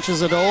Scheid,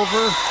 punches it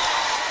over.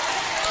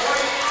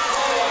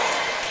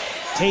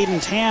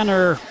 Caden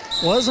Tanner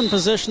was in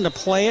position to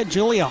play it.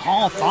 Julia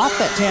Hall thought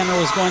that Tanner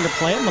was going to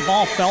play it, and the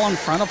ball fell in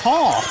front of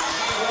Hall.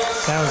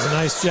 That was a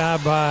nice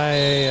job by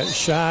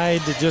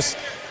Scheid to just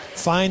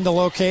find the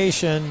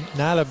location.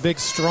 Not a big,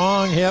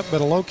 strong hit,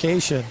 but a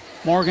location.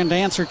 Morgan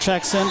Dancer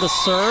checks in to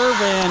serve,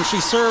 and she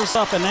serves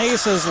up an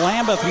ace as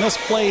Lambeth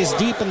misplays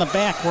deep in the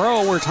back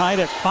row. We're tied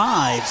at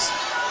 5s.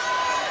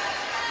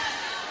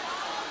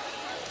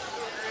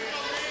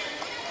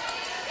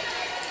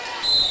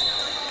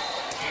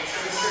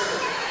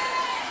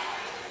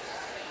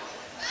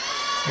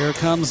 Here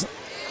comes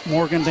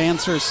Morgan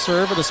Dancer's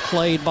serve. It is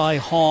played by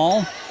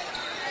Hall.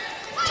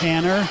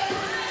 Tanner,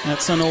 and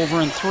it's sent over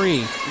in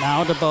 3.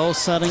 Now DeBow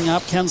setting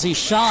up Kenzie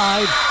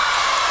Scheid.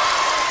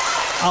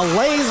 A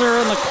laser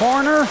in the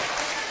corner.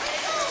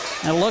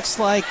 It looks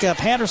like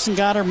Patterson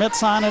got her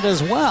mitts on it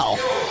as well.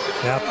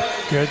 Yep,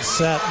 good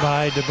set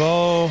by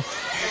DeBow.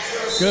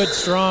 Good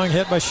strong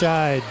hit by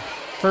Scheid.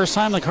 First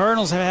time the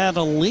Cardinals have had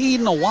a lead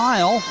in a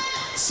while.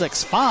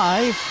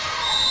 6-5.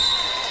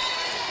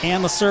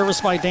 And the service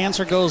by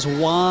Dancer goes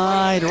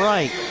wide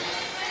right.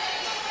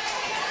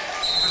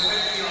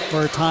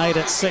 We're tied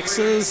at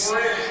 6s.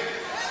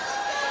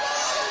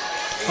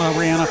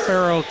 Brianna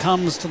Farrow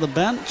comes to the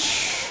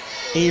bench.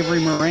 Avery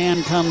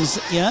Moran comes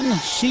in.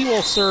 She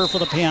will serve for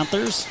the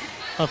Panthers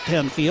of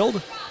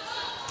Penfield.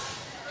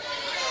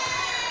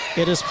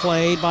 It is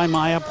played by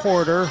Maya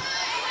Porter.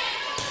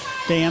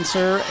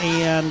 Dancer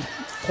and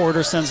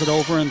Porter sends it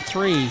over in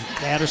 3.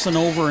 Patterson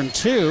over in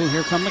 2.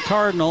 Here come the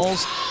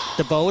Cardinals.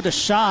 DeBow to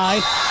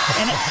Scheid.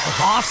 And it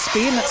off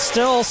speed, and it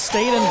still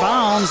stayed in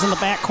bounds in the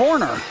back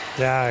corner.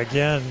 Yeah,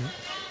 again,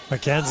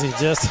 Mackenzie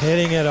just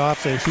hitting it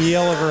off the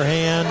heel of her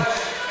hand,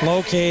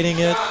 locating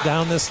it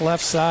down this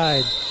left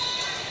side.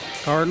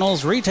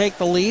 Cardinals retake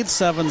the lead,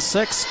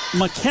 7-6.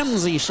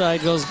 Mackenzie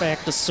Scheid goes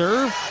back to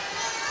serve.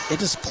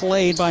 It is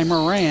played by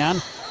Moran.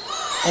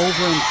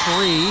 Over in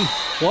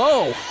 3.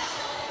 Whoa!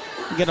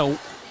 We get a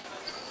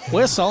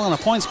whistle, and a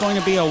point's going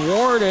to be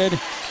awarded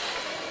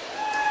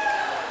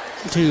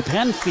to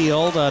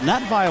Penfield. A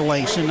net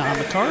violation on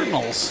the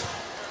Cardinals,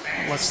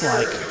 looks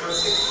like.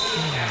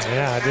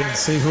 Yeah, I didn't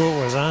see who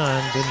it was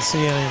on. Didn't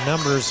see any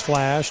numbers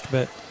flashed,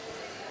 but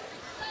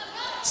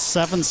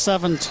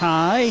 7-7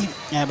 tie.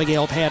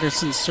 Abigail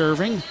Patterson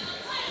serving.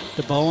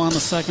 DeBow on the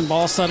second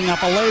ball, setting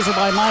up a laser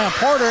by Maya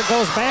Porter. It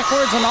goes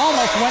backwards and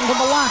almost went to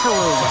the locker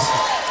rooms.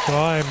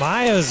 Boy,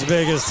 Maya's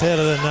biggest hit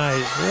of the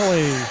night.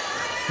 Really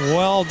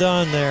well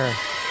done there.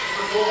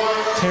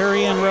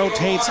 Carrion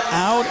rotates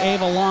out.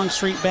 Ava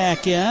Longstreet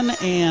back in.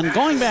 And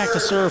going back to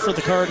serve for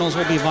the Cardinals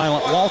will be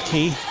Violet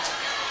Walke.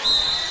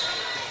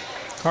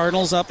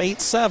 Cardinals up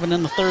 8-7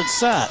 in the third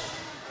set.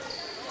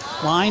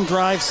 Line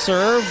drive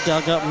serve,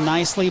 dug up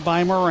nicely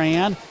by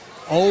Moran.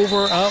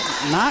 Over, up,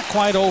 not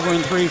quite over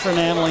in three for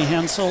Natalie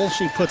Hensel.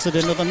 She puts it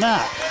into the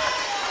net.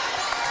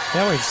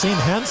 Yeah, we've seen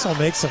Hensel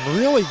make some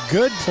really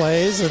good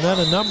plays, and then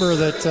a number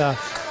that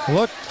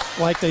look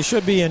like they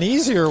should be an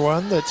easier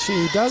one that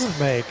she doesn't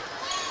make.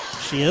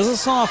 She is a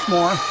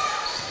sophomore.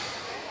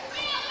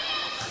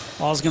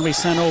 Ball's going to be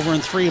sent over in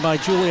three by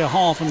Julia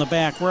Hall from the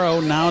back row.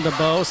 Now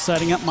DeBow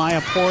setting up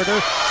Maya Porter.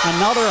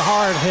 Another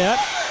hard hit.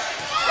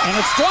 And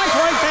it's joined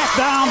right back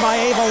down by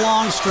Ava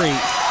Longstreet.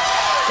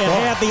 It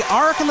had the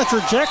arc and the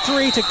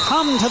trajectory to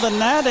come to the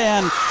net,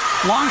 and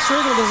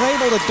Longstreet was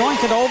able to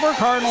doink it over.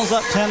 Cardinals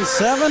up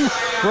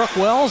 10-7. Brooke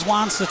Wells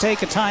wants to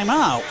take a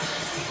timeout.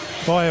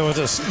 Boy, it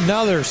was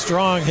another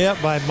strong hit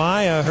by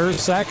Maya, her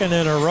second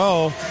in a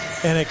row,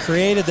 and it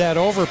created that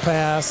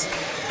overpass.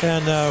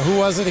 And who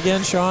was it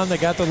again, Sean,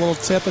 that got the little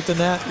tip at the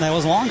net? That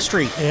was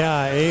Longstreet.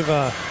 Yeah,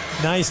 Ava,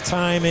 nice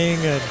timing,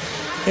 and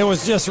it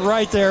was just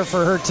right there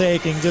for her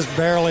taking, just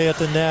barely at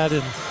the net,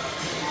 and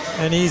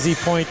an easy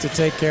point to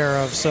take care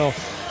of. So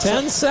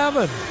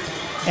 10-7.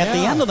 At the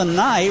end of the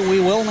night, we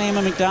will name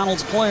a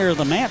McDonald's player of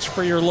the match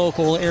for your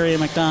local area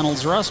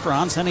McDonald's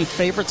restaurants. Any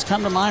favorites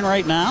come to mind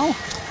right now?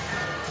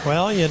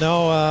 Well, you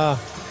know,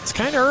 it's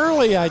kind of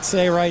early, I'd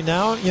say, right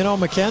now. You know,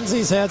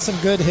 Mackenzie's had some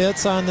good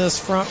hits on this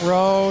front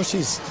row.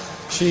 She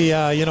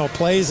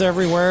plays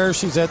everywhere.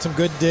 She's had some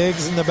good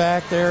digs in the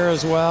back there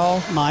as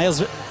well.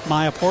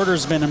 Maya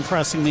Porter's been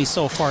impressing me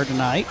so far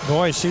tonight.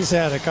 Boy, she's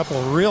had a couple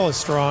of real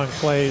strong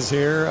plays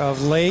here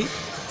of late.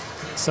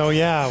 So,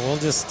 yeah, we'll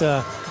just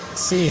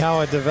see how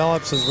it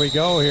develops as we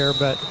go here.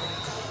 But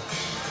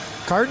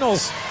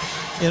Cardinals,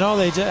 you know,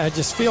 I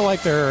just feel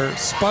like they're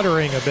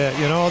sputtering a bit.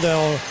 You know,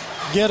 they'll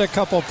get a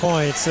couple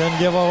points and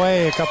give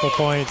away a couple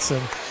points,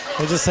 and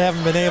they just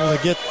haven't been able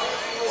to get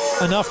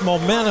enough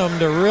momentum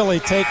to really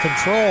take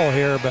control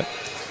here. But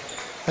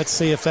let's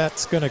see if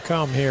that's going to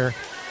come here.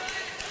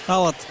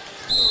 Well, it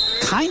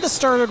kind of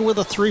started with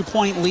a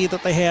 3-point lead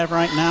that they have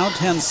right now,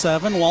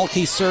 10-7.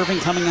 Walke serving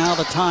coming out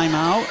of the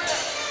timeout.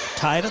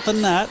 Tied at the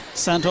net,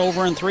 sent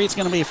over in three. It's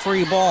going to be a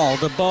free ball.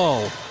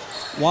 DeBow.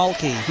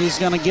 Walke, who's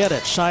going to get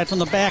it? Shied from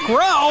the back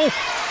row.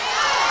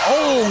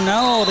 Oh,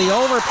 no, the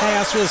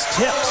overpass was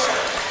tipped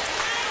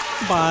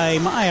by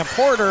Maya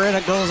Porter, and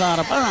it goes out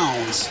of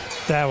bounds.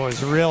 That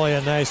was really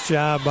a nice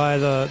job by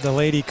the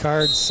Lady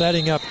Cards.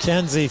 Setting up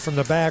Kenzie from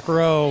the back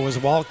row was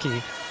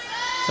Walke.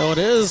 So it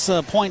is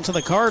a point to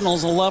the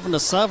Cardinals,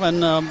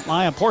 11-7.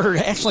 Maya Porter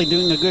actually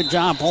doing a good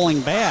job pulling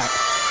back.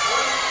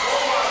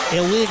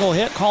 Illegal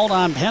hit called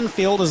on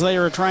Penfield as they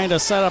were trying to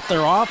set up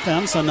their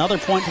offense. Another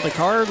point to the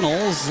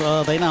Cardinals.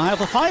 They now have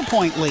a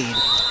 5-point lead.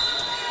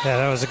 Yeah,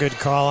 that was a good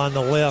call on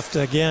the lift.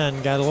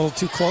 Again, got a little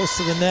too close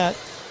to the net.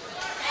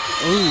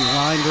 Ooh,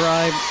 line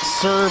drive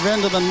serve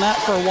into the net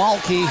for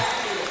Walke.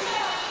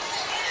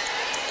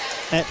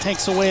 That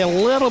takes away a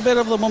little bit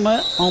of the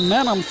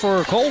momentum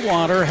for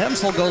Coldwater.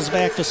 Hensel goes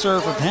back to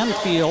serve for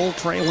Penfield,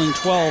 trailing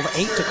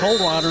 12-8 to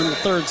Coldwater in the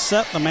third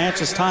set. The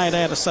match is tied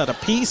at a set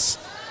apiece.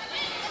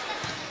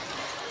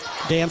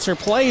 Dancer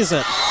plays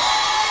it.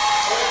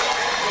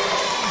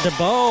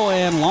 DeBow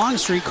and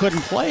Longstreet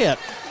couldn't play it.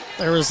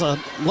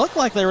 Looked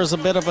like there was a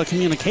bit of a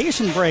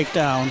communication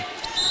breakdown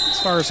as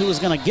far as who was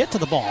going to get to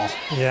the ball.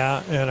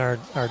 Yeah, and our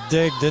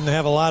dig didn't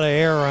have a lot of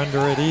air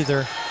under it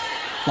either.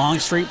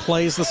 Longstreet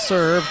plays the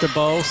serve.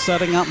 DeBow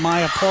setting up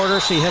Maya Porter.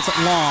 She hits it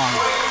long.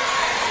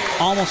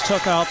 Almost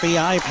took out the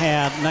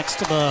iPad next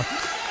to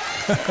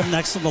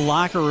the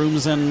locker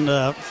rooms in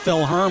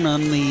Phil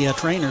Herman, the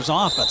trainer's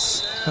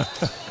office.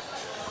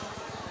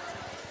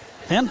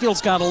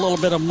 Penfield's got a little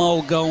bit of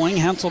mo going.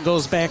 Hensel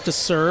goes back to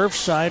serve.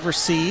 Scheid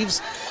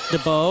receives.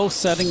 DeBow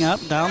setting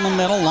up down the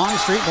middle.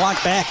 Longstreet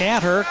blocked back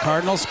at her.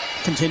 Cardinals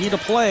continue to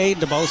play.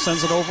 DeBow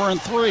sends it over in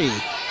three.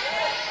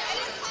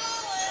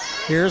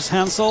 Here's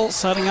Hensel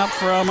setting up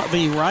from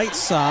the right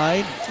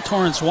side.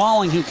 Torrance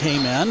Walling who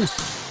came in.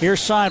 Here's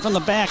Scheid from the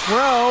back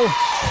row.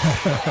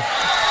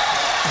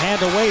 Had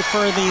to wait for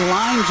the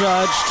line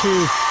judge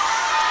to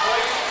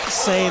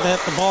say that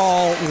the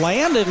ball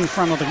landed in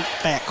front of the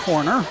back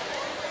corner.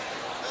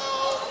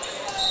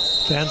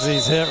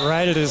 Kenzie's hit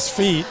right at his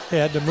feet. He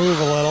had to move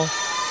a little.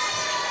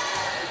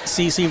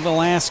 Cece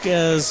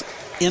Velasquez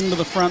into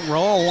the front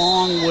row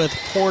along with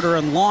Porter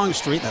and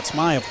Longstreet. That's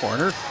Maya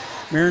Porter.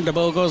 Miriam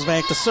DeBow goes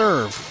back to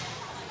serve.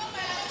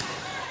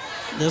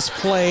 This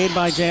played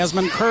by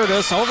Jasmine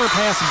Curtis.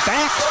 Overpass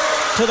back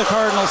to the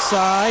Cardinals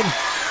side.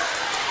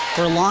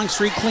 where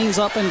Longstreet cleans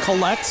up and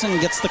collects and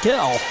gets the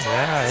kill.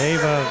 Yeah,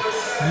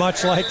 Ava,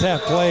 much like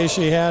that play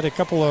she had a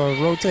couple of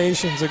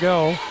rotations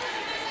ago.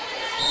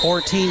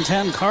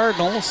 14-10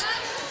 Cardinals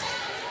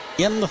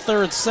in the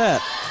third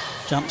set.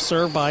 Jump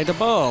serve by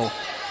DeBow.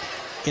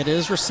 It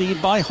is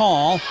received by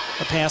Hall.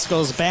 The pass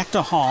goes back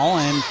to Hall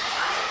and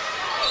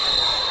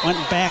went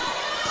back.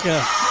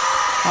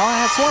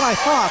 That's what I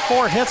thought.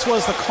 4 hits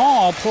was the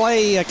call.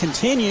 Play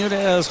continued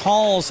as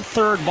Hall's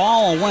third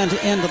ball went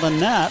into the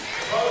net.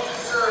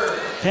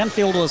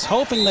 Penfield was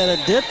hoping that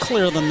it did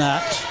clear the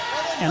net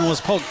and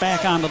was poked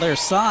back onto their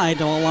side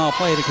to allow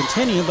play to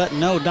continue, but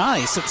no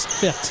dice. It's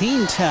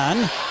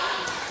 15-10.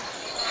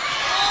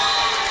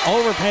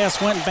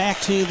 Overpass went back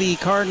to the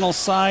Cardinal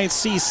side.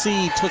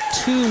 CC took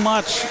too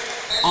much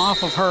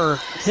off of her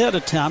hit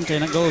attempt,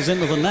 and it goes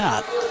into the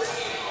net.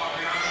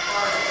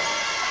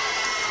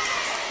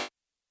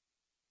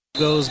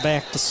 Goes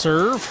back to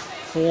serve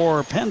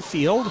for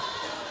Penfield,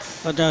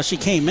 but she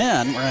came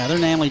in, rather.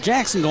 Natalie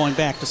Jackson going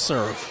back to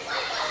serve.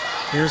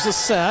 Here's the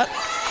set.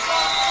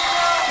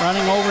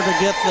 Running over to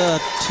get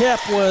the tip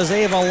was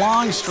Ava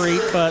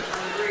Longstreet, but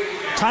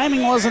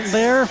timing wasn't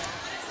there.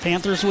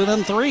 Panthers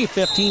within 3,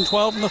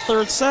 15-12 in the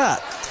third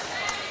set.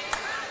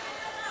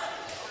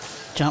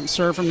 Jump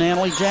serve from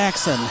Natalie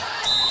Jackson.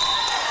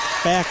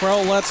 Back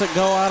row lets it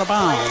go out of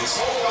bounds.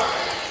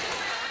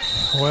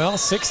 Well,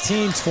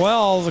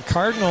 16-12, the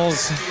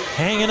Cardinals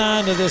hanging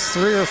on to this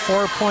 3 or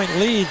 4 point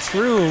lead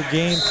through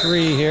game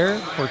 3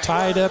 here. We're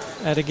tied up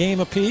at a game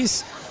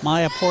apiece.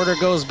 Maya Porter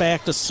goes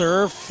back to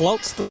serve,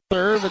 floats the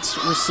serve. It's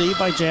received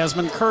by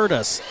Jasmine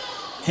Curtis.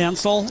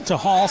 Hensel to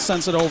Hall,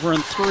 sends it over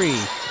in 3.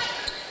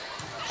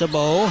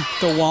 DeBow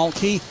to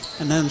Walke,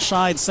 and then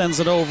Scheid sends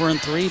it over in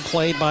 3,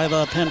 played by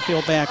the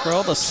Penfield back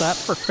row. The set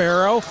for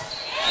Farrow.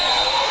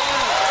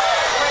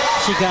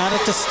 She got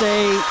it to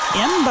stay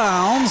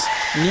inbounds,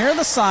 near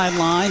the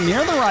sideline,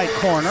 near the right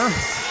corner.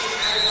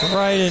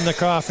 Right in the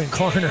coffin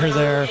corner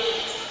there.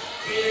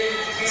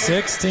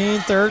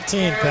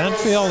 16-13.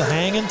 Penfield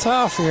hanging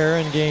tough here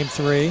in game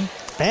 3.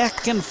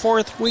 Back and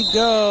forth we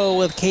go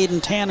with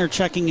Caden Tanner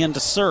checking in to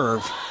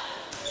serve.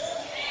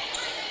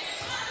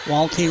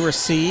 Walke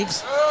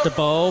receives.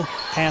 DeBow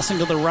passing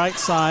to the right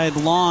side.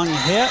 Long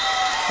hit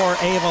for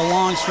Ava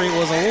Longstreet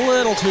was a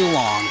little too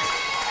long.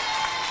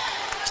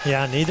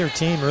 Yeah, neither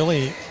team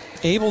really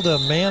able to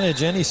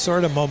manage any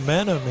sort of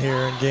momentum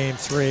here in game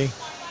 3.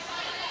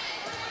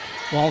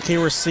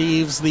 Walke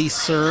receives the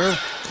serve.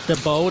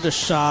 DeBow to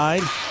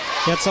Scheid.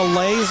 Gets a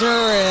laser,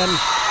 and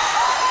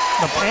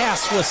the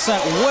pass was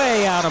sent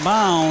way out of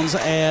bounds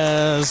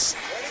as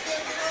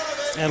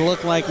it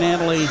looked like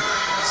Natalie,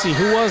 see,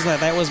 who was that?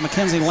 That was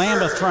Mackenzie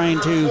Lambeth trying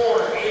to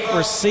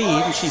receive,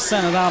 and she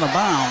sent it out of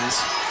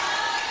bounds.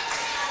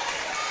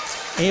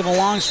 Ava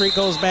Longstreet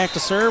goes back to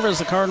serve as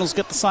the Cardinals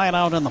get the side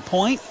out on the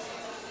point,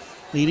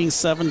 leading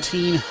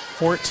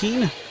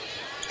 17-14.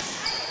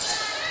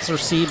 It's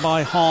received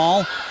by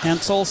Hall.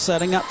 Hensel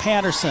setting up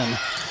Patterson.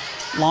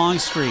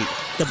 Longstreet.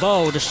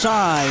 DeBow to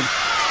Scheid.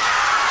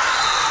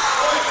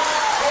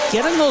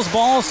 Getting those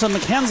balls to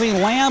Mackenzie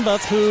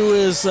Lambeth, who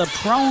is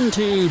prone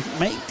to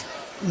make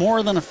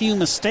more than a few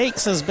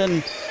mistakes, has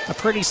been a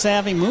pretty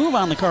savvy move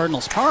on the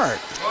Cardinals' part.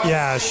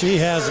 Yeah, she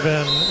has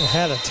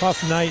had a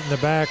tough night in the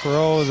back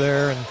row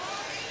there, and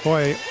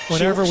boy,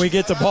 whenever we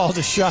get the ball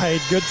to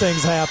Scheid, good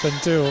things happen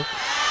too.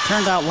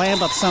 Turned out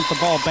Lambeth sent the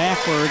ball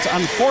backwards.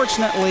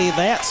 Unfortunately,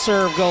 that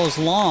serve goes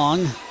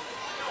long.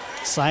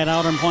 Side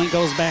out and point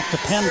goes back to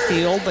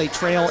Penfield. They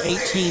trail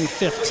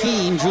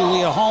 18-15.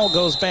 Julia Hall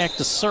goes back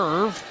to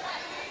serve.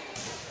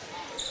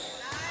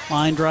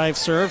 Line drive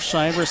serve.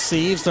 Scheid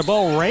receives. The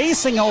ball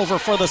racing over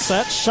for the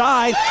set.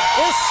 Scheid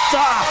is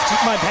stopped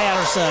by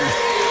Patterson.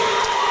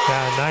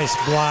 Yeah, nice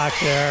block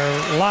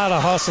there. A lot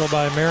of hustle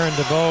by Marin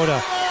DeBow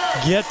to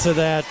get to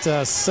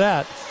that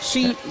set.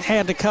 She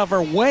had to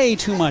cover way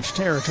too much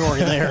territory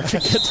there to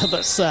get to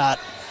the set.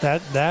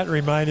 That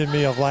reminded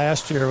me of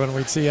last year when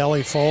we'd see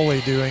Ellie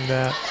Foley doing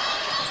that.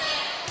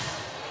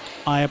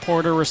 Maya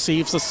Porter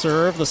receives the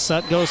serve. The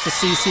set goes to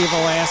CC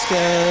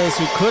Velasquez,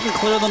 who couldn't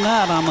clear the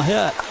net on the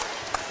hit.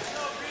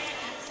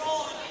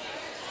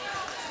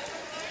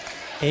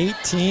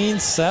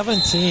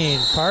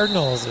 18-17.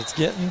 Cardinals, it's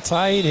getting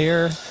tight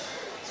here.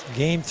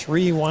 Game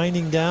 3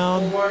 winding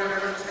down.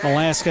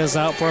 Velasquez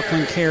out,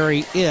 Brooklyn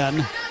Carey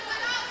in.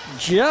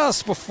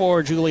 Just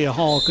before Julia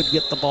Hall could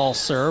get the ball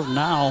served.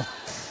 Now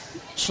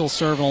she'll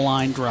serve a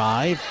line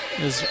drive.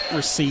 Is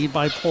received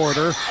by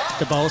Porter.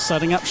 DeBow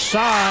setting up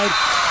Scheid.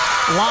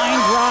 Line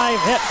drive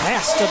hit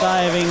past the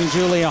diving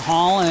Julia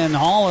Hall, and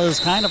Hall is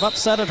kind of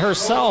upset at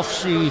herself.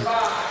 She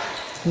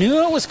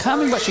knew it was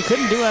coming, but she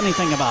couldn't do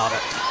anything about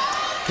it.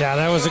 Yeah,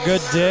 that was a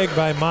good dig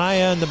by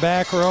Maya in the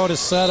back row to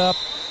set up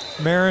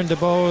Marin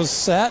DeBow's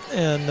set,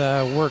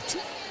 and worked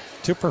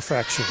to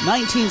perfection.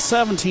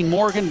 19-17,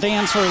 Morgan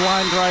Dancer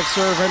line drive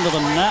serve into the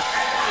net.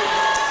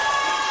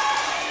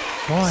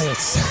 Boy,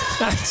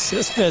 it's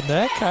just been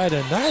that kind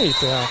of night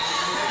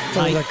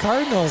for the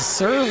Cardinals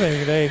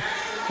serving.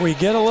 We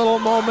get a little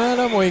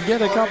momentum, we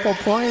get a couple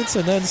points,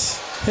 and then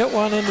hit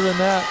one into the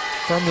net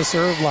from the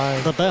serve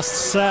line. The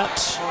best set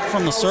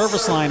from the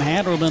service line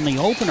had to have been the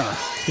opener.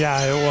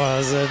 Yeah, it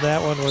was.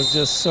 That one was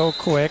just so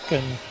quick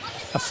and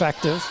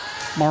effective.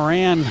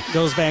 Moran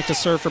goes back to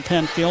serve for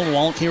Penfield.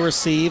 Walke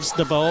receives.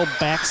 DeBow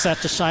back set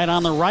to Scheid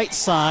on the right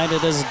side.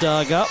 It is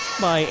dug up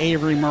by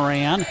Avery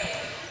Moran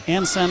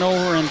and sent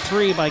over in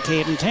 3 by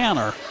Caden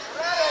Tanner.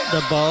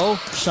 DeBow,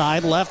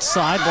 Scheid left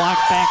side,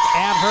 blocked back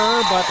at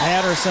her, but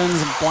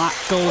Patterson's block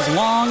goes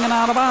long and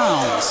out of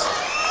bounds.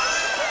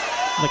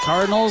 The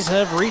Cardinals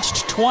have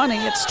reached 20.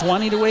 It's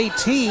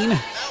 20-18.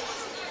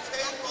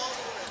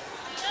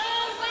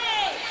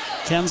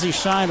 Kenzie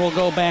Scheid will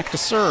go back to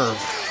serve.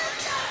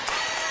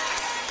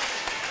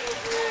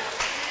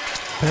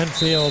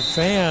 Penfield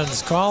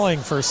fans calling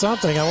for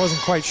something. I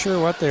wasn't quite sure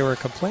what they were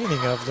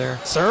complaining of there.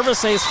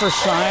 Service ace for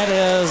Scheid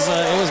as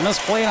it was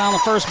misplayed on the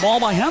first ball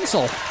by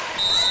Hensel.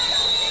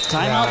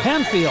 Timeout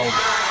Penfield.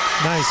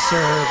 Nice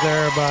serve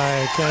there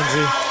by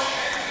Kenzie.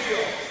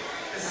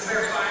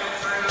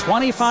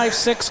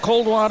 25-6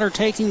 Coldwater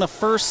taking the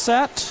first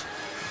set.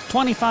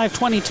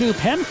 25-22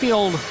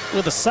 Penfield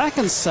with the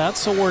second set,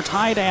 so we're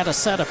tied at a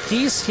set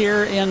apiece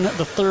here in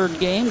the third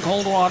game.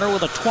 Coldwater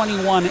with a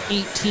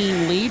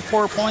 21-18 lead,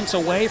 4 points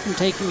away from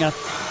taking a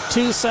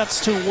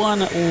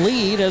 2-1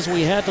 lead as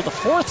we head to the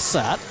fourth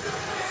set.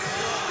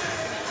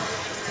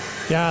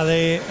 Yeah,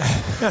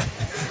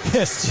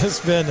 it's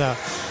just been a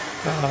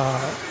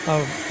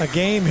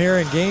game here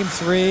in Game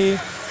 3,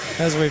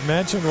 as we've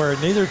mentioned, where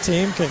neither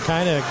team can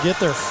kind of get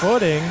their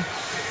footing.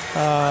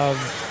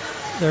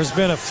 There's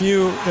been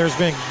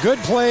good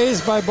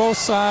plays by both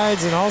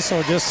sides, and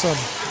also just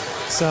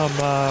some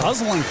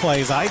puzzling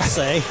plays, I'd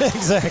say.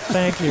 Exactly.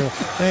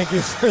 Thank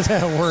you for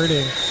that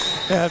wording.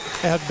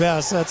 At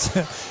best,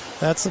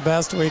 that's the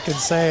best we can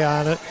say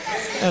on it,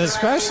 and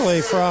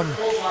especially from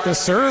the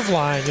serve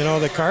line. You know,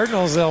 the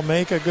Cardinals, they'll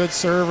make a good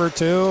serve or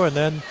two, and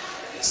then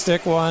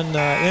stick one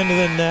into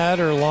the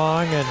net or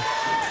long, and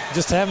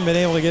just haven't been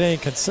able to get any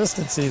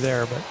consistency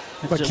there, but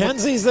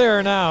Kenzie's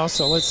there now,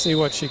 so let's see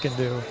what she can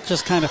do.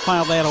 Just kind of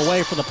filed that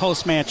away for the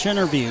post-match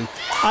interview.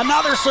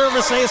 Another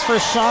service ace for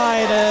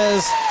Scheid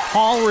as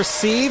Hall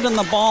received, and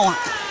the ball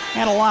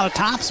had a lot of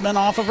topspin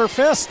off of her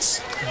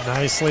fists.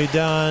 Nicely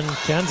done.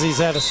 Kenzie's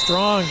had a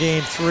strong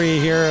Game 3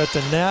 here at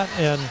the net,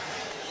 and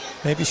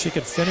maybe she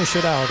could finish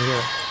it out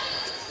here.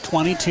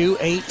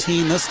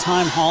 22-18. This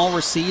time Hall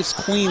receives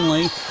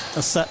cleanly.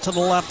 A set to the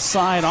left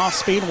side. Off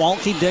speed.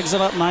 Walke digs it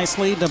up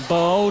nicely.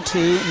 DeBow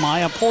to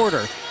Maya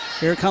Porter.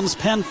 Here comes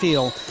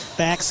Penfield.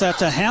 Back set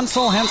to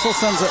Hensel. Hensel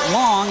sends it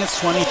long. It's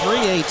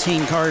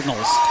 23-18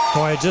 Cardinals.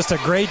 Boy, just a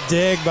great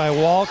dig by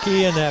Walke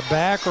in that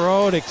back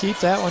row to keep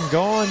that one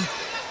going.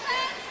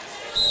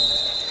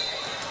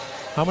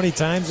 How many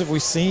times have we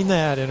seen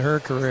that in her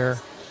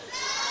career?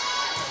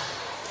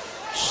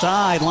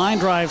 Scheid, line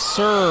drive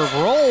serve,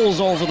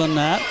 rolls over the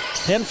net.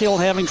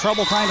 Penfield having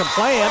trouble trying to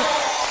play it.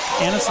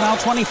 And it's now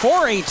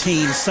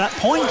 24-18. Set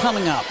point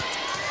coming up.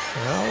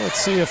 Well, let's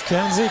see if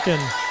Kenzie can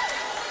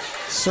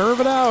serve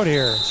it out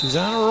here. She's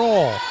on a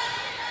roll.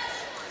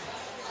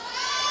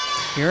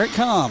 Here it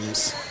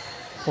comes.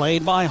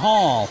 Played by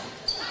Hall.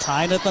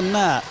 Tied at the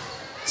net.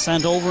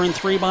 Sent over in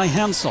 3 by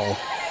Hensel.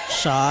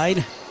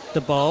 Scheid,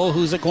 DeBow,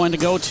 who's it going to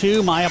go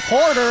to? Maya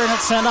Porter, and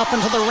it's sent up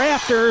into the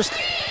rafters.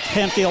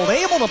 Penfield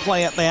able to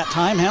play it that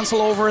time.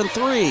 Hensel over in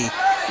 3.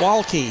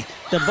 Walke,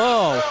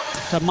 DeBow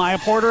to Maya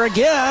Porter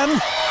again.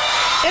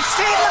 It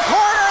stayed in the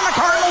corner, and the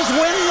Cardinals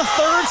win the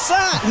third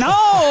set.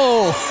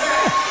 No!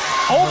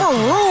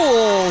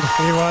 Overruled.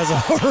 He was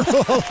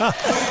overruled.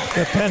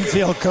 The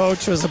Penfield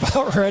coach was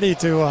about ready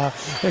to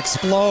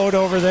explode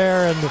over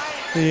there, and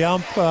the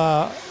ump.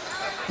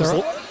 The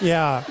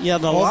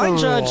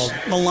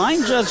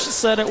line judge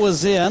said it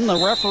was in. The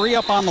referee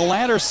up on the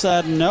ladder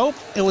said nope,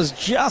 it was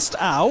just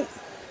out.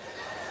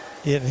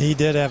 He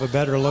did have a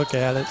better look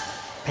at it.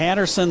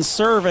 Patterson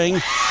serving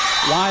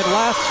wide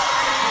left,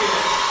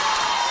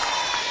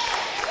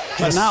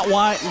 but not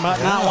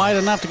wide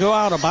enough to go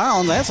out of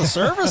bounds. That's a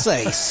service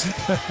ace.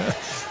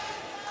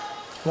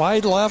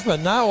 Wide left, but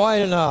not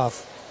wide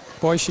enough.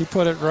 Boy, she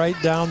put it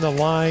right down the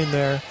line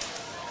there.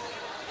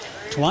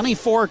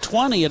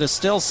 24-20. It is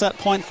still set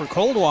point for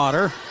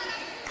Coldwater.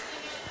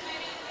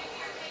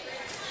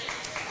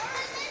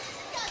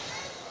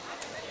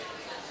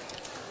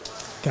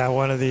 Got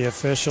one of the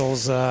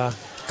officials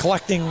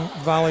collecting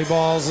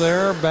volleyballs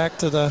there. Back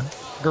to the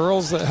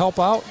girls that help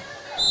out.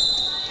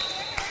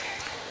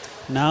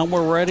 Now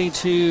we're ready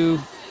to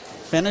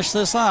finish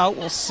this out.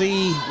 We'll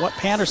see what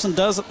Patterson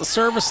does at the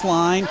service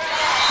line.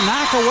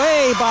 Knocked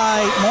away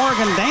by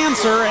Morgan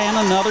Dancer, and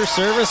another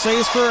service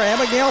ace for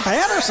Abigail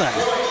Patterson.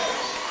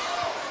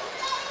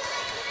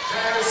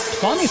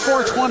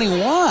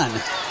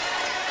 24-21.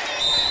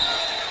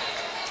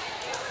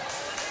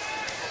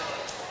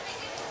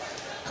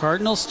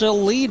 Cardinals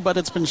still lead, but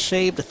it's been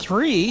shaved to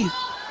 3.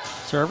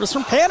 Service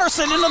from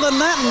Patterson into the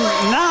net,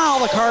 and now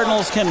the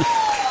Cardinals can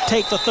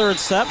take the third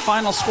set.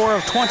 Final score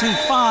of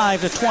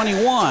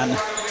 25-21.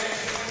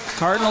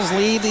 Cardinals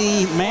lead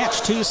the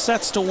match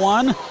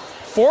 2-1.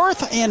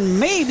 fourth and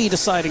maybe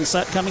deciding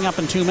set coming up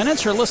in 2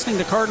 minutes. You're listening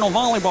to Cardinal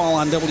Volleyball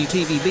on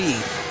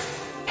WTVB.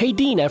 Hey,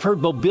 Dean, I've heard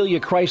Mobilia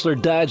Chrysler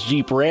Dodge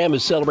Jeep Ram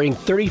is celebrating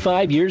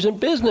 35 years in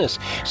business,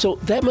 so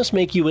that must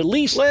make you at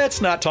least...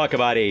 Let's not talk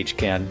about age,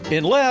 Ken.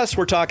 Unless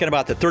we're talking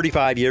about the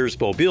 35 years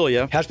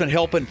Mobilia has been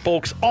helping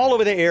folks all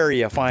over the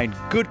area find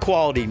good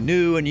quality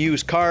new and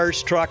used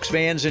cars, trucks,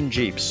 vans, and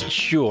Jeeps.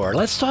 Sure,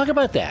 let's talk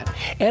about that.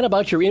 And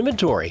about your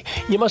inventory.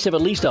 You must have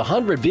at least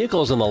 100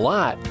 vehicles in the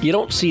lot. You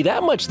don't see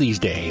that much these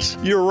days.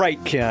 You're right,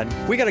 Ken.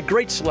 We got a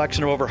great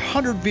selection of over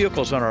 100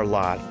 vehicles on our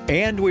lot,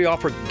 and we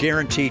offer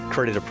guaranteed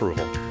credit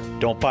approval.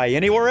 Don't buy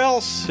anywhere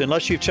else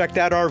unless you've checked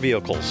out our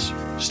vehicles.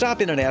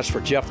 Stop in and ask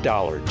for Jeff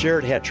Dollar,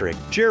 Jared Hetrick,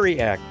 Jerry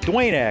Eck,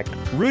 Dwayne Eck,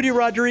 Rudy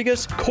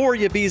Rodriguez, Corey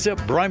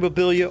Ibiza, Brian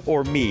Mobilia,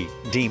 or me,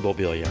 Dean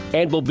Mobilia.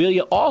 And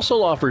Mobilia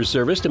also offers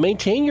service to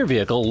maintain your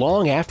vehicle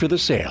long after the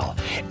sale.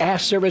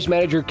 Ask Service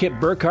Manager Kip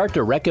Burkhart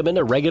to recommend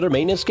a regular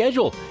maintenance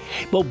schedule.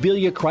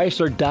 Mobilia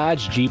Chrysler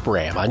Dodge Jeep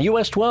Ram on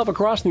US 12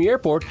 across from the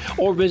airport,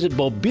 or visit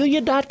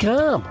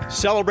Mobilia.com.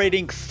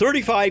 Celebrating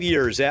 35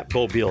 years at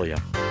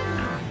Mobilia.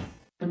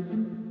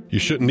 You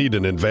shouldn't need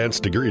an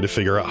advanced degree to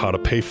figure out how to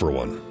pay for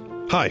one.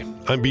 Hi,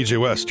 I'm BJ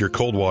West, your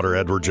Coldwater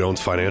Edward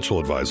Jones financial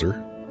advisor,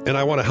 and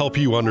I want to help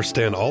you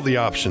understand all the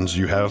options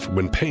you have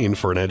when paying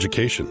for an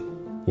education.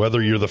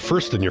 Whether you're the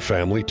first in your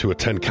family to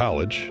attend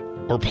college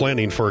or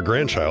planning for a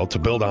grandchild to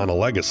build on a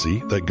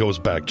legacy that goes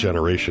back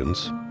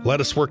generations, let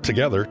us work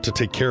together to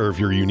take care of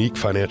your unique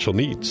financial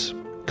needs.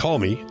 Call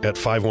me at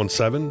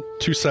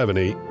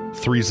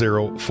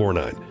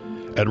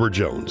 517-278-3049. Edward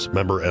Jones,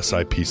 member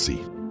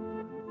SIPC.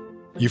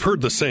 You've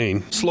heard the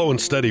saying, slow and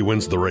steady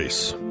wins the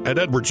race. At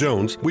Edward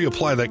Jones, we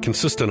apply that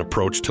consistent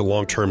approach to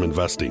long-term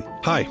investing.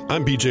 Hi,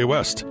 I'm BJ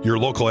West, your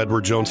local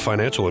Edward Jones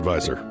financial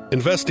advisor.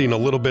 Investing a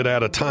little bit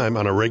at a time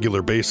on a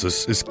regular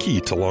basis is key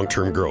to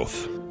long-term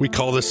growth. We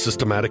call this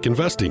systematic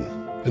investing.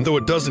 And though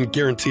it doesn't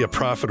guarantee a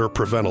profit or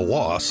prevent a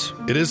loss,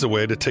 it is a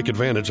way to take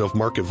advantage of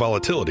market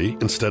volatility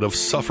instead of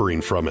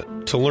suffering from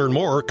it. To learn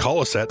more,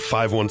 call us at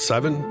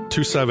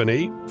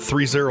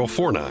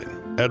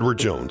 517-278-3049. Edward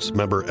Jones,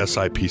 member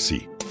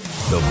SIPC.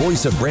 The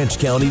voice of Branch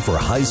County for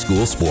high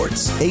school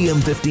sports.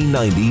 AM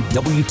 1590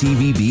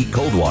 WTVB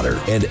Coldwater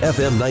and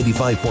FM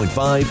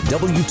 95.5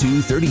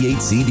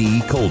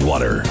 W238CD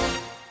Coldwater.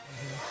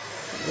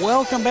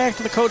 Welcome back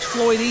to the Coach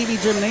Floyd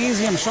Eby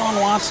Gymnasium. Sean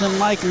Watson,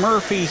 Mike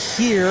Murphy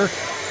here.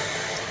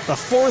 The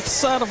fourth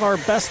set of our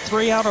best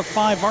 3 out of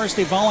 5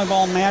 varsity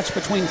volleyball match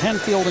between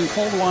Penfield and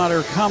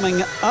Coldwater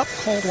coming up.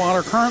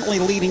 Coldwater currently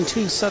leading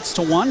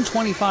 2-1,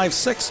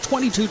 25-6,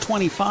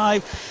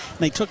 22-25.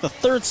 They took the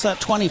third set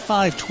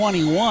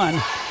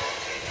 25-21.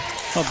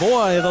 But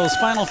boy, those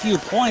final few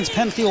points,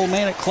 Penfield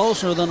made it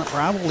closer than it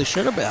probably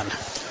should have been.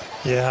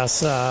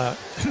 Yes,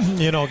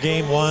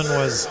 game one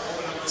was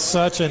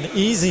such an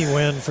easy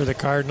win for the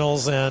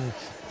Cardinals, and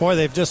boy,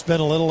 they've just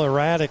been a little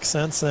erratic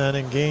since then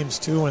in games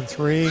 2 and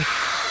 3.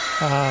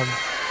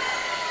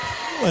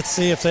 Let's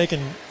see if they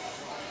can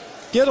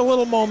get a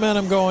little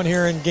momentum going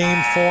here in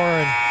game 4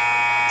 and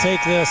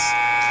take this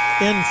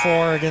in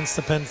 4 against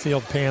the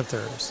Penfield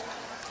Panthers.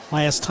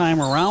 Last time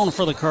around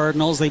for the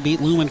Cardinals, they beat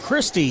Lumen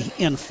Christi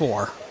in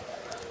 4.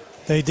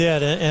 They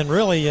did, and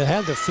really you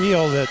had to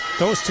feel that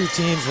those two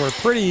teams were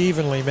pretty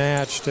evenly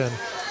matched, and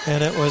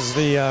it was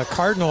the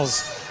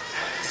Cardinals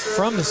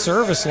from the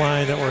service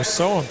line that were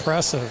so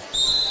impressive.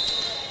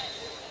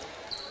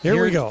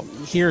 Here we go.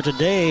 Here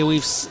today,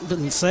 we've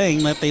been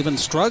saying that they've been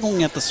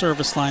struggling at the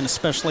service line,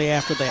 especially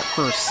after that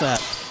first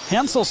set.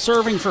 Hensel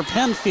serving for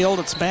Penfield.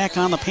 It's back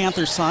on the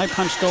Panthers side,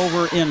 punched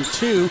over in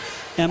 2.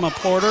 Emma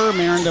Porter,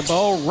 Marin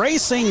DeBow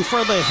racing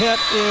for the hit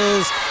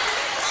is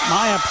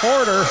Maya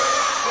Porter.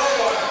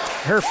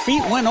 Her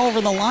feet went over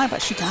the line,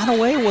 but she got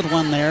away with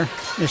one there.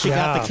 She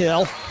got the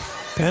kill.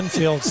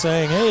 Penfield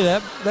saying, hey,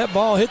 that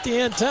ball hit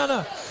the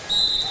antenna.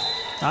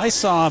 I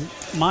saw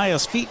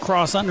Maya's feet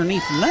cross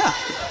underneath the net.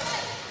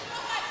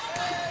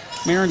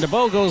 Marin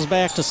DeBow goes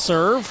back to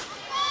serve.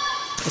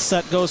 The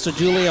set goes to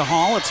Julia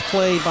Hall. It's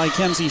played by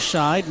Kenzie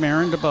Scheid.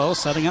 Marin DeBow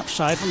setting up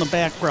Scheid from the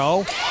back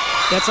row.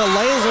 It's a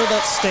laser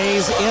that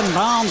stays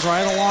inbounds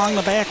right along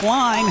the back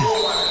line.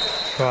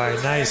 Boy,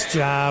 nice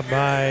job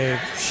by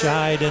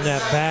Scheid in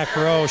that back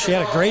row. She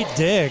had a great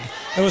dig.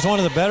 It was one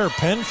of the better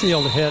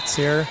Penfield hits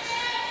here.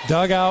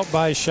 Dug out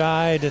by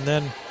Scheid and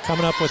then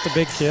coming up with the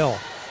big kill.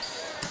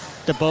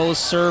 DeBow's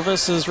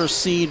service is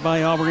received by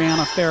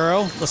Aubriana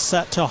Farrow. The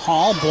set to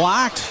Hall,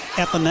 blocked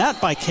at the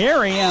net by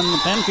Carey, and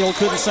Penfield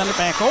couldn't send it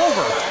back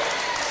over.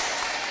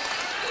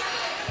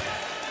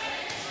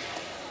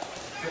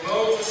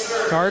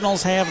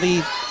 Cardinals have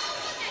the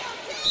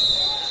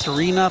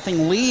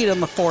 3-0 lead in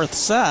the fourth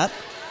set.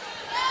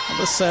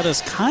 This set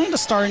is kind of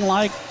starting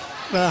like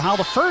how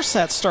the first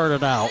set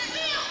started out.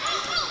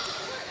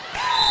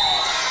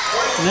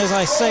 And as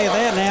I say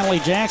that,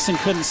 Natalie Jackson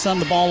couldn't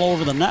send the ball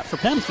over the net for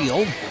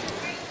Penfield.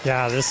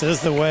 Yeah, this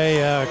is the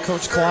way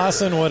Coach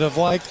Clausen would have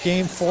liked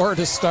Game 4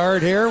 to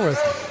start here with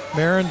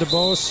Marin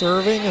DeBow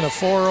serving and a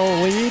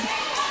 4-0 lead.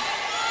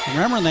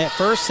 Remember, in that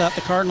first set,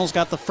 the Cardinals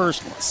got the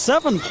first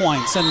 7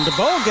 points, and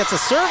DeBow gets a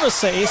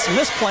service ace,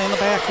 misplay in the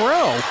back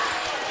row.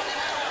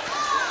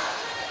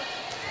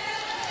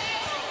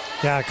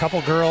 Yeah, a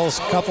couple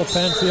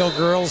Penfield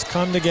girls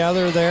come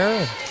together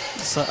there.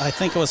 So I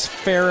think it was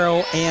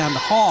Farrow and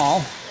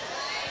Hall.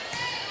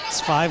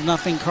 It's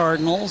 5-0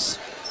 Cardinals.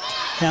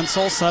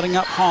 Hensel setting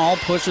up Hall,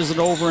 pushes it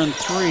over in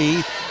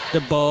 3.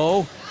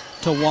 DeBow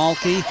to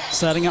Walke,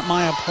 setting up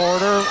Maya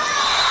Porter.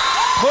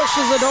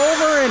 Pushes it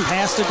over and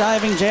past to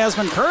diving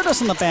Jasmine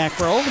Curtis in the back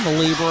row, the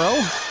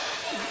libero.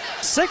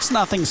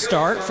 6-0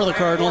 start for the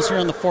Cardinals here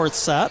in the 4th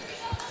set.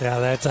 Yeah,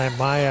 that time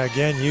Maya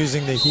again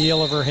using the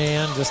heel of her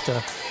hand just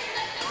to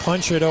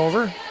punch it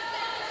over.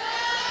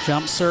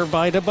 Jump serve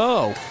by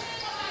DeBow.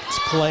 It's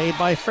played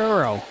by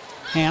Farrow.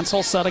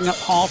 Hansel setting up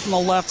Hall from the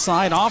left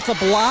side, off the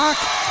block.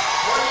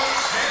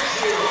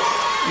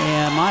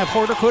 And Maya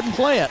Porter couldn't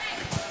play it.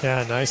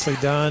 Yeah, nicely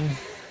done.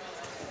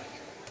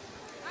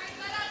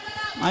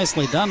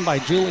 Nicely done by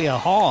Julia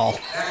Hall.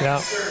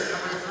 Yeah.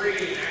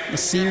 The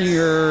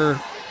senior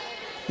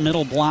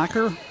middle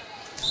blocker.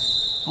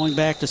 Going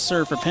back to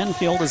serve for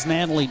Penfield is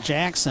Natalie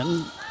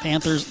Jackson.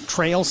 Panthers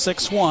trail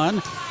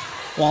 6-1.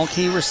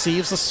 Walke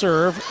receives the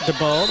serve.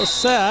 DeBow the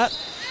set.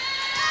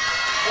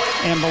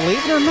 And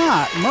believe it or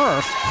not,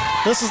 Murph,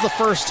 this is the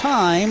first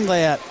time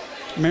that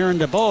Marin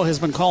DeBow has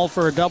been called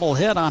for a double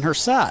hit on her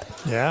set.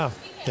 Yeah.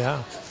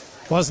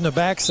 Wasn't a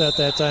back set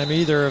that time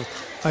either.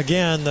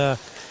 Again,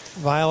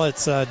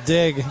 Violet's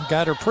dig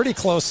got her pretty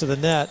close to the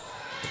net.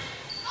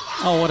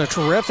 Oh, what a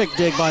terrific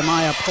dig by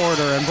Maya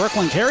Porter. And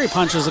Brooklyn Carey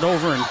punches it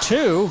over in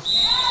 2.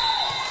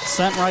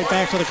 Sent right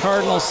back to the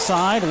Cardinals'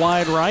 side,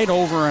 wide right,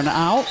 over and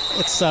out.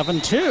 It's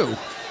 7-2.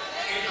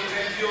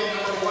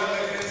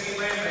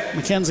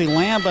 Mackenzie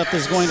Lambeth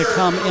is going to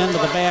come into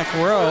the back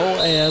row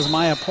as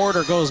Maya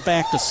Porter goes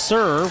back to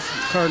serve.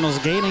 Cardinals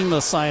gaining the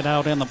side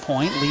out in the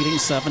point, leading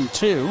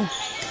 7-2.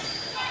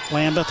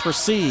 Lambeth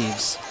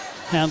receives.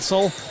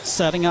 Hensel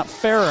setting up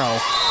Farrow.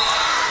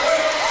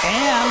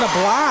 And a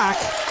block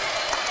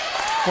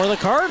for the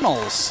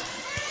Cardinals.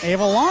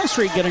 Ava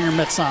Longstreet getting her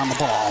mitts on the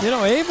ball. You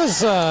know,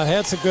 Ava's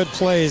had some good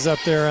plays up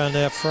there on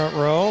that front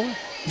row.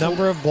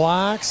 Number of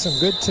blocks, some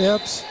good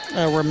tips.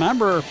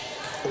 Remember,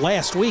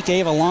 last week,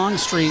 Ava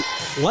Longstreet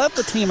led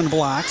the team in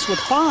blocks with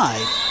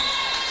 5.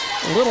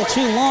 A little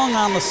too long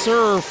on the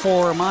serve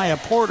for Maya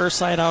Porter.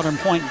 Side out and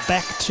point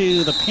back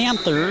to the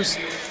Panthers,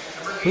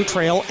 who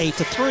trail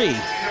 8-3.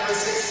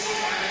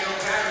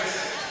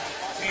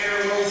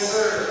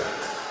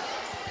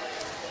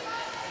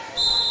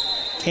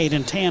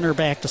 Caden Tanner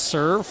back to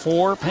serve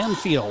for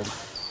Penfield.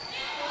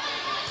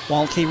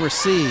 Walke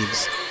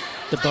receives.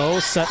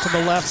 DeBow set to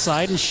the left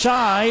side and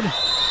Scheid.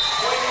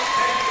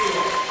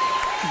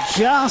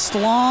 Just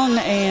long,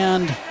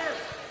 and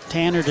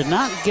Tanner did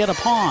not get a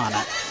paw on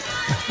it.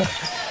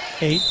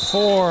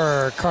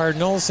 8-4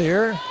 Cardinals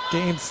here,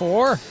 game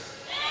 4.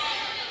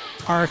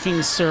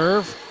 Arcing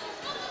serve.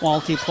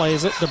 Walke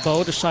plays it.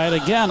 DeBow to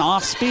Scheid again.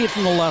 Off speed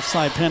from the left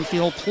side.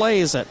 Penfield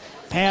plays it.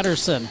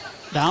 Patterson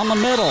down the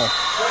middle.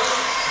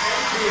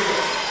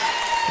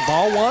 The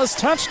ball was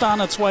touched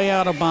on its way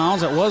out of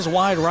bounds. It was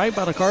wide right,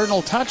 but a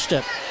Cardinal touched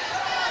it.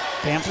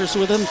 Panthers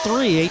within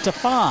 3,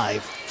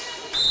 8-5.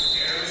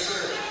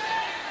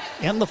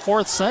 In the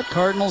 4th set,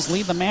 Cardinals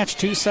lead the match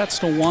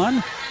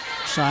 2-1.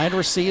 Scheid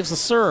receives the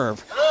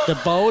serve.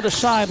 DeBow to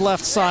Scheid,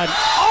 left side.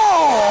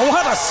 Oh,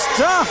 what a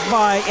stuff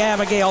by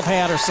Abigail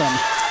Patterson.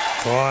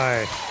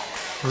 Boy,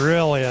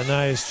 really a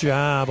nice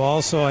job.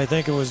 Also, I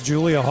think it was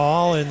Julia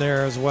Hall in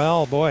there as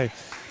well. Boy,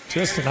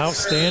 just an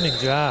outstanding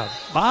job.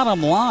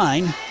 Bottom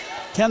line,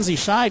 Kenzie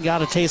Scheid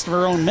got a taste of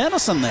her own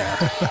medicine there.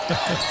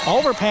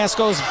 Overpass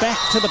goes back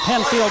to the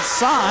Penfield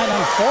side.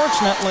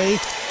 Unfortunately,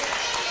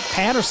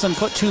 Patterson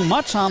put too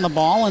much on the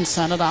ball and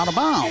sent it out of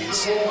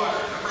bounds.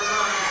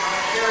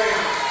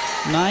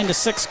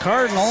 9-6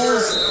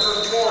 Cardinals.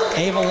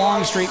 Ava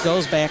Longstreet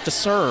goes back to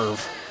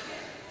serve.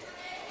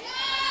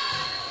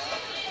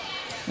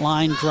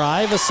 Line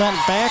drive is sent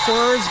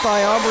backwards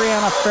by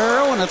Aubriana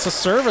Farrow, and it's a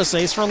service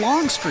ace for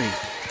Longstreet.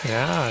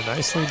 Yeah,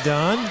 nicely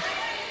done.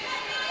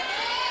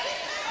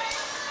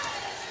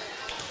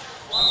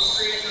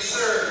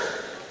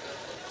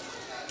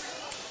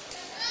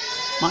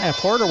 Maya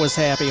Porter was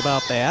happy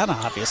about that,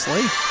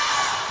 obviously.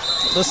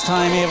 This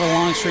time, Ava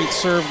Longstreet's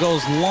serve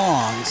goes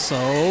long,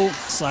 so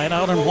side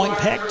out and point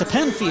back to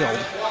Penfield.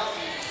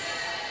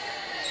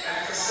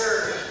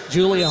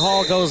 Julia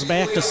Hall goes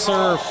back to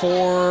serve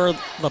for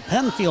the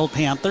Penfield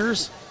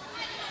Panthers.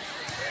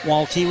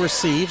 Walke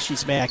receives.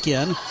 She's back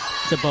in.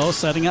 DeBow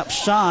setting up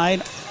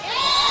Scheid.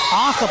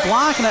 Off the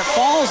block, and it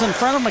falls in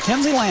front of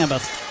Mackenzie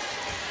Lambeth.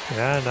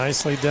 Yeah,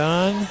 nicely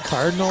done.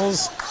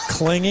 Cardinals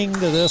clinging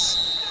to this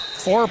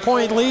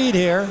 4-point lead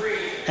here.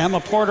 Emma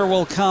Porter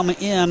will come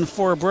in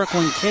for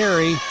Brooklyn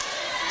Carey.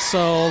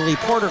 So the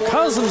Porter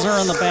cousins are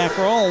in the back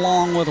row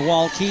along with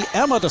Walke.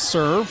 Emma to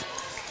serve.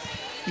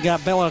 You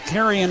got Bella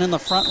Carrion in the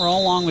front row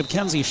along with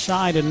Kenzie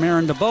Scheid and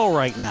Marin DeBow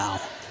right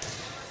now.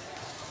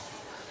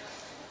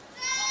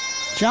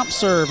 Jump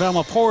serve,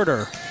 Emma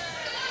Porter.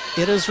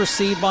 It is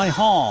received by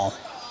Hall.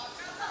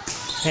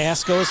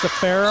 Pass goes to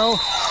Farrow.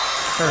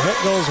 Her hit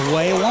goes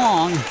way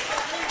long.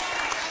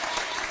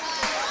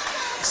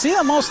 See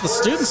that most of the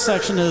student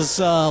section is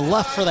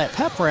left for that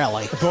pep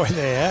rally. Boy,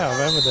 they have,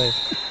 haven't they?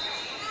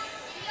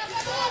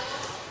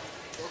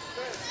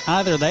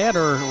 Either that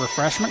or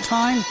refreshment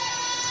time.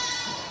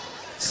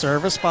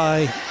 Service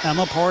by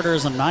Emma Porter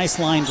is a nice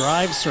line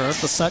drive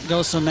serve. The set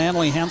goes to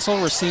Natalie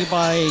Hensel, received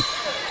by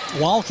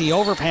Walke.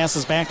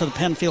 Overpasses back to the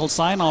Penfield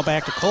side, now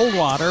back to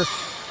Coldwater.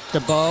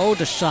 DeBow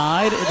to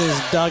Scheid. It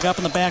is dug up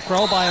in the back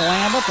row by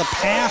Lambeth. The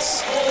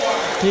pass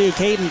to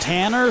Caden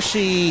Tanner.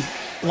 She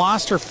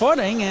lost her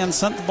footing and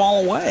sent the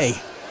ball away.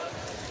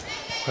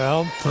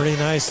 Well, pretty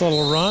nice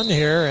little run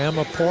here.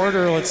 Emma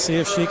Porter, let's see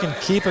if she can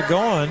keep it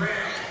going.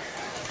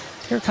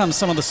 Here comes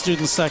some of the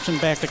student section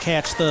back to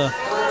catch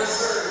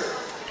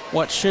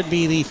what should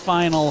be the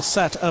final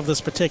set of this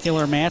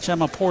particular match.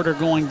 Emma Porter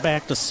going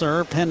back to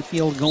serve.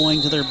 Penfield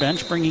going to their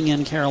bench, bringing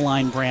in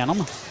Caroline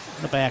Branham,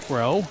 the back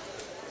row.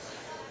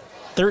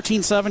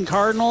 13-7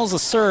 Cardinals, a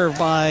serve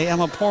by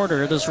Emma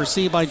Porter. It is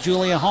received by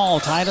Julia Hall,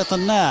 tied at the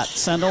net.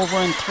 Sent over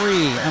in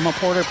 3. Emma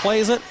Porter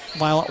plays it.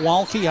 Violet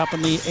Walke up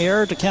in the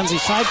air to Kenzie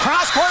Scheid.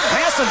 Cross-court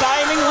pass to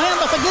diving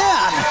Lambeth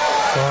again.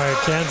 Boy,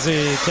 Kenzie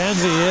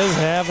is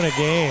having a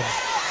game.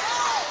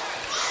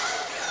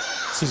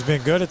 She's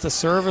been good at the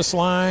service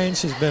line.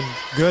 She's been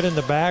good in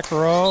the back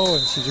row,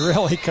 and she's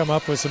really come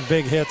up with some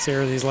big hits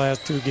here these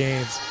last 2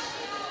 games.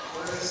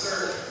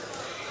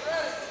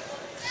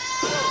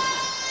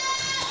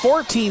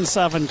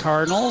 14-7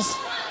 Cardinals.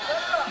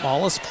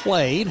 Ball is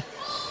played.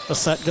 The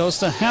set goes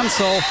to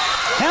Hensel.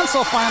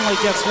 Hensel finally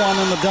gets one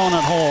in the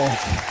donut hole.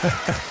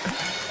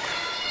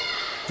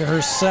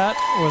 Her set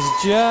was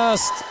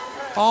just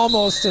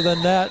almost to the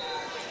net.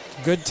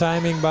 Good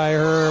timing by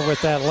her with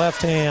that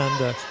left hand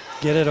to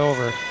get it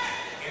over.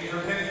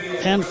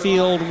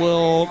 Penfield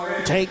will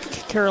take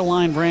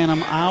Caroline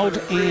Branham out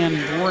and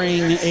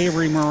bring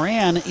Avery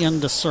Moran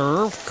in to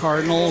serve.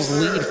 Cardinals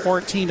lead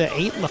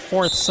 14-8 in the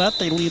 4th set.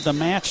 They lead the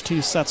match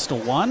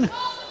 2-1.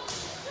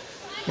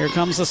 Here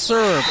comes the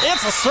serve.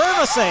 It's a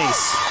service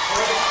ace.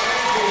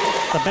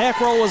 The back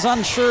row was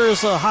unsure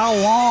as to how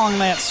long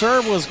that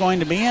serve was going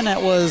to be, and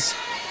it was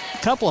a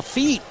couple of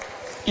feet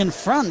in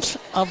front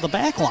of the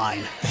back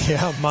line.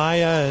 Yeah,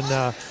 Maya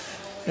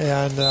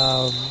and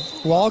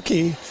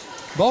Walke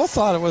both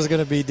thought it was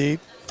going to be deep.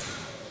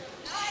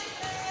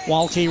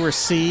 Walke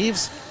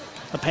receives.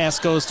 The pass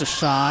goes to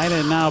Scheid,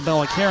 and now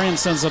Bella Carrion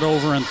sends it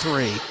over in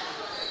 3.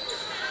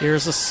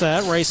 Here's a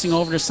set. Racing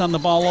over to send the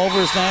ball over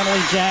is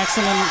Natalie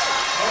Jackson, and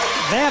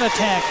that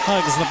attack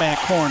hugs the back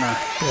corner.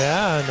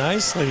 Yeah,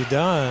 nicely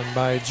done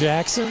by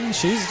Jackson.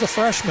 She's the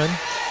freshman.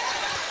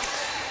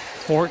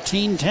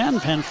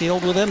 14-10,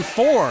 Penfield within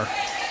 4.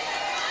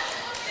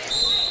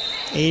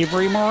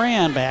 Avery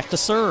Moran back to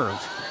serve.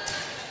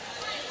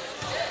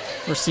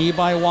 Received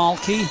by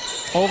Walke.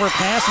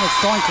 Overpass, and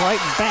it's going right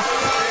back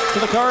to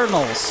the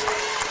Cardinals.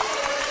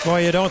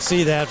 Boy, you don't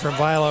see that from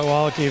Violet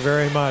Walke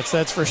very much,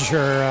 that's for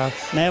sure.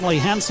 Natalie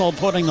Hensel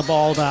putting the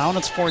ball down.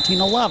 It's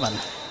 14-11.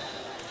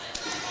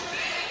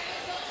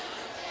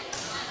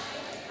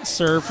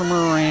 Serve from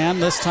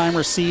Moran, this time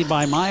received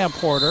by Maya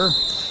Porter.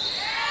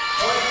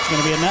 It's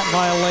going to be a net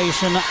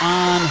violation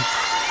on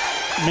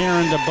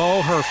Marin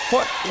DeBow. Her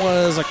foot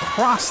was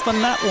across the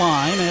net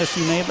line as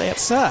she made that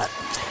set.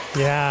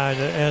 Yeah,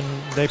 and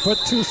they put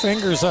 2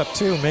 fingers up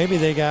too. Maybe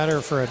they got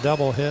her for a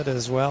double hit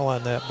as well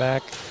on that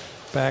back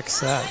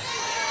set.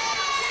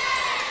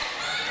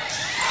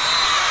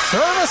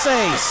 Service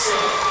ace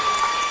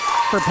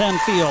for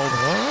Penfield.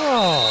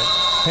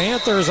 Wow,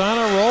 Panthers on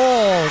a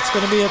roll. It's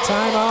going to be a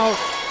timeout.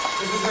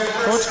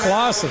 Coach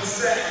Clausen.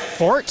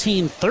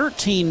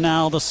 14-13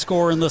 now the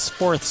score in this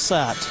 4th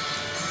set.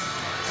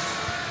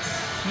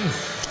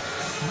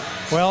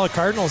 Well, the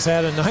Cardinals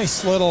had a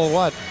nice little,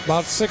 about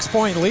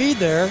 6-point lead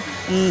there.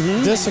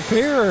 Mm-hmm.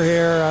 Disappear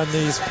here on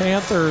these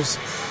Panthers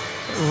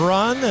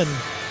run, and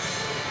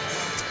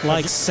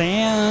like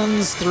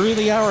sands through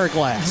the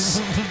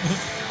hourglass.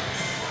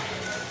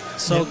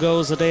 So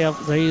goes the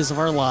days of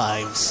our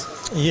lives.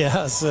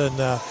 Yes, and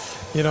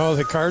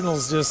the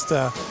Cardinals just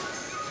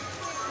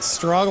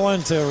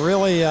struggling to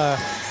really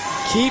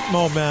keep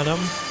momentum.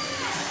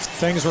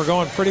 Things were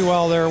going pretty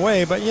well their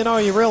way, but you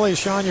really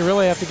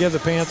have to give the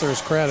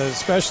Panthers credit,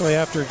 especially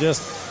after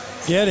just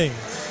getting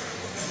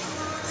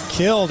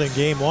killed in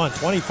game 1,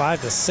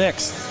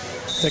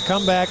 25-6. To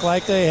come back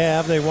like they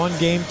have, they won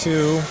game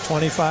 2,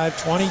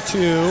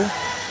 25-22,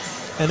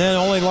 and then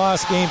only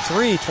lost game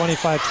 3,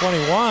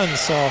 25-21.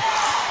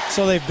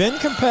 So they've been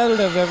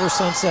competitive ever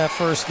since that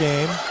first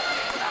game.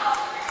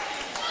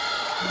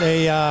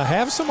 They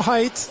have some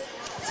height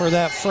for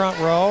that front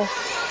row.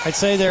 I'd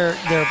say their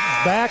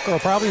back row,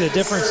 probably the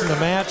difference in the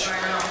match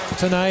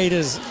tonight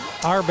is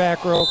our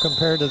back row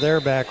compared to their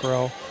back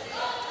row.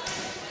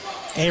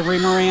 Avery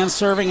Moran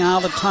serving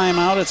out of the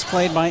timeout. It's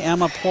played by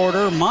Emma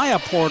Porter, Maya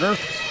Porter,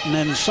 and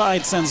then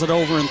Scheid sends it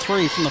over in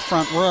 3 from the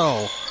front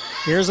row.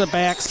 Here's a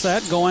back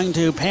set going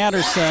to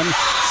Patterson.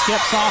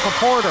 Skips off of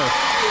Porter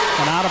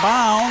and out of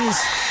bounds.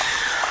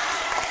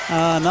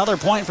 Another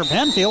point for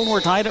Penfield.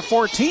 We're tied at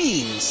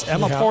 14s.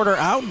 Emma Porter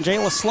out, and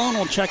Jayla Sloan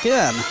will check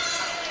in.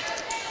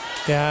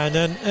 Yeah, and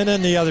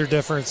then the other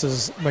difference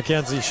is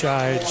Mackenzie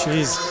Scheid.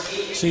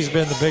 She's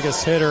been the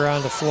biggest hitter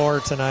on the floor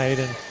tonight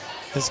and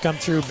has come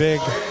through big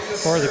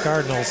for the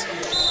Cardinals.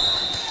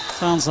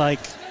 Sounds like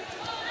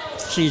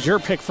she's your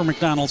pick for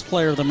McDonald's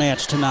Player of the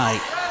Match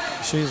tonight.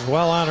 She's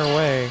well on her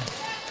way.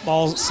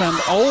 Ball sent.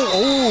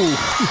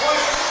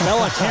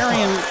 Bella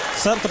Carrion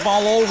sent the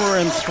ball over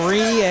in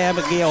 3.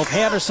 Abigail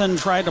Patterson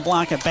tried to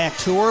block it back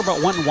to her,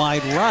 but went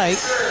wide right.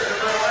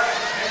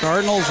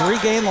 Cardinals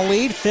regain the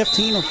lead,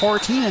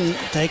 15-14, and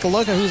take a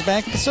look at who's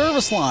back at the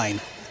service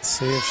line. Let's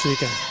see if she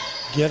can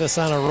get us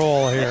on a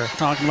roll here.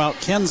 Talking about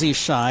Kenzie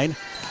Scheid.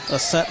 A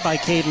set by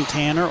Caden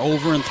Tanner,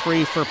 over in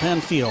 3 for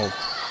Penfield.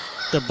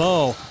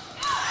 DeBow.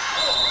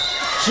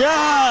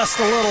 Just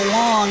a little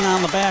long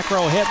on the back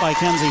row hit by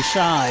Kenzie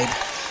Scheid.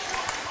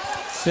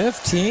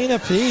 15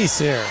 apiece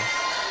here.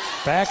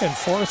 Back and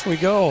forth we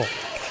go.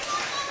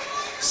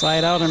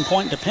 Side out and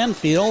point to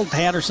Penfield.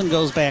 Patterson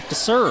goes back to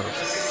serve.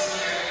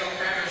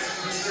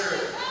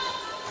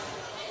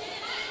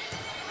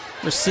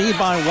 Received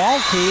by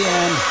Walke,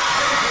 and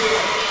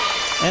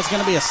that's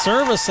going to be a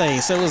service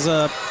ace. It was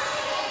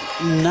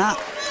not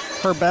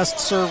her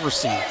best serve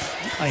receive,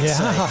 I'd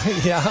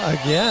say. Yeah,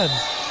 again.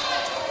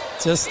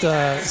 Just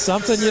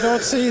something you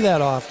don't see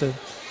that often.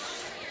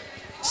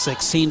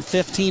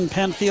 16-15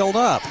 Penfield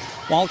up.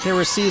 Walke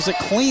receives it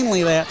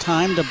cleanly that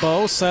time.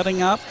 DeBow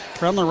setting up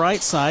from the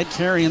right side.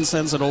 Carrion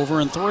sends it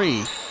over in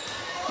 3.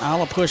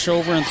 Now a push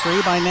over in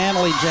 3 by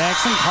Natalie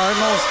Jackson.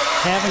 Cardinals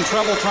having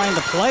trouble trying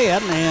to play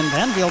it, and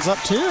Penfield's up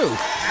 2.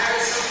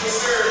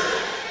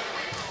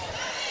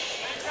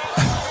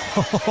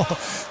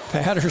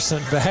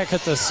 Patterson back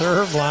at the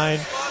serve line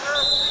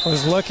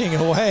was looking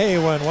away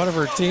when one of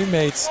her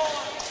teammates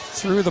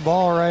threw the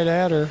ball right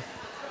at her.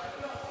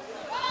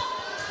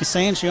 You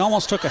saying she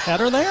almost took a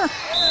header there?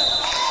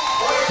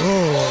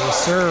 Ooh, the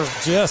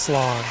serve just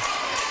long.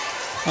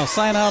 Well,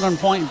 side out and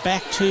point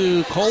back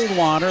to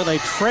Coldwater. They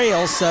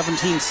trail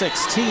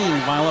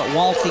 17-16. Violet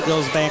Walke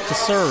goes back to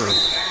serve.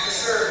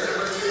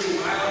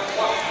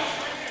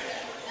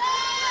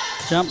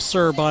 Jump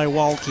serve by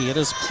Walke. It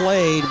is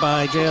played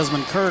by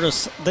Jasmine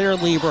Curtis, their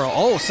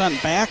libero.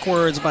 Sent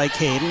backwards by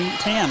Caden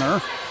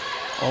Tanner.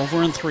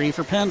 Over in 3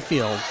 for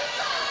Penfield.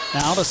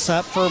 Now to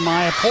set for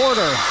Maya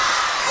Porter.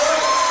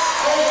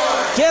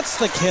 Gets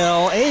the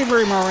kill.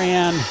 Avery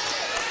Moran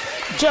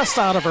just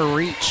out of her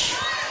reach.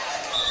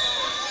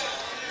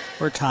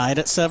 We're tied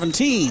at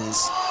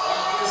 17s.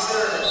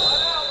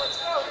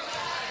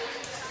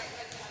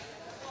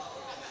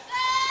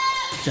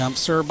 Jump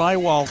serve by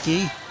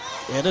Walke.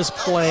 It is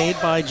played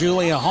by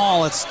Julia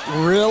Hall. It's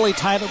really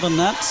tight at the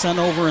net, sent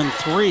over in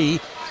 3.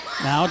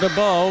 Now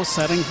DeBow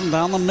setting from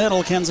down the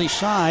middle. Kenzie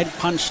Scheid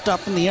punched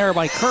up in the air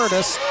by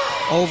Curtis.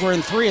 Over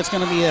in 3. It's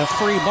going to be a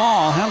free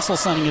ball. Hensel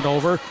sending it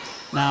over.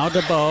 Now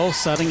DeBow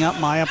setting up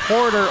Maya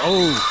Porter. 2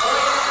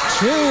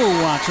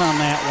 watch on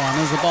that one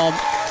as the ball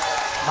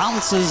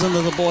bounces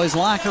into the boys'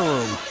 locker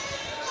room.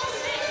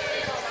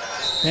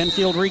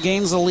 Penfield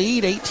regains the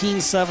lead,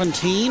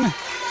 18-17.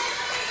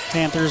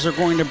 Panthers are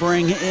going to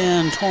bring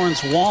in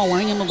Torrance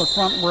Walling into the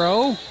front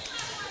row.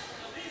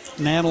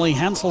 Natalie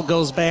Hensel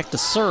goes back to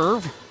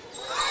serve.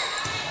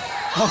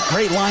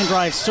 Great line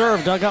drive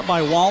serve, dug up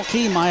by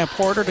Walke. Maya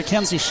Porter to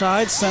Kenzie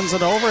Scheid, sends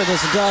it over.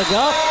 This dug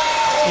up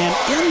and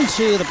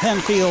into the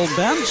Penfield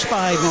bench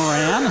by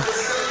Moran.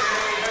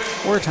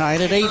 We're tied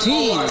at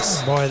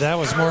 18s. Boy, that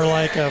was more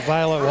like a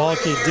Violet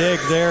Walke dig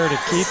there to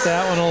keep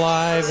that one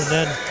alive. And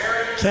then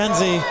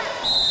Kenzie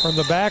from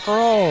the back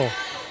row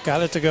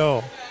got it to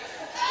go.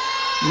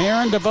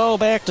 Maren DeBow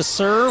back to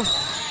serve.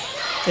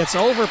 It's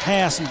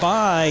overpassed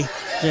by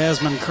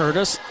Jasmine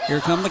Curtis. Here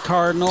come the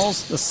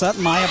Cardinals. The set,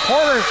 Maya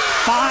Porter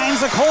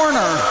finds a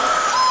corner.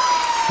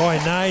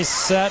 Boy, nice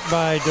set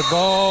by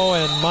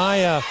DeBow and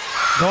Maya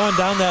going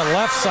down that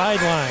left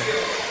sideline.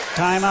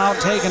 Timeout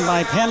taken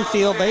by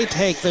Penfield. They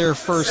take their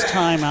first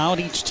timeout.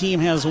 Each team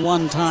has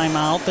 1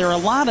 timeout. There are a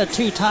lot of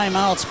 2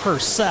 timeouts per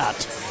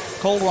set.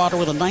 Coldwater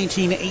with a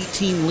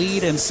 19-18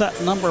 lead in set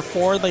number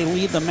 4. They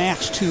lead the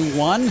match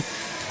 2-1.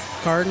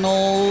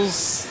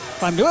 Cardinals,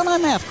 if I'm doing my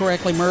math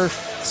correctly,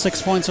 Murph,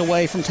 6 points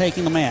away from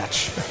taking the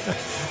match.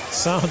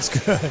 Sounds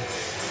good.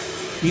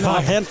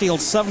 Meanwhile,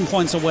 Penfield's 7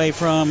 points away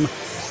from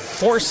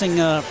forcing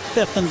a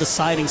 5th and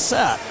deciding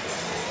set.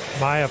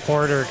 Maya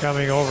Porter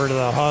coming over to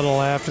the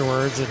huddle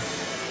afterwards, and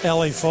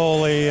Ellie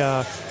Foley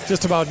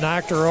just about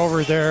knocked her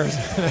over there.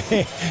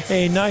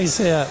 A nice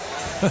hit.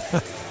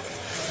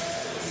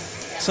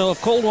 So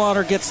if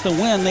Coldwater gets the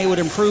win, they would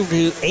improve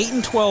to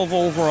 8-12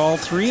 overall,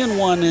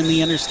 3-1 in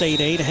the Interstate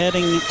 8,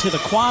 heading to the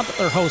quad that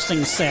they're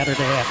hosting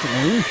Saturday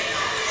afternoon.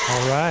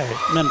 All right.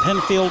 And then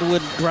Penfield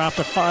would drop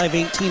to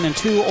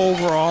 5-18-2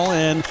 overall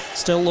and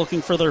still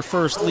looking for their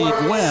first league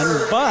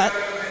win. But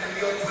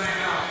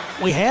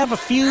we have a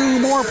few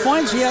more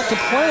points yet to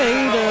play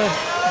to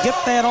get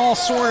that all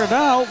sorted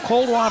out.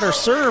 Coldwater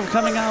serve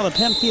coming out of the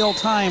Penfield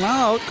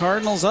timeout.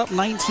 Cardinals up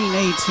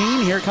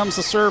 19-18. Here comes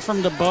the serve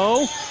from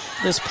DeBow.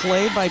 is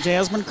played by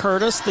Jasmine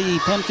Curtis, the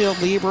Penfield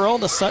libero.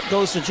 The set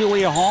goes to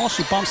Julia Hall.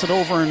 She bumps it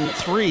over in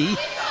 3.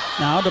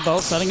 Now DeBow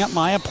setting up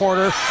Maya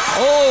Porter.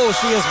 Oh,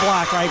 she is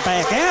blocked right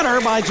back at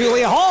her by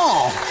Julia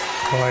Hall.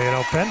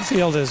 Boy,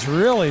 Penfield has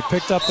really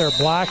picked up their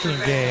blocking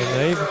game.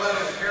 They've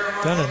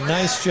done a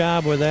nice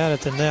job with that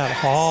at the net.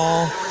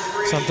 Hall,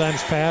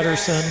 sometimes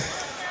Patterson.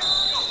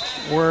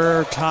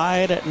 We're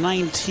tied at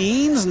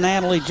 19s.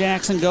 Natalie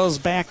Jackson goes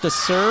back to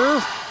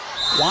serve.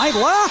 Wide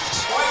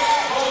left.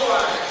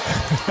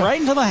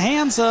 Right into the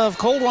hands of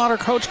Coldwater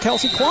coach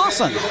Kelsey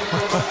Clausen.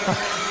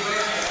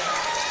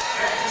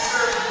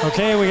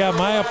 Okay, we got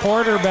Maya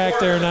Porter back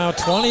there now.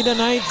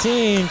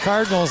 20-19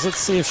 Cardinals. Let's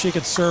see if she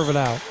can serve it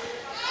out.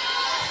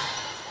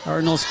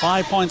 Cardinals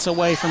 5 points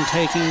away from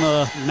taking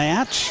the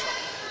match.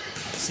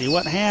 See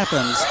what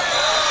happens.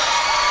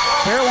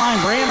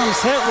 Caroline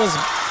Branham's hit was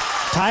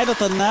tied at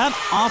the net.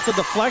 Off the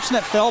deflection,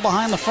 it fell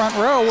behind the front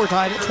row. We're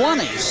tied at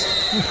 20s.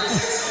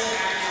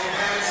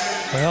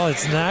 Well,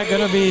 it's not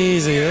going to be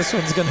easy. This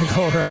one's going to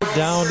go right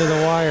down to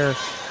the wire.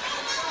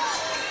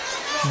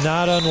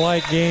 Not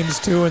unlike games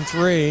 2 and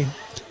 3.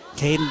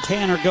 Caden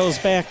Tanner goes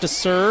back to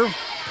serve.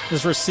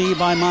 Is received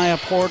by Maya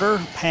Porter.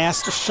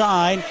 Pass to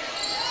Scheid.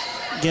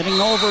 Getting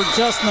over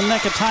just in the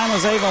nick of time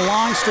was Ava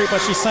Longstreet,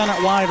 but she sent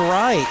it wide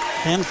right.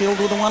 Penfield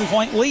with a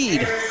 1-point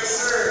lead.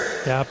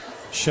 Yep.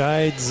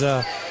 Scheid's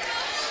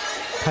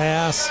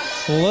pass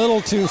a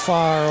little too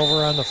far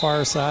over on the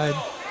far side.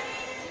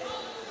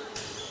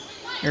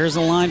 Here's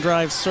a line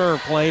drive serve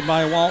played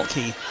by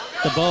Waltke.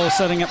 DeBow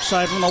setting up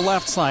Scheid from the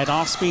left side.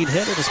 Off-speed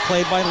hit. It is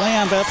played by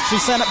Lambeth. She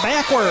sent it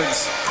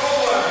backwards.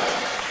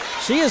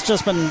 She has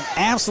just been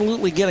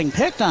absolutely getting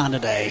picked on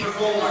today.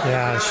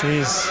 Yeah,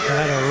 she's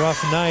had a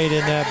rough night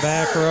in that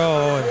back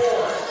row.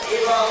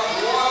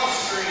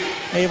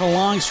 Ava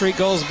Longstreet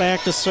goes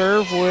back to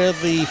serve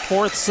with the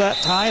 4th set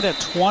tied at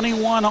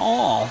 21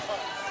 all.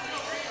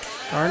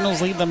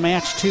 Cardinals lead the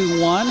match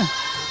 2-1.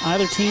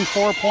 Either team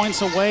 4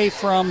 points away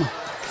from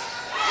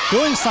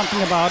doing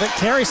something about it.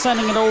 Carey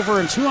sending it over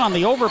and 2 on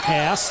the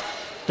overpass.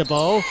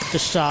 DeBow to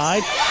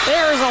Scheid.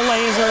 There's a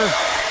laser.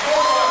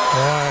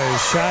 Boy,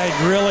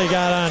 Scheid really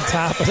got on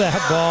top of that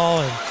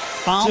ball and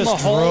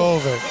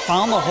drove it.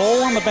 Found the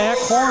hole in the back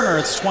corner.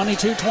 It's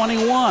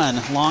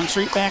 22-21.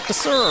 Longstreet back to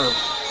serve.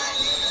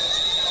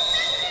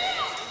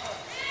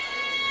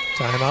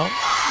 Timeout.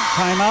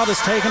 Timeout is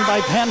taken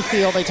by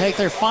Penfield. They take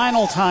their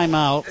final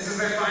timeout.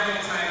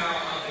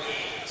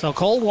 So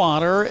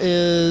Coldwater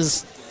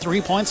is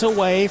 3 points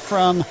away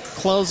from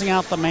closing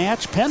out the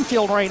match.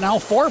 Penfield right now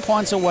 4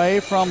 points away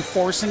from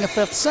forcing a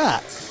 5th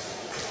set.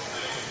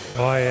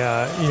 Boy,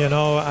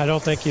 I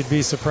don't think you'd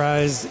be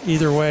surprised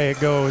either way it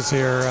goes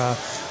here.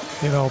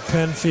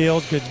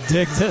 Penfield could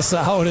dig this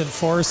out and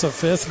force a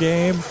 5th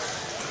game.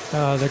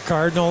 The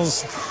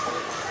Cardinals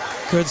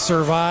could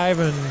survive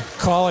and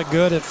call it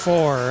good at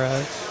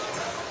 4.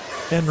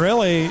 And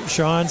really,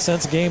 Sean,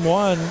 since game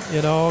 1,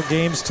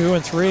 games 2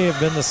 and 3 have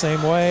been the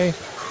same way.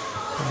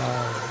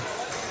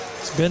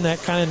 It's been that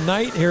kind of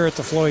night here at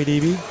the Floyd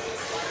Eby.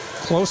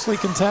 Closely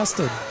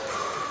contested.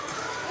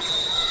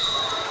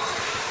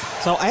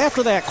 So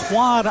after that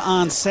quad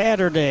on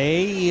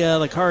Saturday,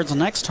 the Cards'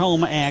 next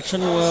home action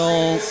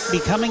will be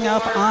coming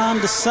up on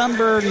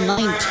December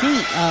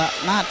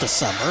 19th. Not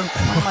December.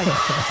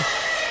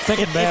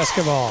 Thinking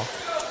basketball.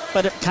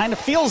 But it kind of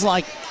feels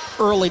like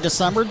early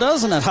December,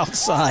 doesn't it,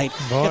 outside?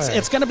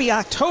 It's going to be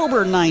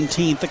October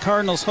 19th. The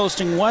Cardinals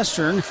hosting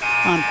Western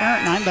on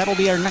Parent Night. That'll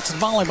be our next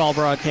volleyball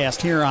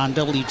broadcast here on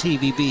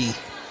WTVB.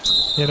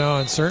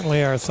 And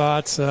certainly our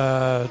thoughts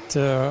to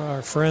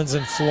our friends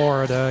in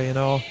Florida,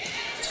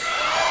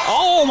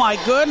 Oh, my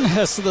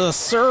goodness. The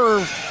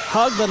serve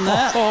hugged the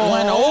net,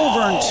 went over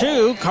and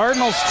 2.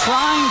 Cardinals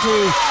trying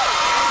to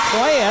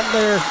play it.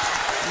 They're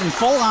in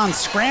full-on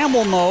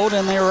scramble mode,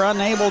 and they were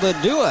unable to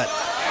do it.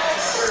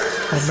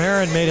 Well,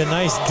 Marin made a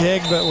nice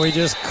dig, but we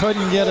just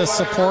couldn't get a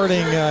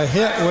supporting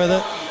hit with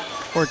it.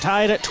 We're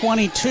tied at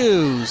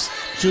 22s.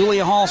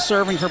 Julia Hall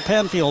serving for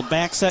Penfield.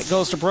 Back set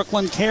goes to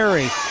Brooklyn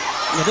Carey.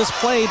 It is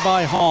played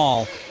by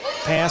Hall.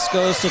 Pass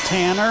goes to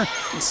Tanner.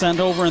 And sent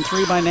over in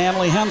 3 by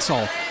Natalie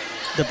Hensel.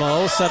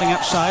 DeBow setting up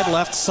Scheid,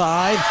 left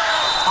side.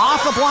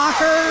 Off the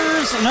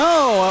blockers.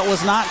 No, it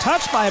was not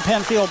touched by a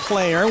Penfield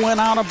player. Went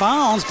out of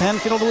bounds.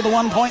 Penfield with a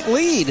 1-point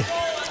lead.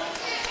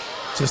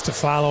 Just to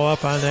follow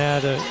up on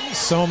that,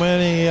 so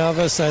many of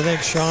us, I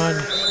think, Sean,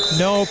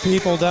 know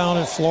people down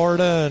in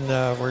Florida, and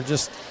we're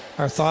just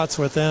our thoughts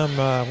with them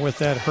with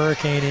that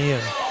Hurricane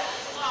Ian.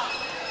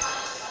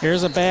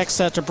 Here's a back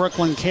set to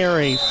Brooklyn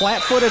Carey.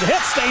 Flat-footed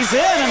hit stays in,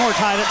 and we're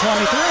tied at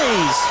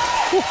 23s.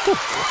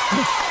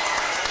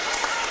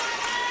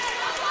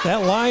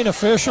 That line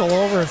official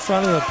over in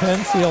front of the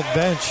Penfield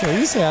bench,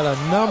 he's had a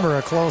number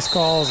of close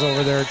calls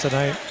over there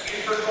tonight.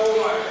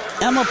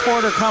 Emma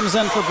Porter comes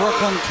in for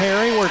Brooklyn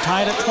Carey. We're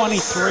tied at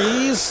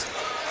 23s.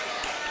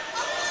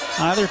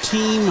 Either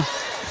team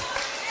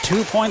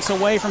 2 points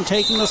away from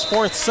taking this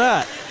 4th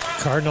set.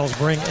 Cardinals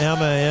bring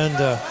Emma in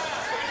to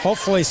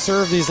hopefully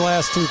serve these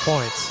last 2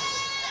 points.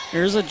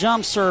 Here's a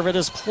jump serve. It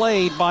is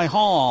played by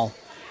Hall.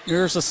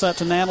 Here's a set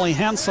to Natalie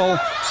Hensel.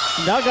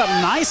 Dug up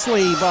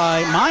nicely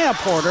by Maya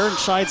Porter.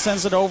 Scheid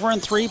sends it over,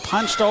 and 3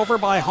 punched over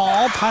by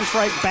Hall. Punch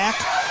right back.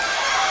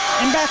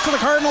 And back to the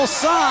Cardinals'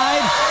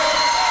 side.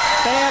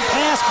 Bad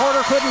pass.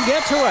 Porter couldn't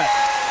get to it.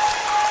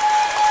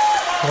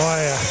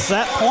 Boy,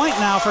 set point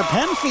now for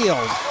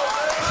Penfield.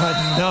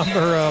 A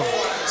number of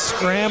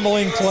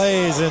scrambling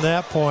plays in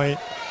that point.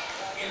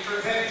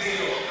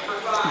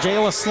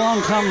 Jayla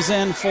Sloan comes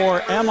in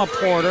for Emma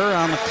Porter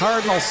on the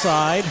Cardinal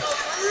side.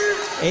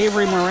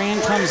 Avery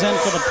Moran comes in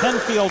for the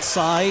Penfield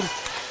side.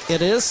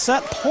 It is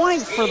set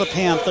point for the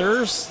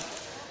Panthers.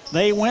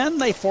 They win,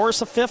 they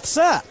force a 5th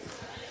set.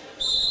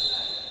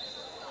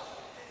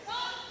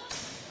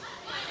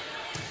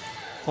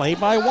 Play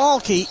by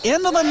Walke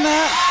into the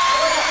net.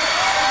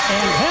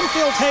 And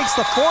Penfield takes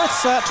the 4th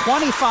set,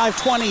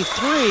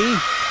 25-23,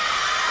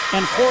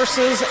 and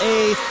forces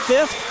a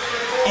 5th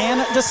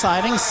and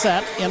deciding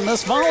set in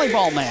this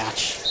volleyball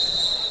match.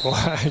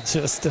 Boy,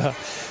 just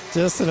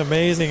an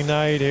amazing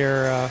night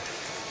here.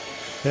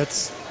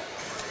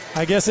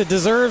 I guess it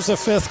deserves a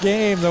 5th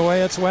game the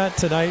way it's went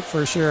tonight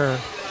for sure.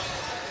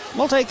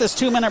 We'll take this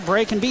 2-minute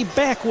break and be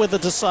back with the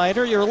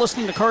decider. You're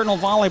listening to Cardinal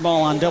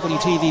Volleyball on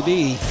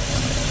WTVB.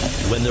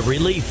 When the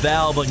relief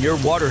valve on your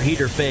water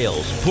heater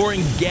fails,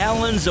 pouring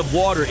gallons of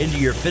water into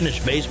your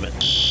finished basement,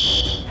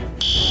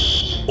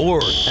 or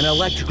an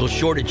electrical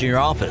shortage in your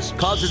office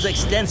causes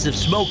extensive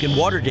smoke and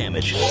water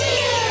damage,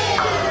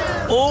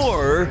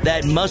 or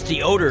that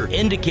musty odor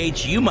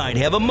indicates you might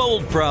have a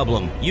mold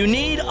problem, you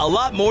need a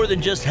lot more than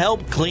just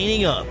help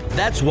cleaning up.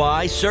 That's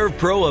why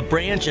ServPro of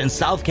Branch and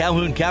South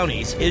Calhoun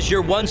counties is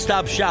your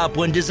one-stop shop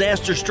when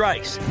disaster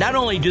strikes. Not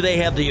only do they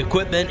have the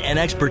equipment and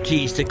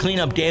expertise to clean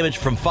up damage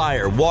from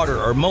fire,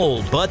 water, or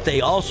mold, but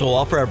they also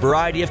offer a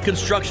variety of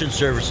construction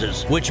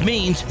services, which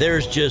means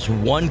there's just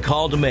one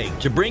call to make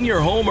to bring your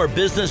home or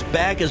business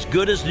back as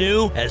good as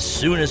new as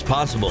soon as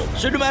possible.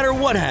 So no matter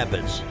what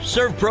happens,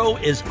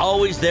 ServPro is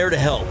always there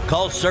to help.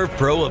 Call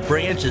ServPro of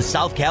Branch in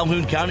South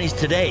Calhoun counties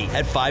today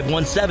at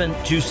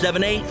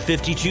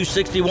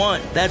 517-278-5261.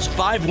 That's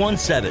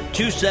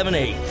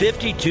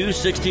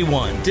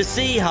 517-278-5261 to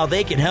see how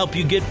they can help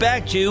you get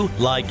back to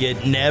like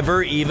it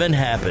never even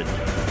happened.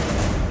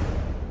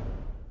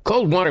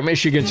 Coldwater,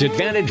 Michigan's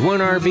Advantage One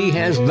RV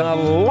has the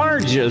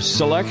largest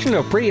selection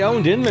of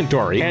pre-owned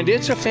inventory, and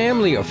it's a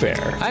family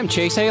affair. I'm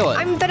Chase Haylett.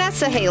 I'm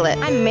Vanessa Haylett.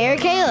 I'm Mary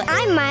Haylett.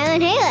 I'm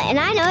Mylan Haylett, and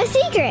I know a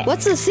secret.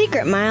 What's the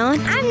secret,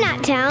 Mylan? I'm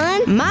not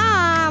telling.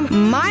 Mom,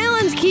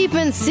 Mylan's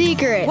keeping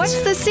secrets.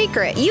 What's the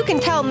secret? You can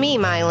tell me,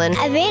 Mylan.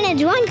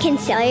 Advantage One can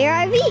sell your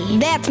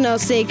RV. That's no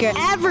secret.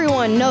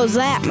 Everyone knows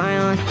that,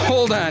 Mylan.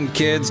 Hold on,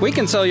 kids. We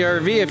can sell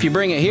your RV if you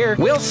bring it here.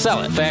 We'll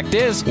sell it. Fact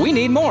is, we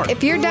need more.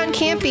 If you're done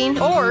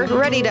camping or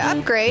ready to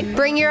upgrade,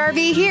 bring your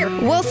RV here.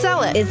 We'll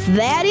sell it. It's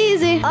that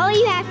easy. All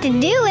you have to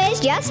do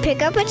is just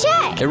pick up a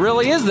check. It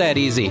really is that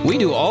easy. We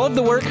do all of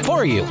the work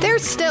for you.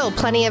 There's still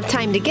plenty of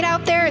time to get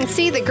out there and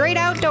see the great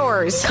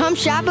outdoors. Come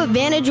shop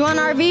Advantage One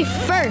RV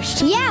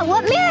first. Yeah,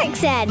 what Merrick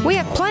said. We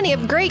have plenty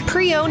of great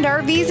pre-owned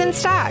RVs in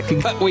stock.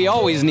 But we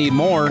always need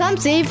more. Come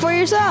see for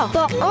yourself.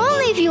 But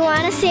only if you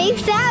want to save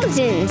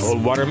thousands.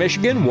 Coldwater,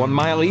 Michigan, 1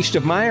 mile east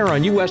of Meyer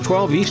on US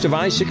 12 east of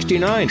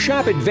I-69.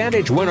 Shop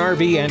Advantage One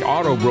RV and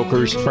Auto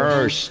Brokers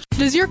first.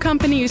 Does your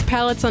company use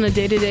pallets on a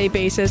day-to-day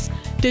basis?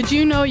 Did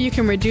you know you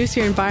can reduce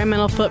your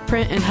environmental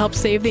footprint and help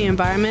save the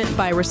environment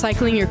by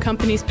recycling your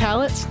company's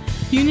pallets?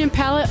 Union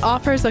Pallet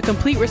offers a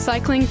complete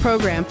recycling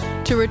program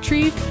to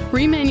retrieve,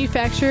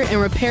 remanufacture,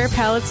 and repair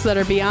pallets that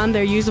are beyond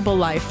their usable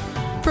life.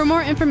 For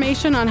more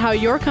information on how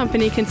your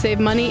company can save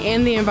money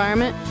and the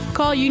environment,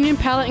 call Union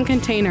Pallet and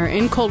Container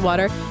in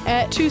Coldwater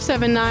at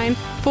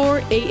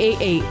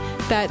 279-4888.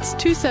 That's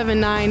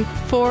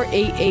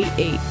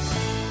 279-4888.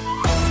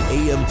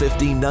 AM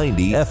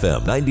 1590,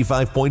 FM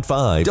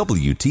 95.5,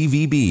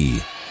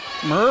 WTVB.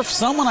 Murph,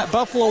 someone at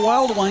Buffalo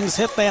Wild Wings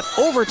hit that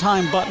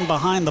overtime button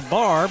behind the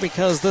bar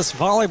because this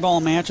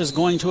volleyball match is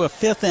going to a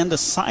 5th and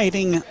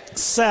deciding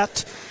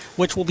set,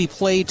 which will be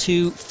played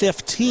to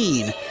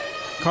 15.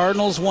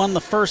 Cardinals won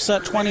the first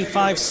set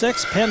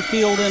 25-6.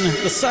 Penfield in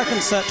the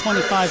second set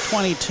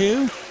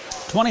 25-22.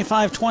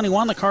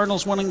 25-21, the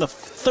Cardinals winning the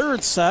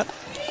third set.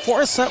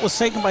 Fourth set was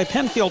taken by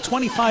Penfield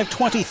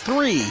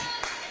 25-23.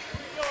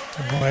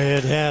 Boy,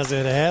 it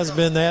has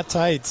been that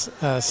tight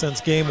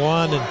since game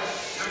one, and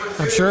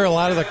I'm sure a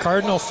lot of the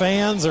Cardinal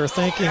fans are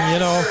thinking,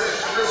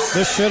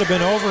 this should have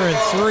been over in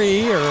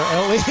 3 or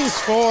at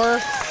least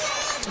 4,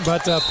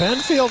 but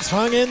Penfield's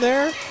hung in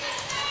there.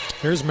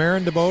 Here's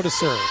Marin DeBow to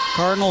serve.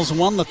 Cardinals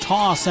won the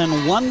toss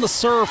and won the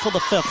serve for the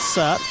 5th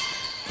set.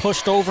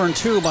 Pushed over in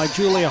 2 by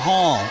Julia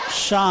Hall.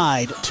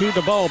 Scheid to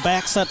DeBow,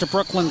 back set to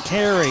Brooklyn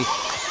Carey.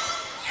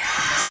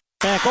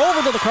 Back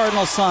over to the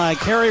Cardinal side.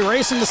 Carey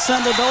racing to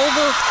send it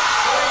over.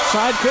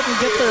 Scheid couldn't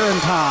get there in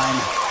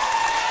time.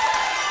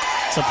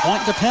 It's a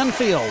point to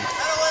Penfield.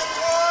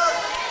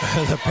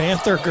 The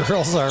Panther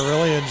girls are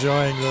really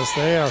enjoying this.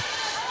 They are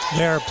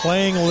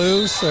playing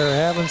loose. They're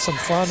having some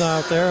fun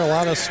out there. A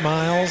lot of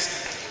smiles.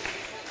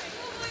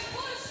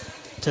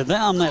 To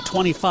them, that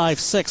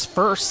 25-6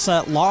 first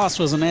set loss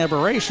was an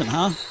aberration,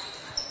 huh?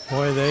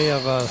 Boy, they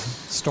have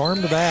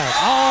stormed back.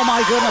 Oh,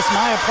 my goodness.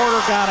 Maya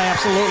Porter got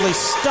absolutely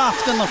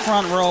stuffed in the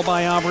front row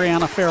by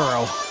Aubriana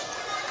Farrow.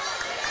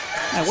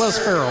 That was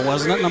Farrow,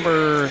 wasn't it?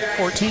 Number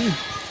 14?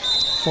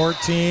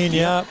 14,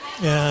 yep.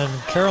 And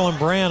Carolyn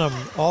Branham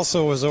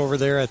also was over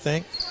there, I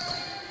think.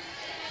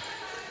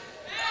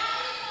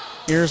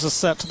 Here's a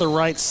set to the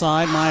right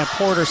side. Maya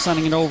Porter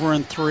sending it over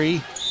in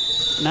 3.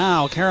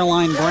 Now,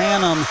 Caroline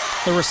Branham,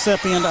 the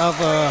recipient of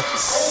a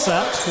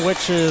set,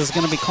 which is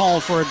going to be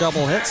called for a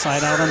double hit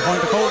side out on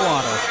point to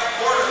Coldwater.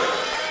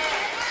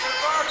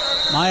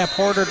 Maya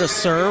Porter to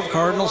serve.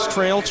 Cardinals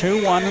trail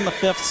 2-1 in the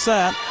 5th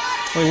set.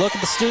 We look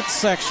at the student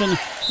section.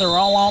 They're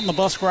all out in the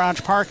bus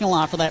garage parking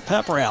lot for that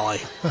pep rally.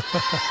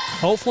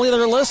 Hopefully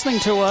they're listening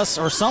to us,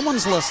 or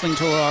someone's listening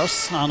to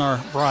us on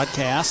our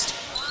broadcast.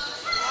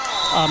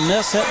 A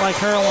miss hit by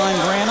Caroline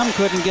Branham.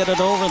 Couldn't get it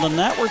over the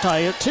net. We're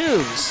tied at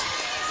 2s.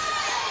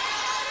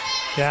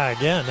 Yeah,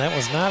 again, that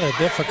was not a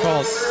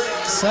difficult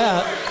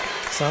set.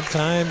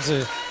 Sometimes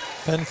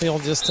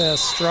Penfield just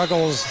has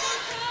struggles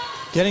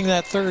getting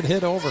that third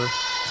hit over.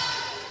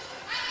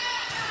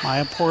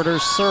 Maya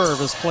Porter's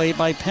serve is played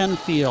by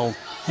Penfield.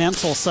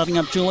 Hensel setting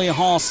up Julia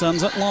Hall,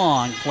 sends it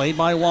long. Played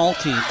by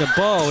Walke.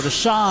 DeBow to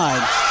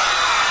Scheid.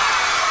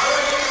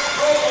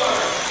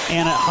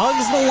 And it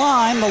hugs the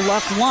line, the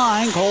left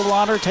line.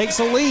 Coldwater takes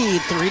a lead,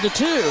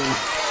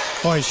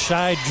 3-2. Boy,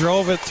 Scheid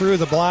drove it through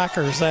the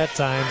blockers that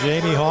time.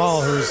 Jamie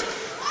Hall, who's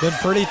been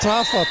pretty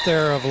tough up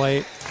there of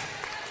late.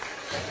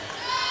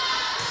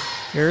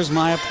 Here's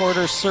Maya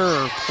Porter's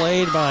serve,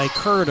 played by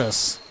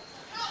Curtis.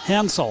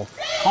 Hensel,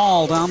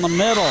 Hall down the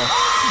middle.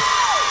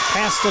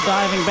 Past the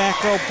diving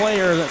back row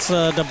player, that's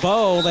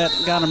DeBow that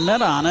got a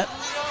mid on it.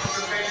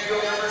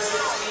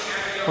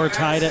 We're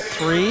tied at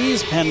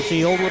 3s.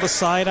 Penfield with a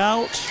side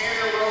out.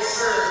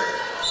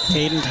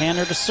 Caden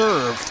Tanner to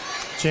serve.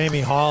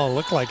 Jamie Hall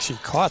looked like she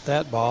caught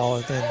that ball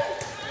and then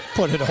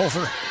put it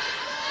over.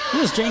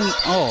 Who's Jamie?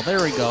 Oh,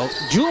 there we go.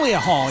 Julia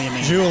Hall, you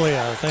mean?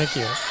 Julia, thank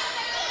you.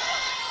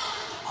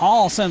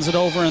 Hall sends it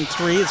over in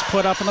 3. It's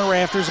put up in the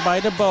rafters by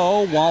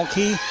DeBow.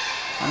 Walke,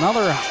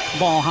 another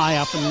ball high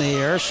up in the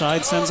air.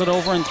 Scheid sends it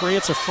over in 3.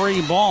 It's a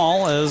free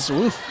ball as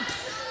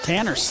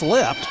Tanner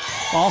slipped.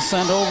 Ball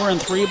sent over in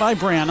 3 by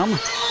Branham.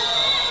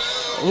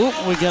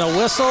 We get a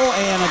whistle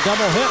and a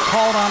double hit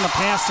called on the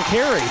pass to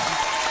Carey.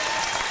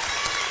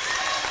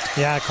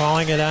 Yeah,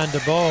 calling it on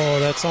DeBow.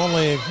 That's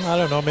only, I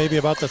don't know, maybe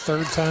about the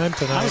 3rd time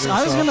tonight.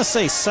 I was going to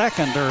say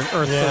 2nd or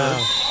 3rd.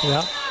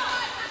 Yeah.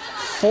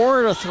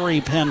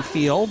 4-3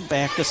 Penfield.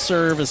 Back to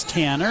serve is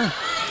Tanner.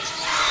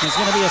 There's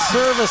going to be a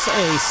service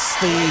ace.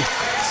 The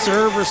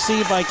serve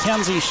received by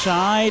Kenzie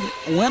Scheid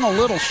went a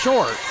little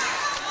short.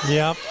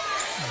 Yep.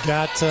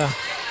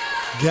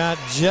 Got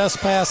just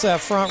past that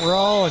front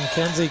row, and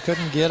Kenzie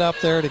couldn't get up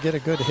there to get a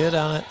good hit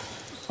on it.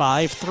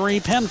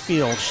 5-3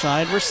 Penfield.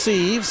 Scheid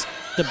receives.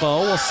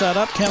 DeBow will set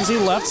up Kenzie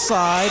left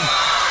side.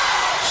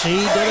 She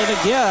did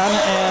it again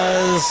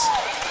as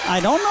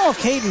I don't know if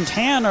Caden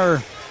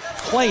Tanner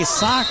plays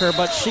soccer,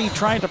 but she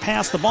tried to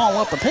pass the ball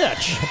up the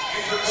pitch.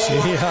 She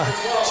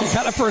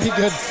got a pretty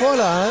good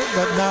foot on it,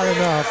 but not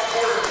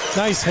enough.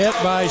 Nice hit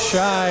by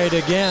Scheid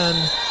again.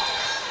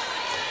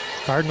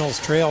 Cardinals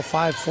trail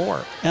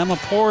 5-4. Emma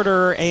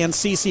Porter and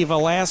Cece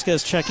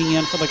Velasquez checking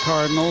in for the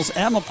Cardinals.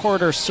 Emma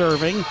Porter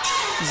serving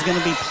is going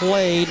to be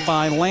played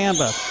by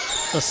Lambeth.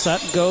 The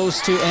set goes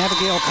to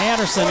Abigail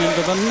Patterson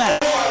into the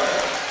net.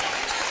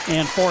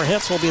 And 4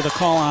 hits will be the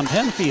call on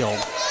Penfield.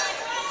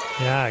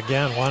 Yeah,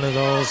 again, one of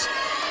those.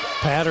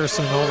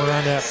 Patterson over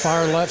on that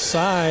far left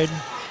side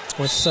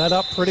was set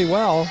up pretty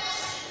well.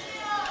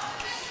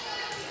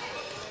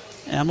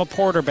 Emma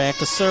Porter back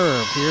to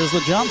serve. Here's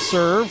the jump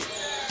serve.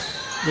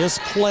 This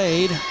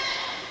played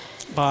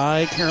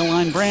by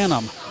Caroline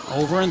Branham.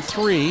 Over in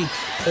 3.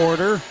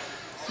 Porter,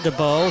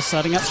 DeBow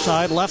setting up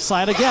Scheid left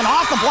side again.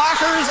 Off the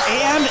blockers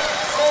and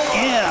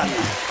in.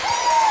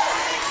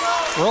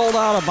 Rolled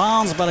out of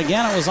bounds, but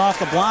again it was off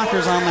the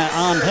blockers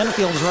on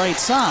Penfield's right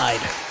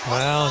side.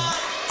 Well,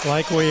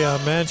 like we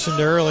mentioned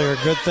earlier,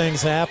 good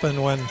things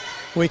happen when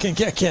we can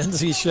get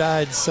Kenzie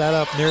Scheid set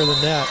up near the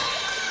net.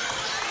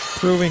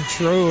 Proving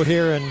true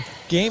here in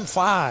Game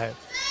 5.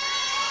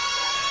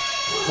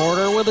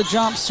 Porter with a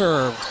jump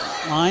serve.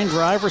 Line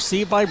drive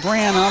received by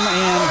Branham,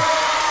 and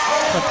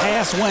the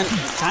pass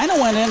kind of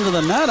went into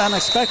the net.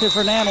 Unexpected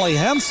for Natalie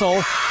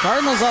Hensel.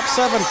 Cardinals up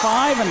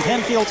 7-5, and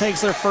Penfield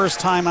takes their first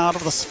time out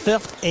of the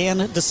 5th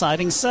and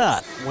deciding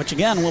set, which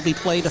again will be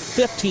played to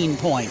 15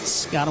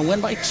 points. Got to win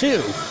by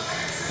 2.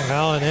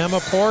 Well, and Emma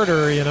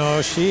Porter,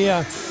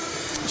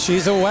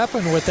 she's a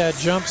weapon with that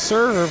jump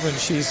serve, and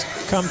she's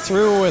come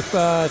through with,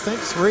 I think,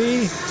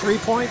 three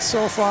points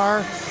so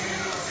far.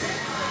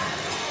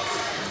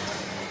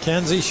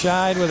 Kenzie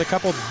Scheid with a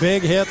couple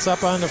big hits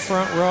up on the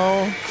front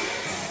row.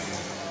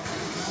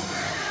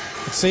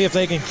 Let's see if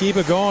they can keep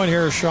it going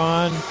here,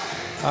 Sean.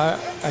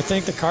 I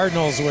think the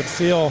Cardinals would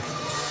feel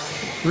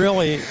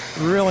really,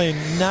 really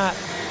not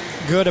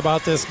good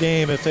about this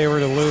game if they were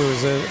to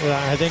lose.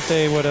 I think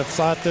they would have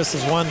thought this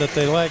is one that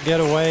they let get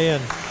away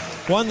and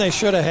one they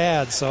should have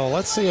had. So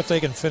let's see if they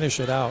can finish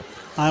it out.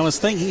 I was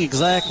thinking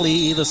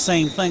exactly the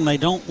same thing. They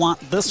don't want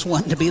this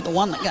one to be the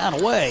one that got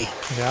away.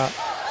 Yeah.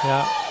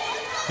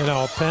 You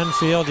know,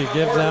 Penfield, you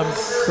give them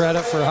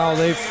credit for how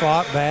they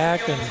fought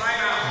back and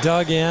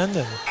dug in.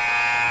 And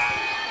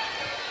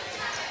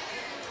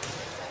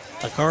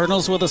the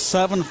Cardinals with a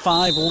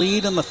 7-5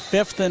 lead in the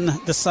fifth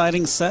and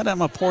deciding set.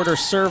 Emma Porter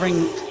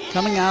serving,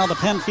 coming out of the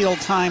Penfield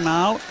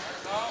timeout.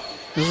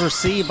 Is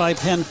received by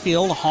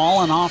Penfield.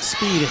 Hall, an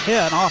off-speed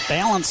hit,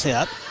 off-balance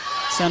hit.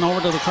 Sent over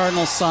to the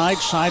Cardinals side.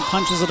 Scheid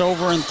punches it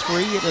over in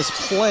 3. It is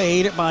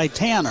played by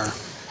Tanner.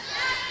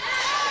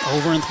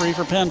 Over in 3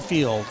 for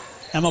Penfield.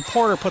 Emma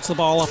Porter puts the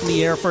ball up in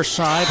the air for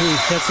Scheid, who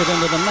hits it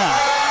into the net.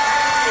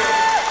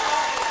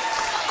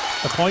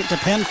 The point to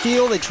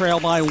Penfield. They trail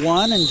by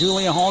 1, and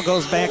Julia Hall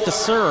goes back to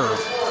serve.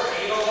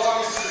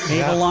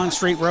 Ava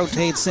Longstreet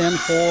rotates in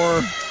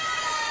for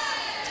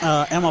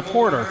Emma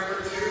Porter.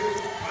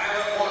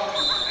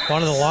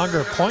 One of the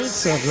longer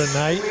points of the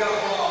night.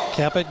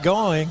 Kept it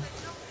going.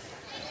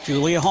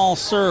 Julia Hall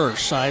serves.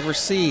 Scheid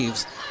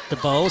receives.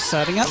 DeBow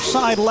setting up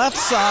Scheid left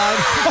side.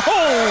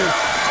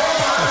 Oh!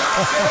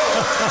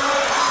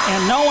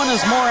 And no one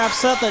is more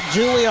upset than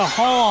Julia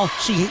Hall.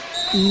 She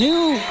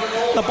knew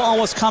the ball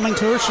was coming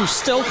to her. She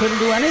still couldn't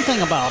do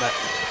anything about it.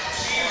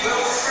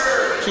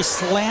 She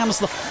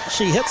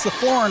hits the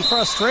floor in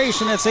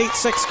frustration. It's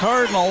 8-6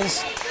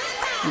 Cardinals.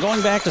 And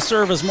going back to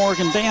serve is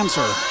Morgan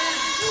Dancer.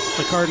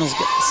 The Cardinals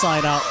get the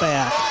side out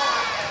back.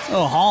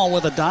 Oh, Hall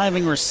with a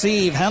diving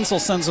receive. Hensel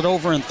sends it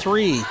over in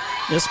 3.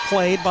 This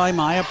played by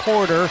Maya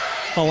Porter.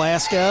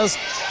 Velasquez.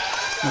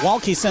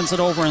 Walke sends it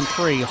over in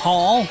 3.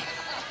 Hall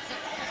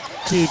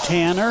to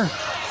Tanner.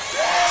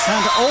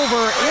 Sent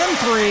over in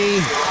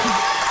 3.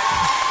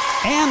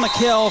 And the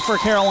kill for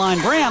Caroline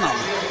Branham.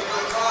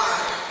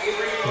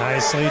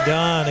 Nicely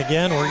done.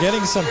 Again, we're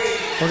getting some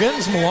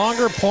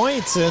longer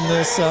points in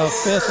this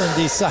fifth and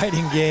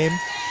deciding game.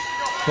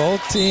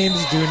 Both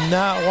teams do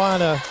not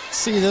want to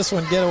see this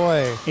one get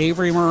away.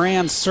 Avery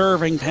Moran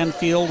serving.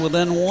 Penfield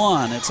within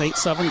 1. It's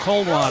 8-7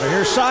 Coldwater.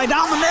 Here's Scheid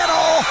down the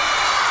middle.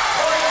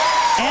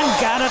 And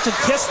got it to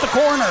kiss the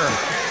corner.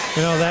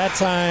 You know, that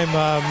time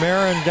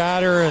Marin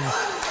got her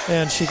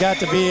and she got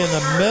to be in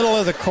the middle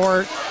of the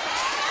court.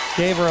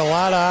 Gave her a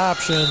lot of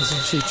options,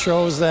 and she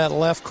chose that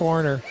left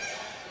corner.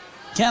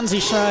 Kenzie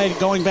Scheid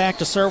going back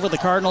to serve with the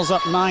Cardinals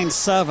up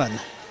 9-7.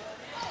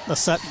 The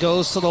set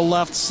goes to the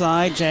left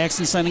side.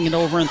 Jackson sending it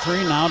over in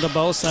 3. Now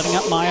DeBow setting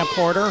up Maya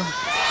Porter.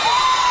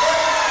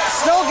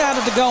 Still got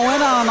it to go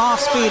in on an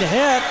off-speed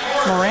hit.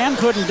 Moran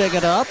couldn't dig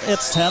it up.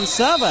 It's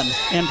 10-7.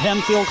 And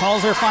Penfield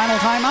calls their final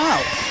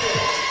timeout.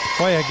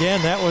 Boy,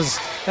 again, that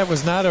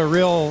was not a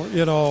real,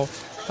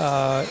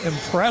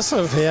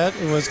 impressive hit.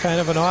 It was kind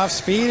of an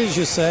off-speed, as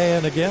you say.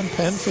 And again,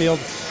 Penfield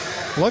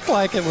looked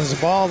like it was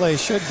a ball they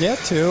should get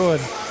to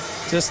and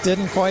just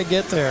didn't quite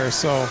get there.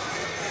 So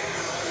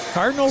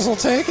Cardinals will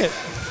take it.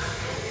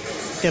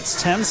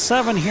 It's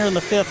 10-7 here in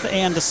the fifth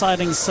and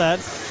deciding set.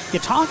 You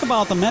talk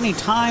about the many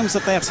times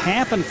that's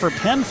happened for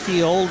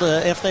Penfield.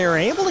 If they were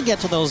able to get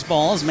to those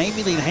balls,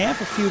 maybe they'd have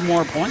a few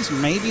more points.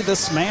 Maybe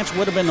this match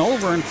would have been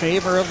over in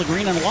favor of the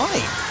green and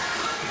white.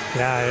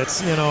 Yeah,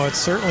 it's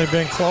certainly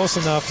been close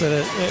enough that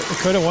it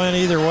could have went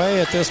either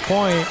way at this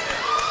point.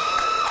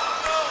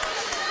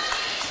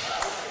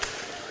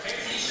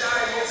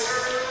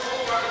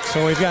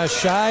 So we've got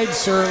Scheid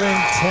serving.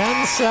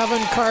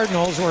 10-7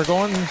 Cardinals. We're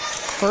going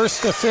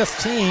first to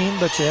 15,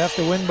 but you have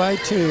to win by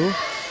 2.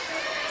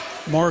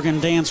 Morgan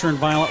Dancer and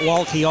Violet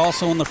Walke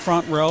also in the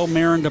front row.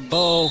 Marin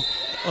DeBow,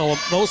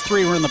 those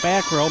 3 were in the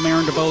back row.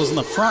 Marin DeBow's in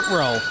the front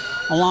row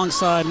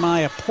alongside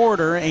Maya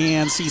Porter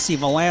and Cece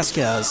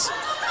Velasquez.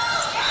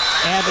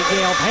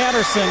 Abigail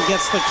Patterson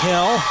gets the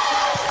kill.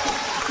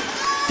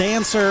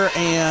 Dancer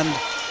and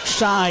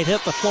Scheid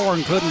hit the floor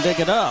and couldn't dig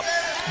it up.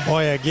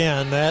 Boy,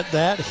 again,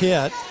 that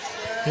hit,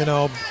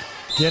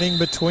 getting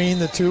between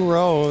the 2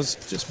 rows,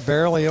 just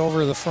barely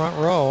over the front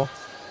row.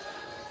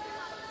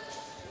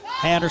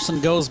 Patterson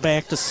goes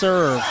back to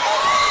serve.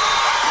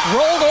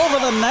 Rolled over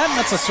the net, and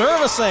it's a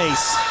service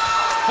ace.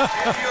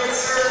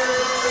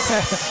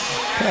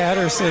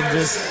 Patterson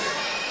just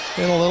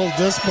in a little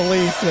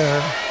disbelief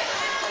there.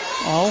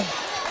 Oh,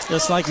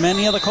 just like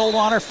many of the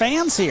Coldwater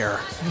fans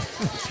here.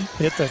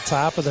 Hit the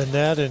top of the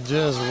net and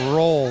just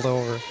rolled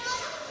over.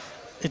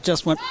 It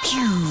just went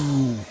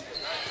pew.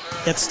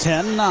 It's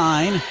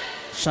 10-9.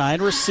 Scheid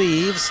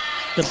receives.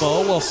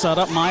 DeBow will set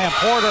up Maya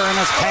Porter, and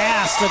it's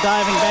past the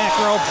diving back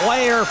row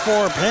player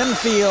for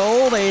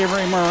Penfield,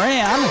 Avery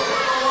Moran.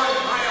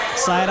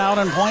 Side out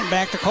and point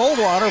back to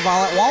Coldwater.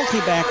 Violet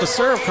Walke back to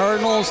serve.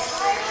 Cardinals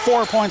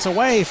 4 points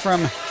away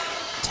from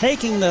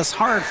taking this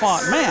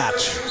hard-fought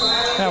match.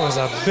 That was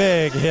a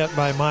big hit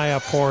by Maya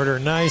Porter.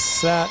 Nice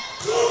set.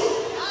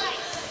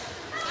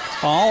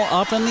 Ball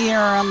up in the air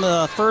on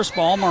the first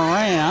ball.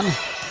 Moran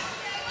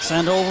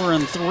sent over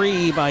in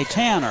 3 by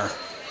Tanner.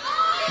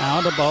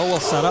 Now DeBow will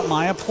set up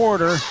Maya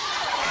Porter.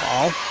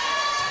 Ball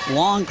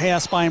Long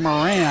pass by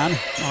Moran.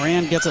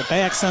 Moran gets it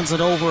back, sends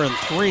it over in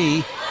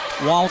 3.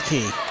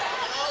 Walke.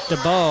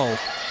 DeBow.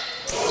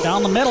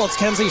 Down the middle, it's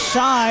Kenzie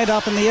Scheid.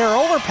 Up in the air,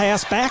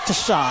 overpass, back to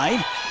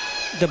Scheid.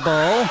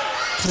 DeBow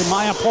to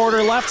Maya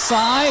Porter, left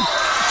side.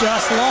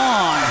 Just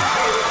long.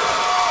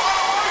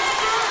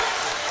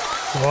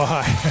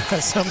 Boy,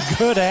 some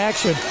good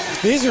action.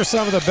 These are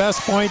some of the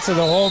best points of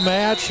the whole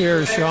match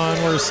here, Sean,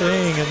 we're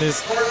seeing in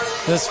this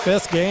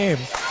fifth game.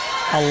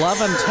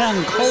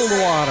 11-10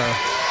 Coldwater.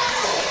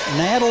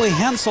 Natalie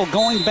Hensel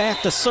going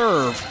back to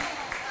serve.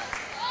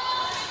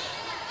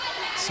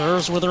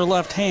 Serves with her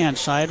left hand.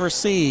 Scheid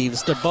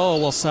receives. DeBow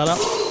will set up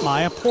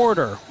Maya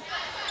Porter.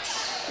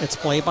 It's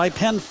played by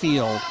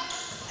Penfield.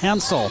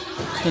 Hensel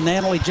to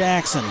Natalie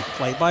Jackson.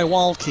 Played by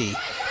Walke.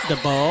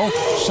 DeBow.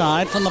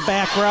 Scheid from the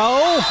back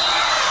row.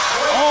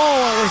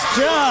 Oh, it was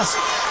just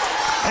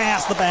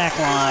past the back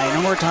line,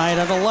 and we're tied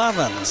at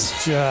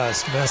 11s.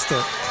 Just missed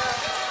it.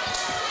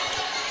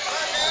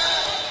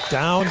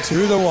 Down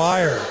to the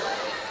wire.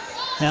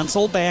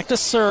 Hensel back to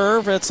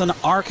serve. It's an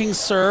arcing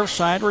serve.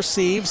 Scheid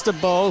receives.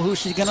 DeBow, who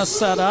she's going to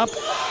set up.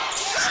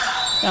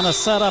 Going to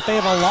set up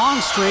Ava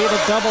Longstreet. A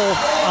double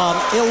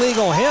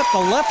illegal hit. The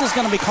left is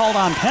going to be called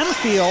on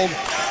Penfield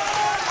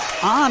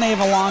on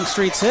Ava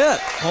Longstreet's hit.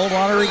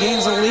 Coldwater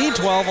regains the lead,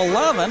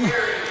 12-11.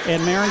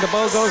 And Marin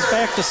DeBow goes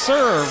back to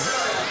serve.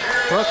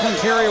 Brooklyn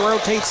Carey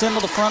rotates into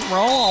the front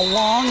row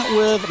along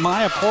with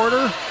Maya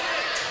Porter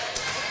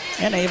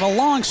and Ava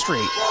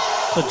Longstreet.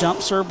 The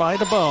jump serve by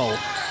DeBow.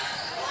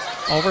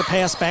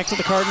 Overpass back to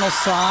the Cardinals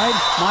side.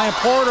 Maya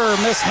Porter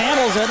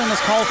mishandles it and is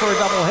called for a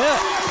double hit.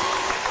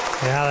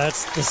 Yeah,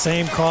 that's the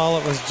same call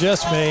that was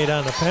just made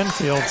on the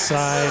Penfield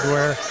side,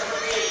 where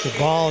the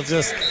ball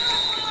just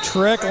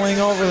trickling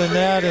over the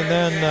net and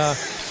then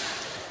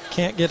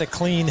can't get a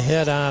clean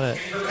hit on it.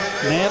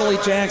 Natalie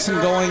Jackson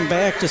going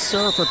back to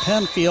serve for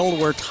Penfield.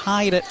 We're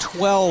tied at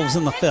 12s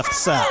in the fifth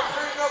set.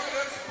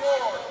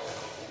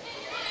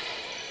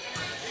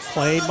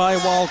 Played by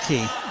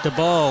Walke.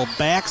 DeBow,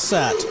 back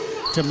set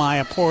to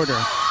Maya Porter.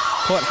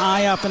 Put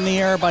high up in the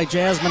air by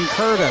Jasmine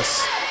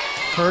Curtis.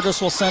 Curtis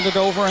will send it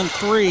over in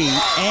 3.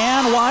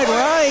 And wide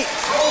right.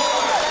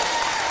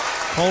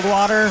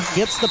 Coldwater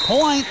gets the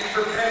point.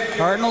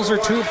 Cardinals are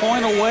 2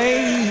 points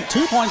away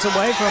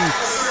from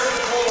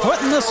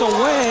putting this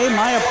away.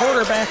 Maya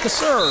Porter back to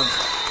serve.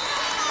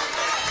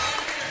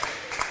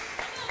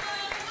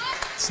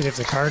 See if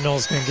the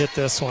Cardinals can get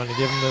this one to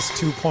give them this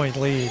 2-point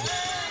lead.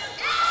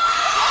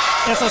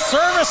 It's a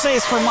service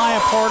ace for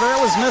Maya Porter.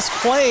 It was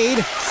misplayed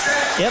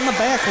in the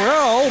back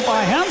row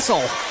by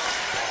Hensel.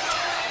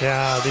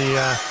 Yeah,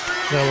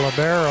 the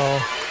libero,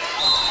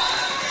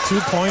 2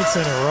 points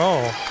in a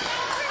row.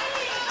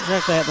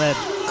 Check that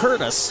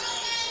Curtis.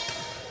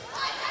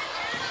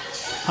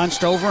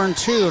 Punched over in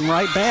 2 and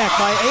right back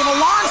by Ava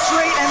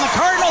Longstreet, and the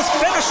Cardinals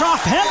finish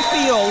off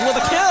Penfield with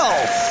a kill.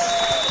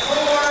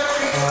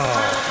 Oh,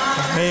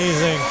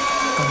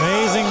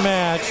 amazing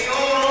match.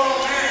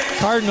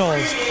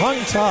 Cardinals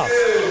hung tough.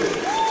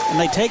 And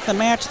they take the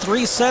match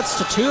 3 sets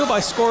to 2 by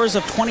scores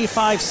of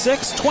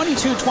 25-6,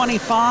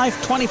 22-25,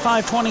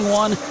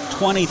 25-21,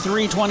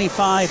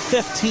 23-25,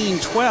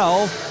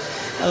 15-12.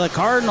 The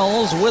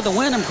Cardinals, with the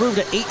win, improved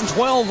to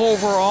 8-12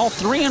 overall,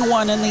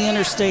 3-1 in the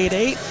Interstate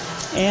 8.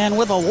 And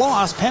with a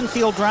loss,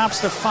 Penfield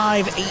drops to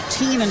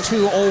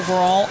 5-18-2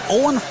 overall,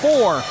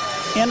 0-4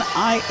 in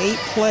I-8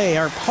 play.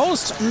 Our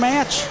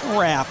post-match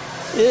wrap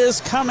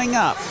is coming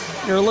up.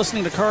 You're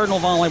listening to Cardinal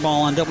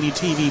Volleyball on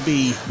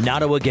WTVB.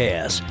 Nottawa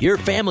Gas, your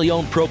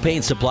family-owned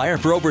propane supplier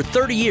for over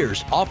 30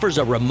 years, offers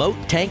a remote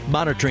tank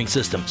monitoring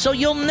system, so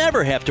you'll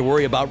never have to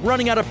worry about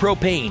running out of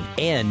propane.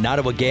 And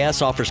Nottawa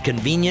Gas offers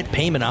convenient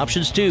payment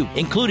options too,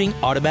 including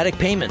automatic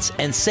payments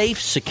and safe,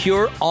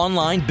 secure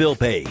online bill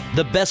pay.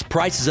 The best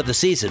prices of the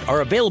season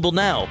are available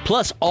now,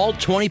 plus all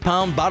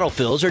 20-pound bottle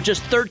fills are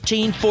just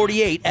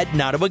 $13.48 at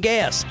Nottawa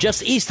Gas,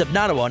 just east of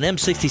Nottawa on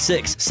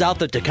M66,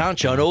 south of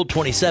Teconcha on Old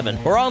 27,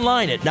 or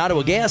online at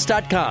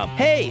NottawaGas.com.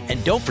 Hey,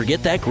 and don't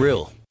forget that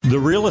grill. The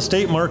real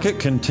estate market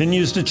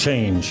continues to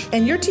change.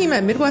 And your team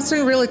at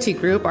Midwestern Realty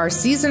Group are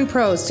seasoned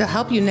pros to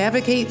help you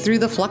navigate through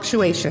the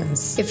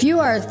fluctuations. If you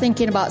are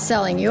thinking about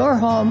selling your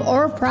home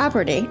or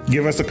property,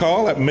 give us a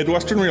call at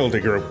Midwestern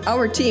Realty Group.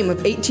 Our team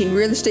of 18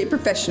 real estate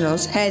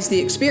professionals has the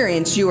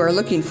experience you are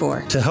looking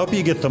for to help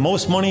you get the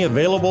most money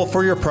available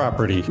for your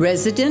property.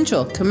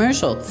 Residential,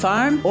 commercial,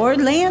 farm, or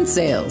land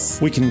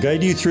sales. We can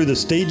guide you through the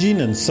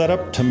staging and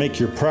setup to make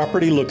your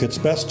property look its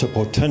best to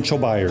potential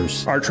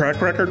buyers. Our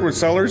track record with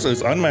sellers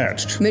is unmatched.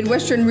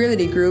 Midwestern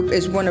Realty Group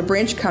is one of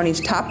Branch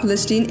County's top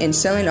listing and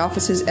selling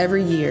offices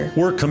every year.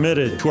 We're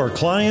committed to our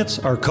clients,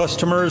 our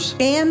customers,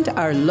 and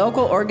our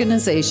local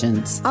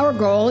organizations. Our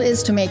goal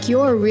is to make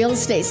your real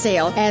estate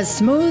sale as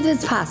smooth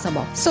as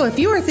possible. So if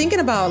you are thinking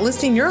about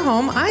listing your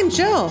home, I'm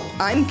Jill.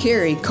 I'm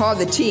Carrie. Call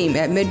the team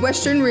at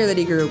Midwestern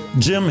Realty Group.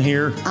 Jim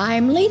here.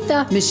 I'm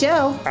Letha.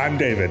 Michelle. I'm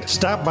David.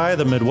 Stop by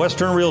the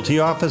Midwestern Realty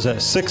office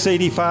at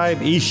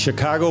 685 East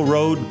Chicago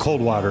Road,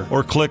 Coldwater,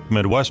 or click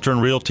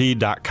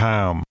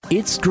MidwesternRealty.com. AmericanCreditUnion.com.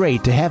 It's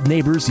great to have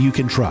neighbors you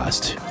can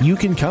trust, you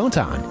can count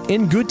on,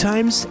 in good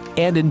times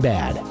and in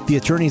bad. The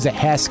attorneys at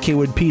Hass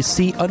Kaywood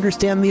PC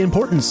understand the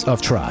importance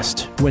of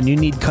trust. When you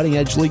need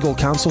cutting-edge legal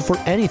counsel for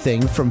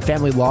anything from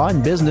family law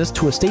and business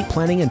to estate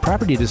planning and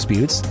property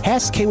disputes,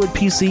 Hass Kaywood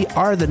PC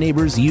are the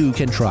neighbors you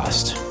can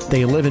trust.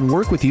 They live and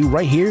work with you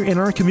right here in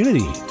our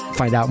community.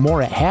 Find out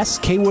more at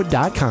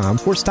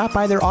HassKaywood.com or stop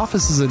by their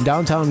offices in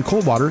downtown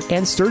Coldwater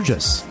and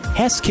Sturgis.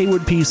 Hass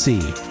Kaywood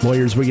PC.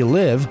 Lawyers where you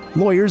live,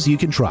 lawyers you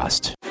can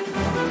trust.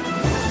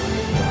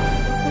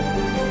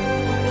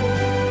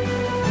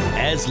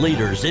 As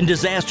leaders in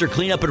disaster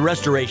cleanup and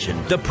restoration,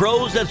 the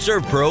pros at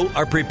ServPro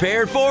are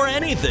prepared for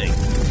anything.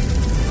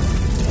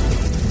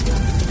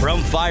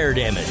 From fire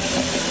damage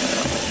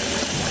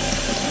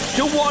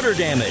to water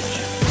damage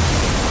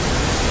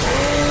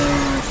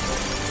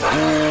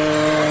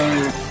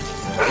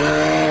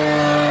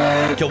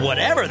to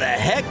whatever the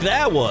heck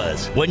that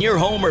was. When your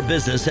home or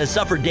business has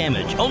suffered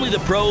damage, only the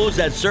pros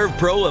at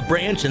ServPro of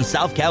Branch and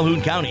South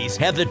Calhoun counties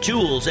have the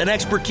tools and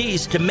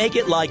expertise to make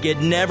it like it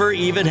never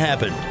even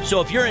happened. So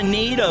if you're in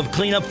need of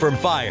cleanup from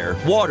fire,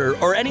 water,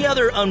 or any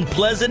other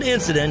unpleasant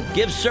incident,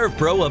 give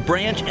ServPro of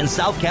Branch and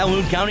South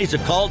Calhoun counties a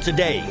call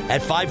today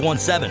at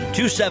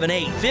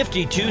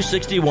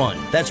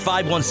 517-278-5261. That's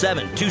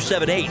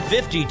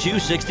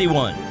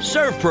 517-278-5261.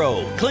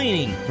 ServPro,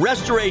 cleaning,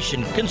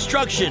 restoration,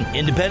 construction,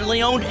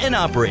 independently owned and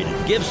operated.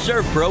 Give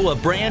ServPro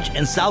of Branch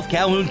and South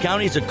Calhoun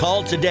counties a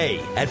call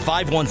today at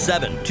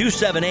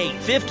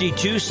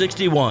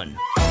 517-278-5261.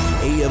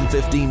 AM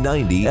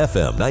 1590,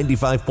 FM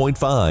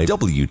 95.5,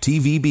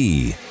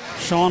 WTVB.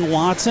 Sean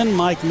Watson,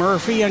 Mike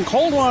Murphy, and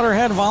Coldwater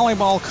head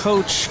volleyball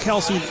coach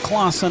Kelsey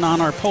Clausen on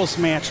our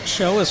post-match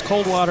show as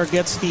Coldwater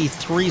gets the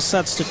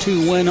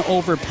 3-2 win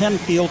over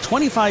Penfield,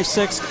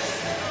 25-6.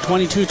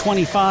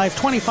 22-25,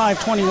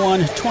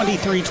 25-21,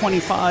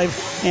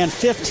 23-25, and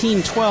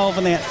 15-12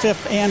 in that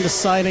fifth and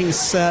deciding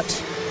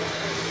set.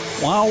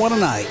 Wow, what a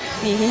night.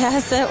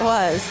 Yes, it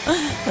was.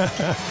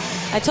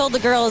 I told the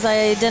girls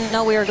I didn't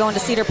know we were going to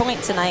Cedar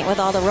Point tonight with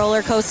all the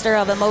roller coaster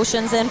of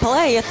emotions in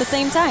play at the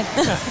same time.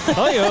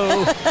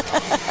 Hi-yo.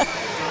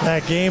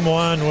 That game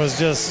one was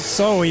just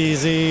so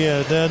easy,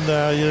 and then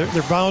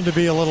they're bound to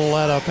be a little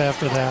let up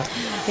after that.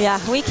 Yeah,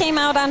 we came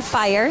out on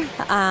fire.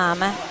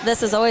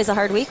 This is always a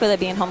hard week with it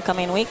being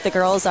homecoming week. The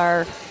girls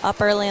are up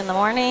early in the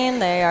morning.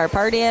 They are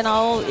partying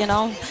all,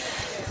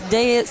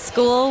 day at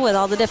school with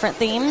all the different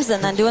themes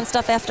and then doing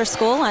stuff after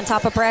school on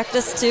top of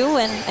practice too,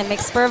 and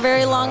makes for a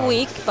very long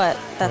week, but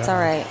that's all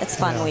right. It's a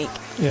fun week.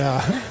 Yeah.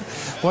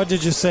 What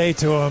did you say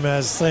to them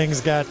as things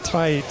got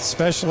tight,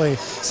 especially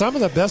some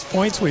of the best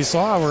points we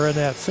saw were in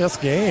that fifth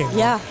game?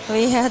 Yeah,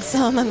 we had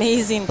some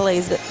amazing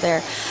plays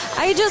there.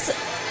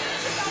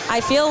 I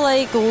feel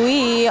like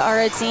we are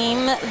a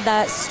team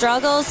that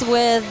struggles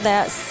with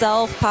that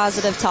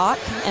self-positive talk,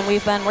 and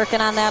we've been working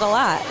on that a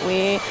lot.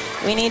 We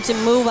need to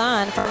move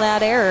on from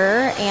that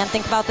error and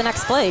think about the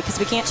next play because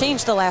we can't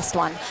change the last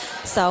one.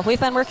 So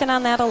we've been working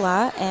on that a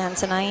lot, and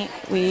tonight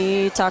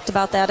we talked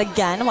about that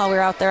again while we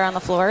were out there on the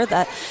floor,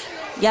 that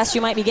yes,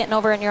 you might be getting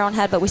over in your own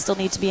head, but we still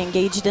need to be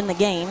engaged in the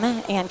game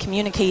and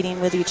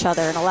communicating with each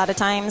other. And a lot of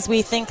times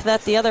we think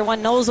that the other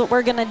one knows what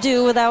we're going to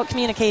do without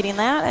communicating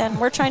that, and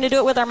we're trying to do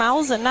it with our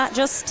mouths and not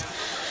just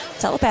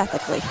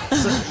telepathically.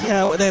 So,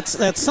 yeah,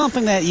 that's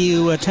something that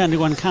you tend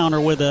to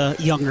encounter with a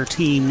younger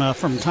team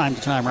from time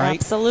to time, right?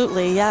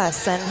 Absolutely,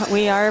 yes. And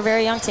we are a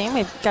very young team.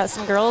 We've got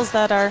some girls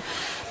that are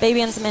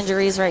babying some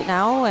injuries right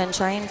now and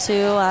trying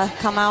to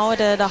come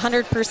out at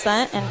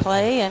 100% and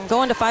play. And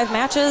going to 5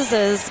 matches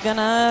is going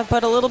to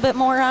put a little bit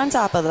more on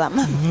top of them.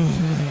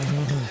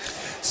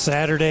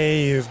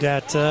 Saturday, you've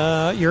got,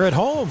 you're at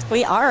home.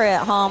 We are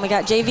at home. We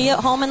got JV at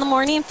home in the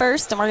morning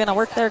first, and we're going to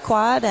work their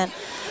quad and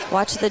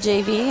watch the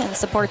JV and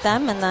support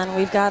them. And then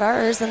we've got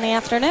ours in the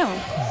afternoon.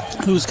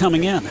 Who's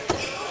coming in?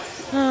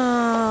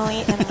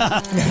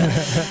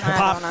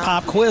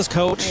 Pop quiz,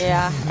 coach.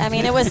 Yeah, I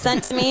mean, it was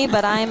sent to me,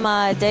 but I'm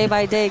a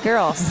day-by-day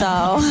girl,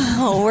 so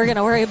we're going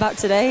to worry about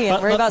today and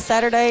worry about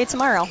Saturday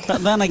tomorrow.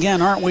 But then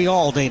again, aren't we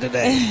all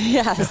day-to-day?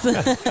 Yes.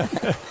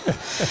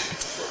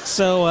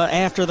 So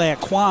after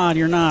that quad,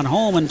 you're not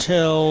home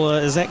until,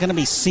 is that going to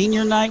be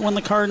senior night when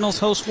the Cardinals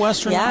host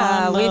Western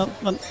on the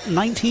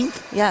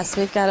 19th? Yes,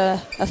 we've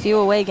got a few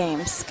away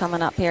games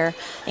coming up here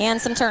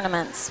and some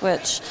tournaments,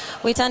 which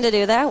we tend to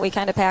do that. We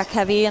kind of pack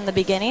heavy in the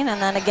beginning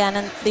and then again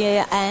in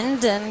the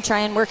end and try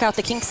and work out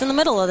the kinks in the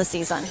middle of the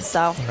season.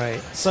 So,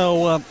 right.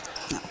 So,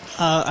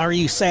 are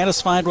you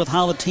satisfied with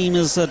how the team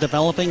is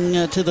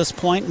developing to this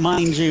point?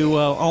 Mind you,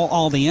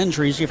 all the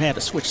injuries, you've had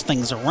to switch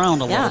things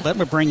around a little bit,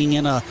 but bringing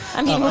in a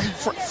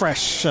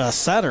fresh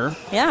setter.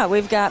 Yeah,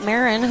 we've got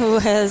Marin, who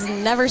has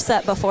never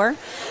set before.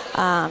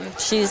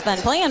 She's been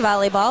playing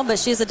volleyball, but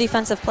she's a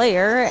defensive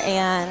player,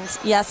 and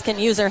yes, can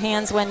use her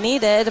hands when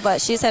needed,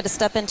 but she's had to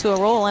step into a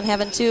role and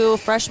having 2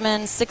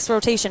 freshman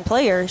 6-rotation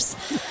players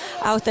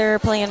out there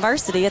playing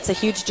varsity. It's a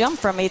huge jump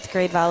from 8th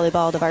grade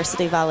volleyball to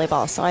varsity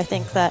volleyball. So I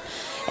think that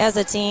as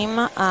a team,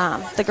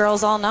 the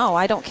girls all know.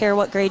 I don't care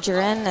what grade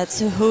you're in. It's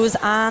who's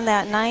on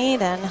that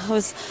night and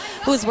who's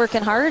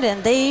working hard,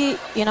 and they,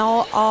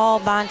 all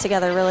bond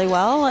together really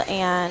well.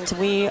 And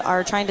we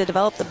are trying to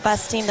develop the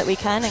best team that we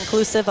can,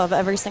 inclusive of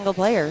every single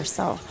player.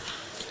 So.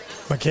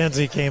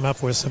 Mackenzie came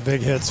up with some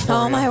big hits for you.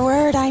 Oh, my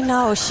word, I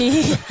know.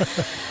 She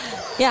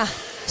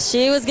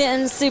was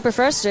getting super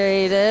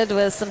frustrated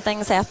with some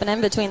things happening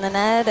between the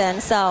net,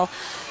 and so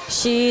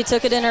she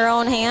took it in her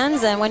own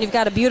hands, and when you've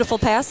got a beautiful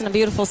pass and a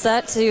beautiful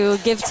set to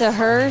give to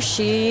her,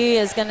 she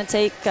is going to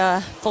take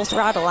full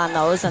throttle on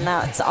those, and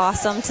that's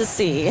awesome to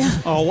see.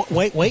 Oh,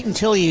 wait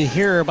until you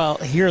hear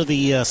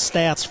the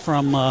stats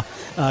from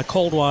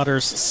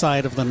Coldwater's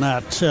side of the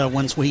net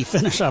once we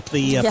finish up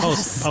the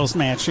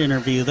post-match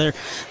interview.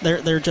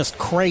 They're just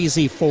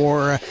crazy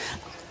for.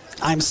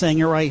 I'm saying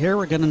it right here.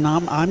 I'm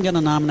going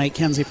to nominate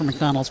Kenzie for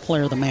McDonald's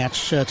Player of the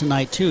Match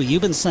tonight too.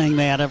 You've been saying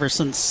that ever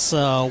since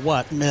near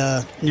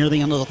the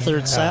end of the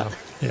third set.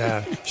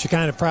 Yeah, she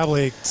kind of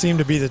probably seemed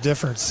to be the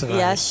difference tonight.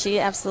 Yes, she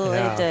absolutely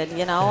did,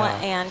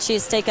 and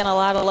she's taken a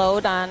lot of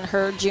load on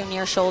her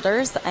junior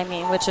shoulders,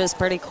 which is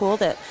pretty cool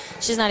that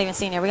she's not even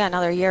senior. We got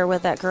another year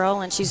with that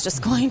girl, and she's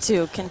just going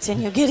to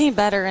continue getting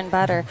better and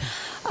better.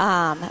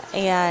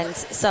 And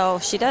so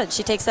she does.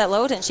 She takes that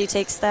load, and she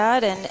takes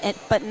that,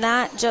 but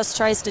not just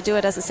tries to do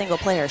it as a single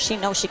player. She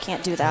knows she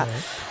can't do that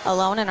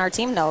alone, and our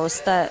team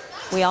knows that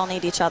we all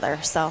need each other.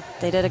 So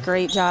they did a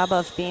great job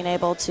of being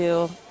able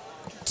to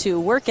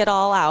work it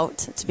all out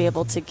to be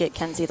able to get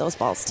Kenzie those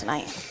balls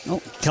tonight.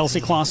 Kelsey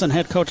Clausen,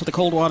 head coach of the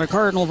Coldwater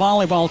Cardinal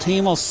volleyball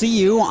team, will see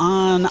you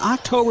on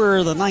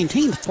October the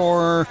 19th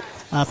for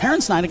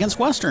Parents' Night against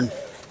Western.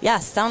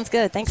 Yes, sounds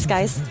good. Thanks,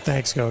 guys.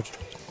 Thanks, Coach.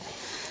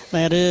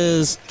 That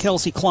is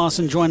Kelsey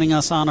Clausen joining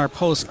us on our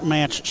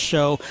post-match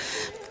show.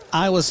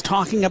 I was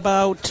talking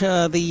about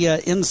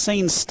the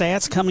insane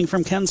stats coming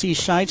from Kenzie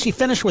Scheid. She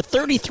finished with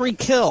 33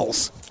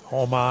 kills.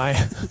 Oh, my.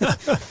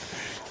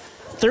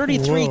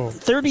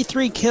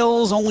 33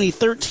 kills, only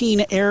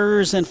 13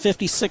 errors, and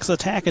 56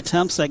 attack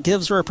attempts. That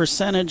gives her a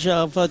percentage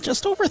of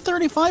just over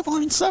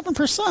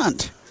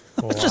 35.7%.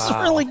 Which is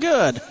really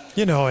good.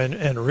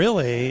 And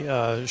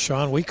really,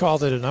 Sean, we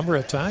called it a number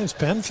of times.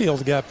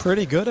 Penfield got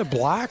pretty good at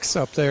blocks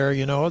up there.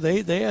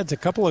 They had a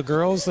couple of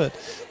girls that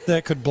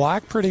could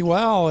block pretty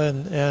well.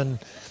 And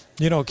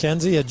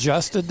Kenzie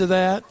adjusted to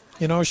that.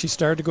 She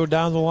started to go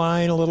down the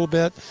line a little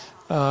bit.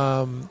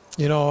 A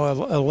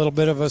little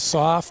bit of a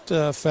soft,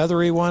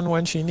 feathery one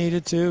when she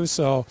needed to.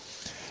 So,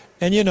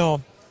 and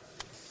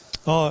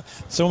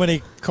so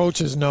many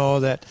coaches know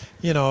that,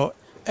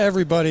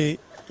 everybody,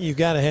 you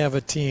got to have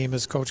a team,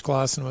 as Coach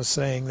Clausen was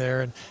saying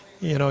there, and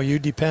you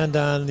depend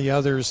on the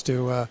others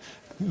to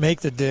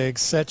make the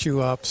digs, set you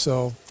up.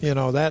 So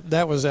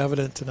that was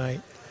evident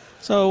tonight.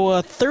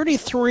 So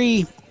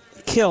 33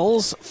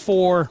 kills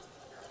for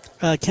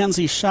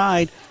Kenzie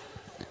Scheid.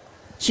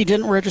 She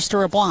didn't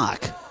register a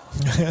block.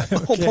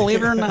 Okay.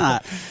 Believe it or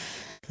not.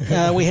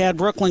 We had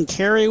Brooklyn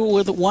Carey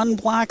with 1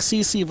 block,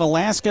 Cece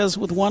Velasquez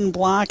with 1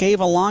 block.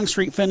 Ava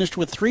Longstreet finished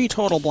with 3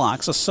 total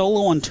blocks, a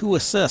solo and 2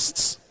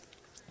 assists.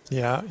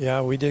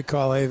 Yeah, we did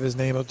call Ava's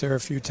name up there a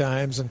few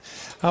times. And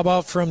how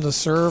about from the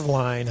serve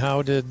line?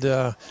 How did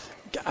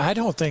I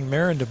don't think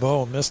Marin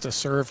DeBow missed a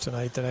serve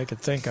tonight that I could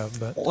think of.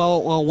 But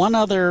Well, one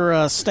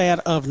other stat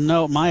of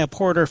note, Maya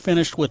Porter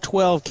finished with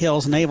 12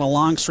 kills, and Ava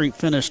Longstreet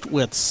finished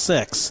with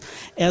 6.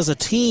 As a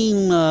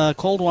team,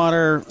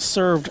 Coldwater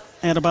served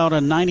at about a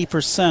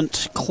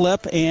 90%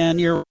 clip, and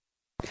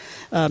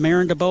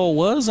Marin DeBow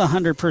was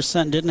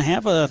 100%, didn't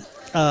have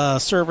a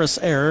service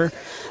error.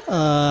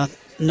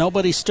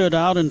 Nobody stood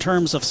out in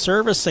terms of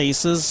service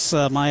aces.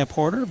 Maya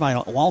Porter,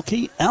 Violet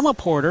Walke, Emma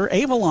Porter,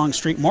 Ava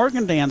Longstreet,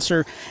 Morgan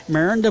Dancer,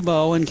 Marin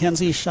DeBow, and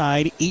Kenzie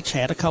Scheid each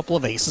had a couple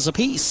of aces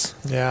apiece.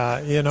 Yeah,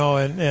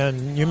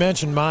 and you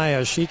mentioned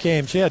Maya. She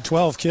had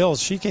 12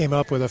 kills. She came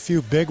up with a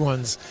few big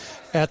ones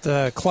at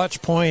the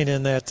clutch point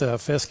in that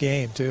 5th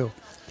game, too.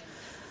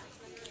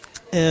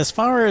 As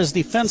far as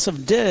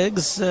defensive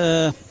digs,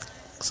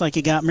 looks like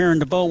you got Marin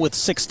DeBow with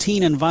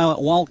 16 and Violet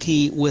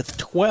Walke with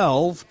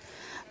 12.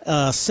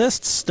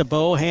 Assists,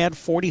 DeBow had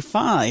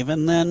 45,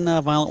 and then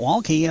Violet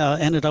Walke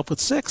ended up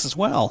with 6 as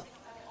well.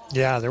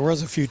 Yeah, there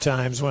was a few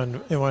times when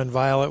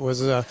Violet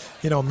was,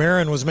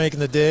 Marin was making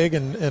the dig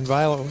and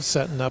Violet was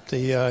setting up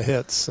the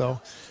hits.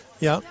 So,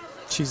 yeah,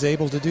 she's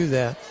able to do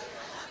that.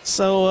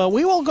 So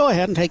we will go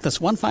ahead and take this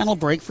one final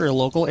break for your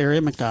local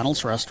area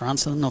McDonald's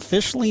restaurants and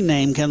officially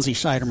name Kenzie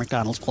Scheid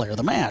McDonald's Player of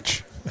the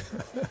Match.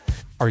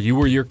 Are you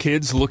or your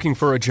kids looking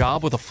for a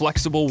job with a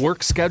flexible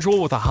work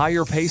schedule with a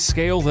higher pay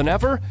scale than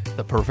ever?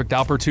 The perfect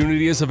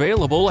opportunity is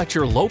available at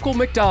your local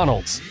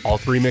McDonald's. All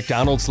 3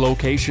 McDonald's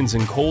locations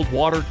in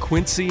Coldwater,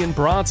 Quincy, and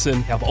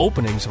Bronson have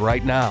openings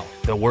right now.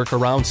 They'll work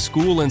around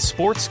school and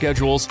sports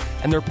schedules,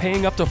 and they're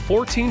paying up to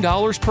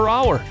 $14 per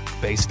hour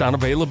based on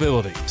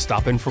availability.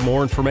 Stop in for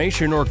more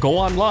information or go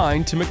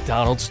online to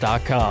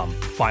mcdonalds.com.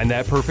 Find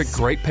that perfect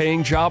great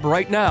paying job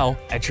right now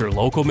at your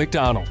local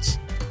McDonald's.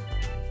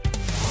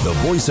 the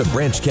voice of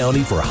Branch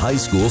County for high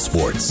school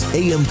sports.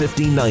 AM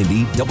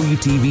 1590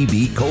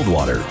 WTVB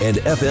Coldwater and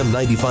FM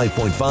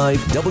 95.5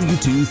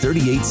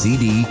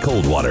 W238CD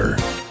Coldwater.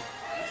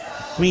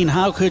 I mean,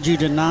 how could you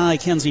deny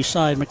Kenzie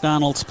Scheid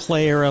McDonald's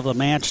player of the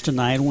match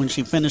tonight when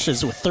she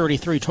finishes with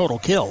 33 total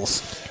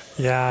kills?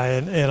 Yeah,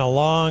 in a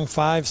long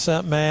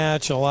 5-set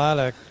match, a lot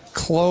of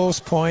close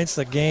points.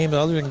 The game,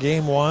 other than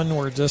game one,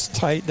 were just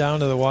tight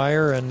down to the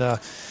wire. And,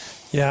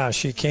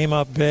 she came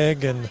up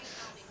big, and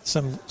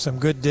some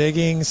good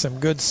digging, some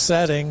good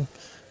setting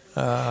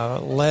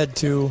led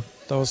to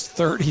those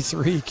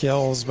 33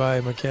 kills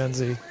by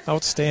Mackenzie.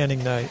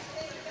 Outstanding night.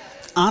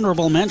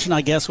 Honorable mention, I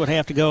guess, would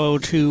have to go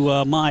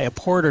to Maya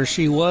Porter.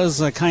 She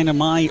was kind of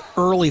my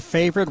early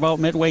favorite about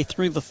midway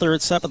through the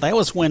third set, but that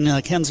was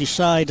when Kenzie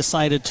Scheid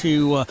decided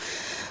to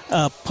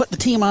put the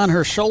team on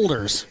her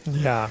shoulders.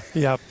 Yeah,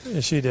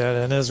 she did.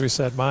 And as we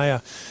said, Maya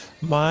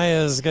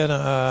is going to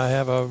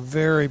have a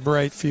very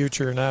bright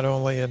future, not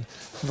only in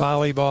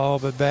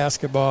volleyball, but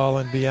basketball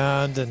and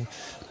beyond. And,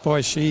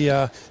 boy, she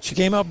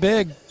came up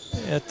big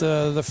at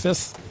the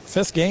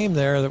fifth game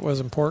there. That was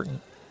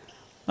important.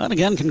 And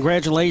again,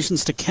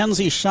 congratulations to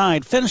Kenzie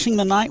Scheid, finishing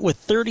the night with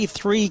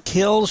 33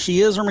 kills.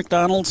 She is her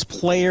McDonald's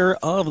player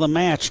of the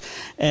match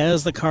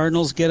as the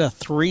Cardinals get a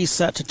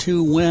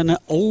 3-2 win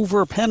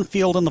over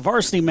Penfield in the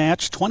varsity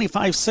match,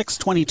 25-6,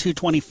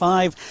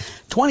 22-25,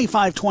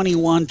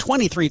 25-21,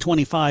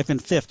 23-25,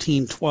 and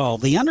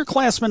 15-12. The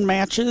underclassmen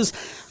matches,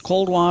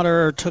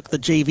 Coldwater took the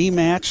JV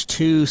match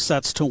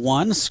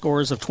 2-1,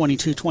 scores of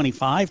 22-25,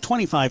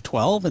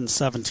 25-12, and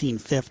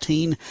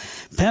 17-15.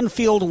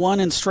 Penfield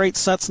won in straight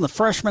sets in the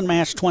freshman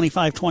match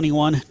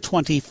 25-21,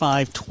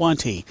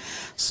 25-20.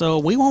 So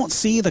we won't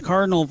see the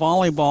Cardinal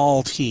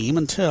volleyball team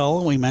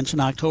until we mention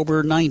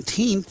October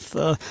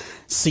 19th,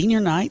 senior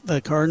night.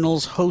 The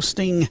Cardinals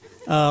hosting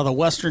the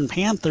Western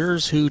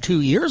Panthers, who 2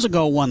 years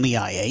ago won the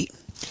I-8.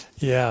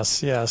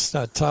 Yes,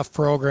 a tough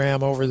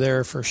program over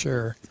there for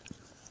sure.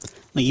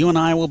 Now, you and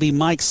I will be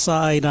Mike's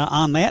side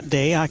on that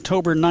day,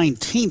 October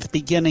 19th,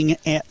 beginning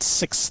at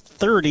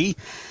 6:30.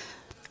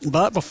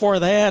 But before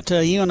that,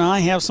 you and I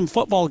have some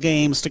football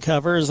games to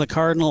cover as the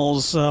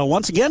Cardinals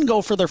once again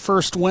go for their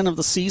first win of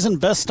the season.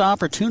 Best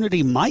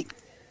opportunity might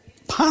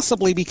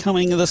possibly be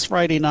coming this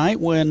Friday night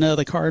when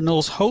the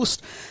Cardinals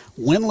host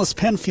winless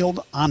Penfield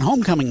on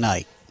homecoming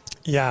night.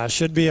 Yeah, it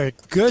should be a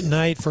good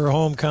night for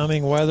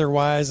homecoming,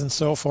 weather-wise and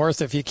so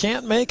forth. If you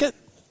can't make it,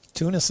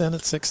 tune us in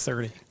at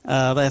 6:30.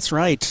 That's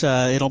right.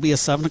 It'll be a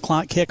 7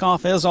 o'clock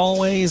kickoff as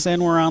always,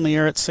 and we're on the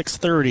air at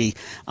 6:30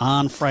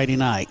 on Friday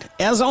night.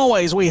 As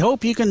always, we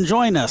hope you can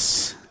join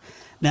us.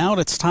 Now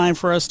it's time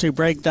for us to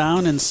break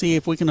down and see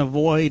if we can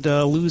avoid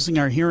losing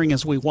our hearing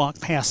as we walk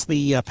past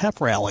the pep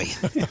rally,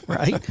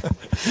 right?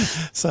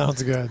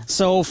 Sounds good.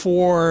 So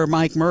for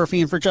Mike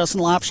Murphy and for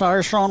Justin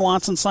Lopshire, Sean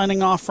Watson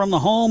signing off from the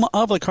home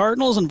of the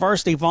Cardinals in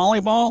varsity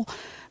volleyball.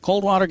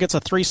 Coldwater gets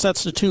a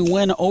 3-2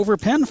 win over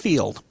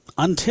Penfield.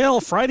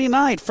 Until Friday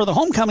night for the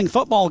homecoming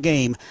football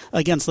game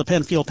against the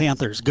Penfield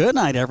Panthers. Good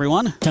night,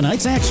 everyone.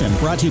 Tonight's action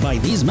brought to you by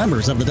these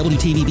members of the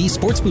WTVB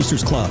Sports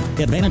Boosters Club.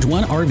 Advantage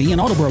One RV and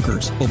Auto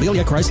Brokers.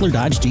 Bobelia Chrysler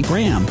Dodge Jeep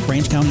Ram.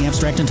 Branch County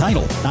Abstract and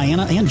Title.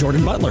 Diana and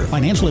Jordan Butler.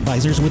 Financial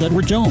Advisors with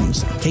Edward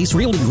Jones. Case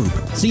Realty Group.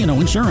 C&O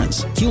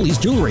Insurance. Cooley's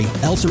Jewelry.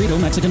 El Cerrito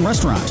Mexican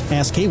Restaurant.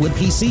 Ask Kaywood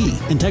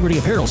PC. Integrity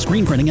Apparel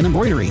Screen Printing and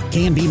Embroidery.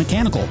 K&B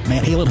Mechanical.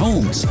 Matt Halett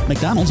Homes.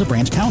 McDonald's of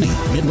Branch County.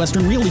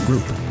 Midwestern Realty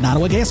Group.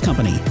 Nottawa Gas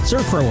Company.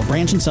 ServPro of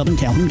Branch and Southern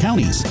Calhoun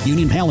Counties.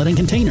 Union Pallet and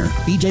Container.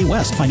 BJ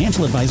West,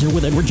 Financial Advisor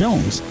with Edward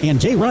Jones.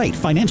 And Jay Wright,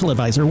 Financial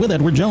Advisor with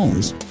Edward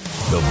Jones.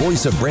 The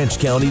voice of Branch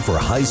County for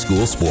high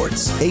school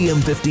sports. AM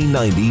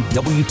 1590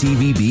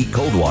 WTVB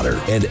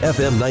Coldwater and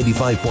FM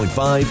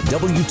 95.5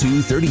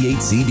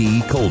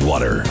 W238CD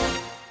Coldwater.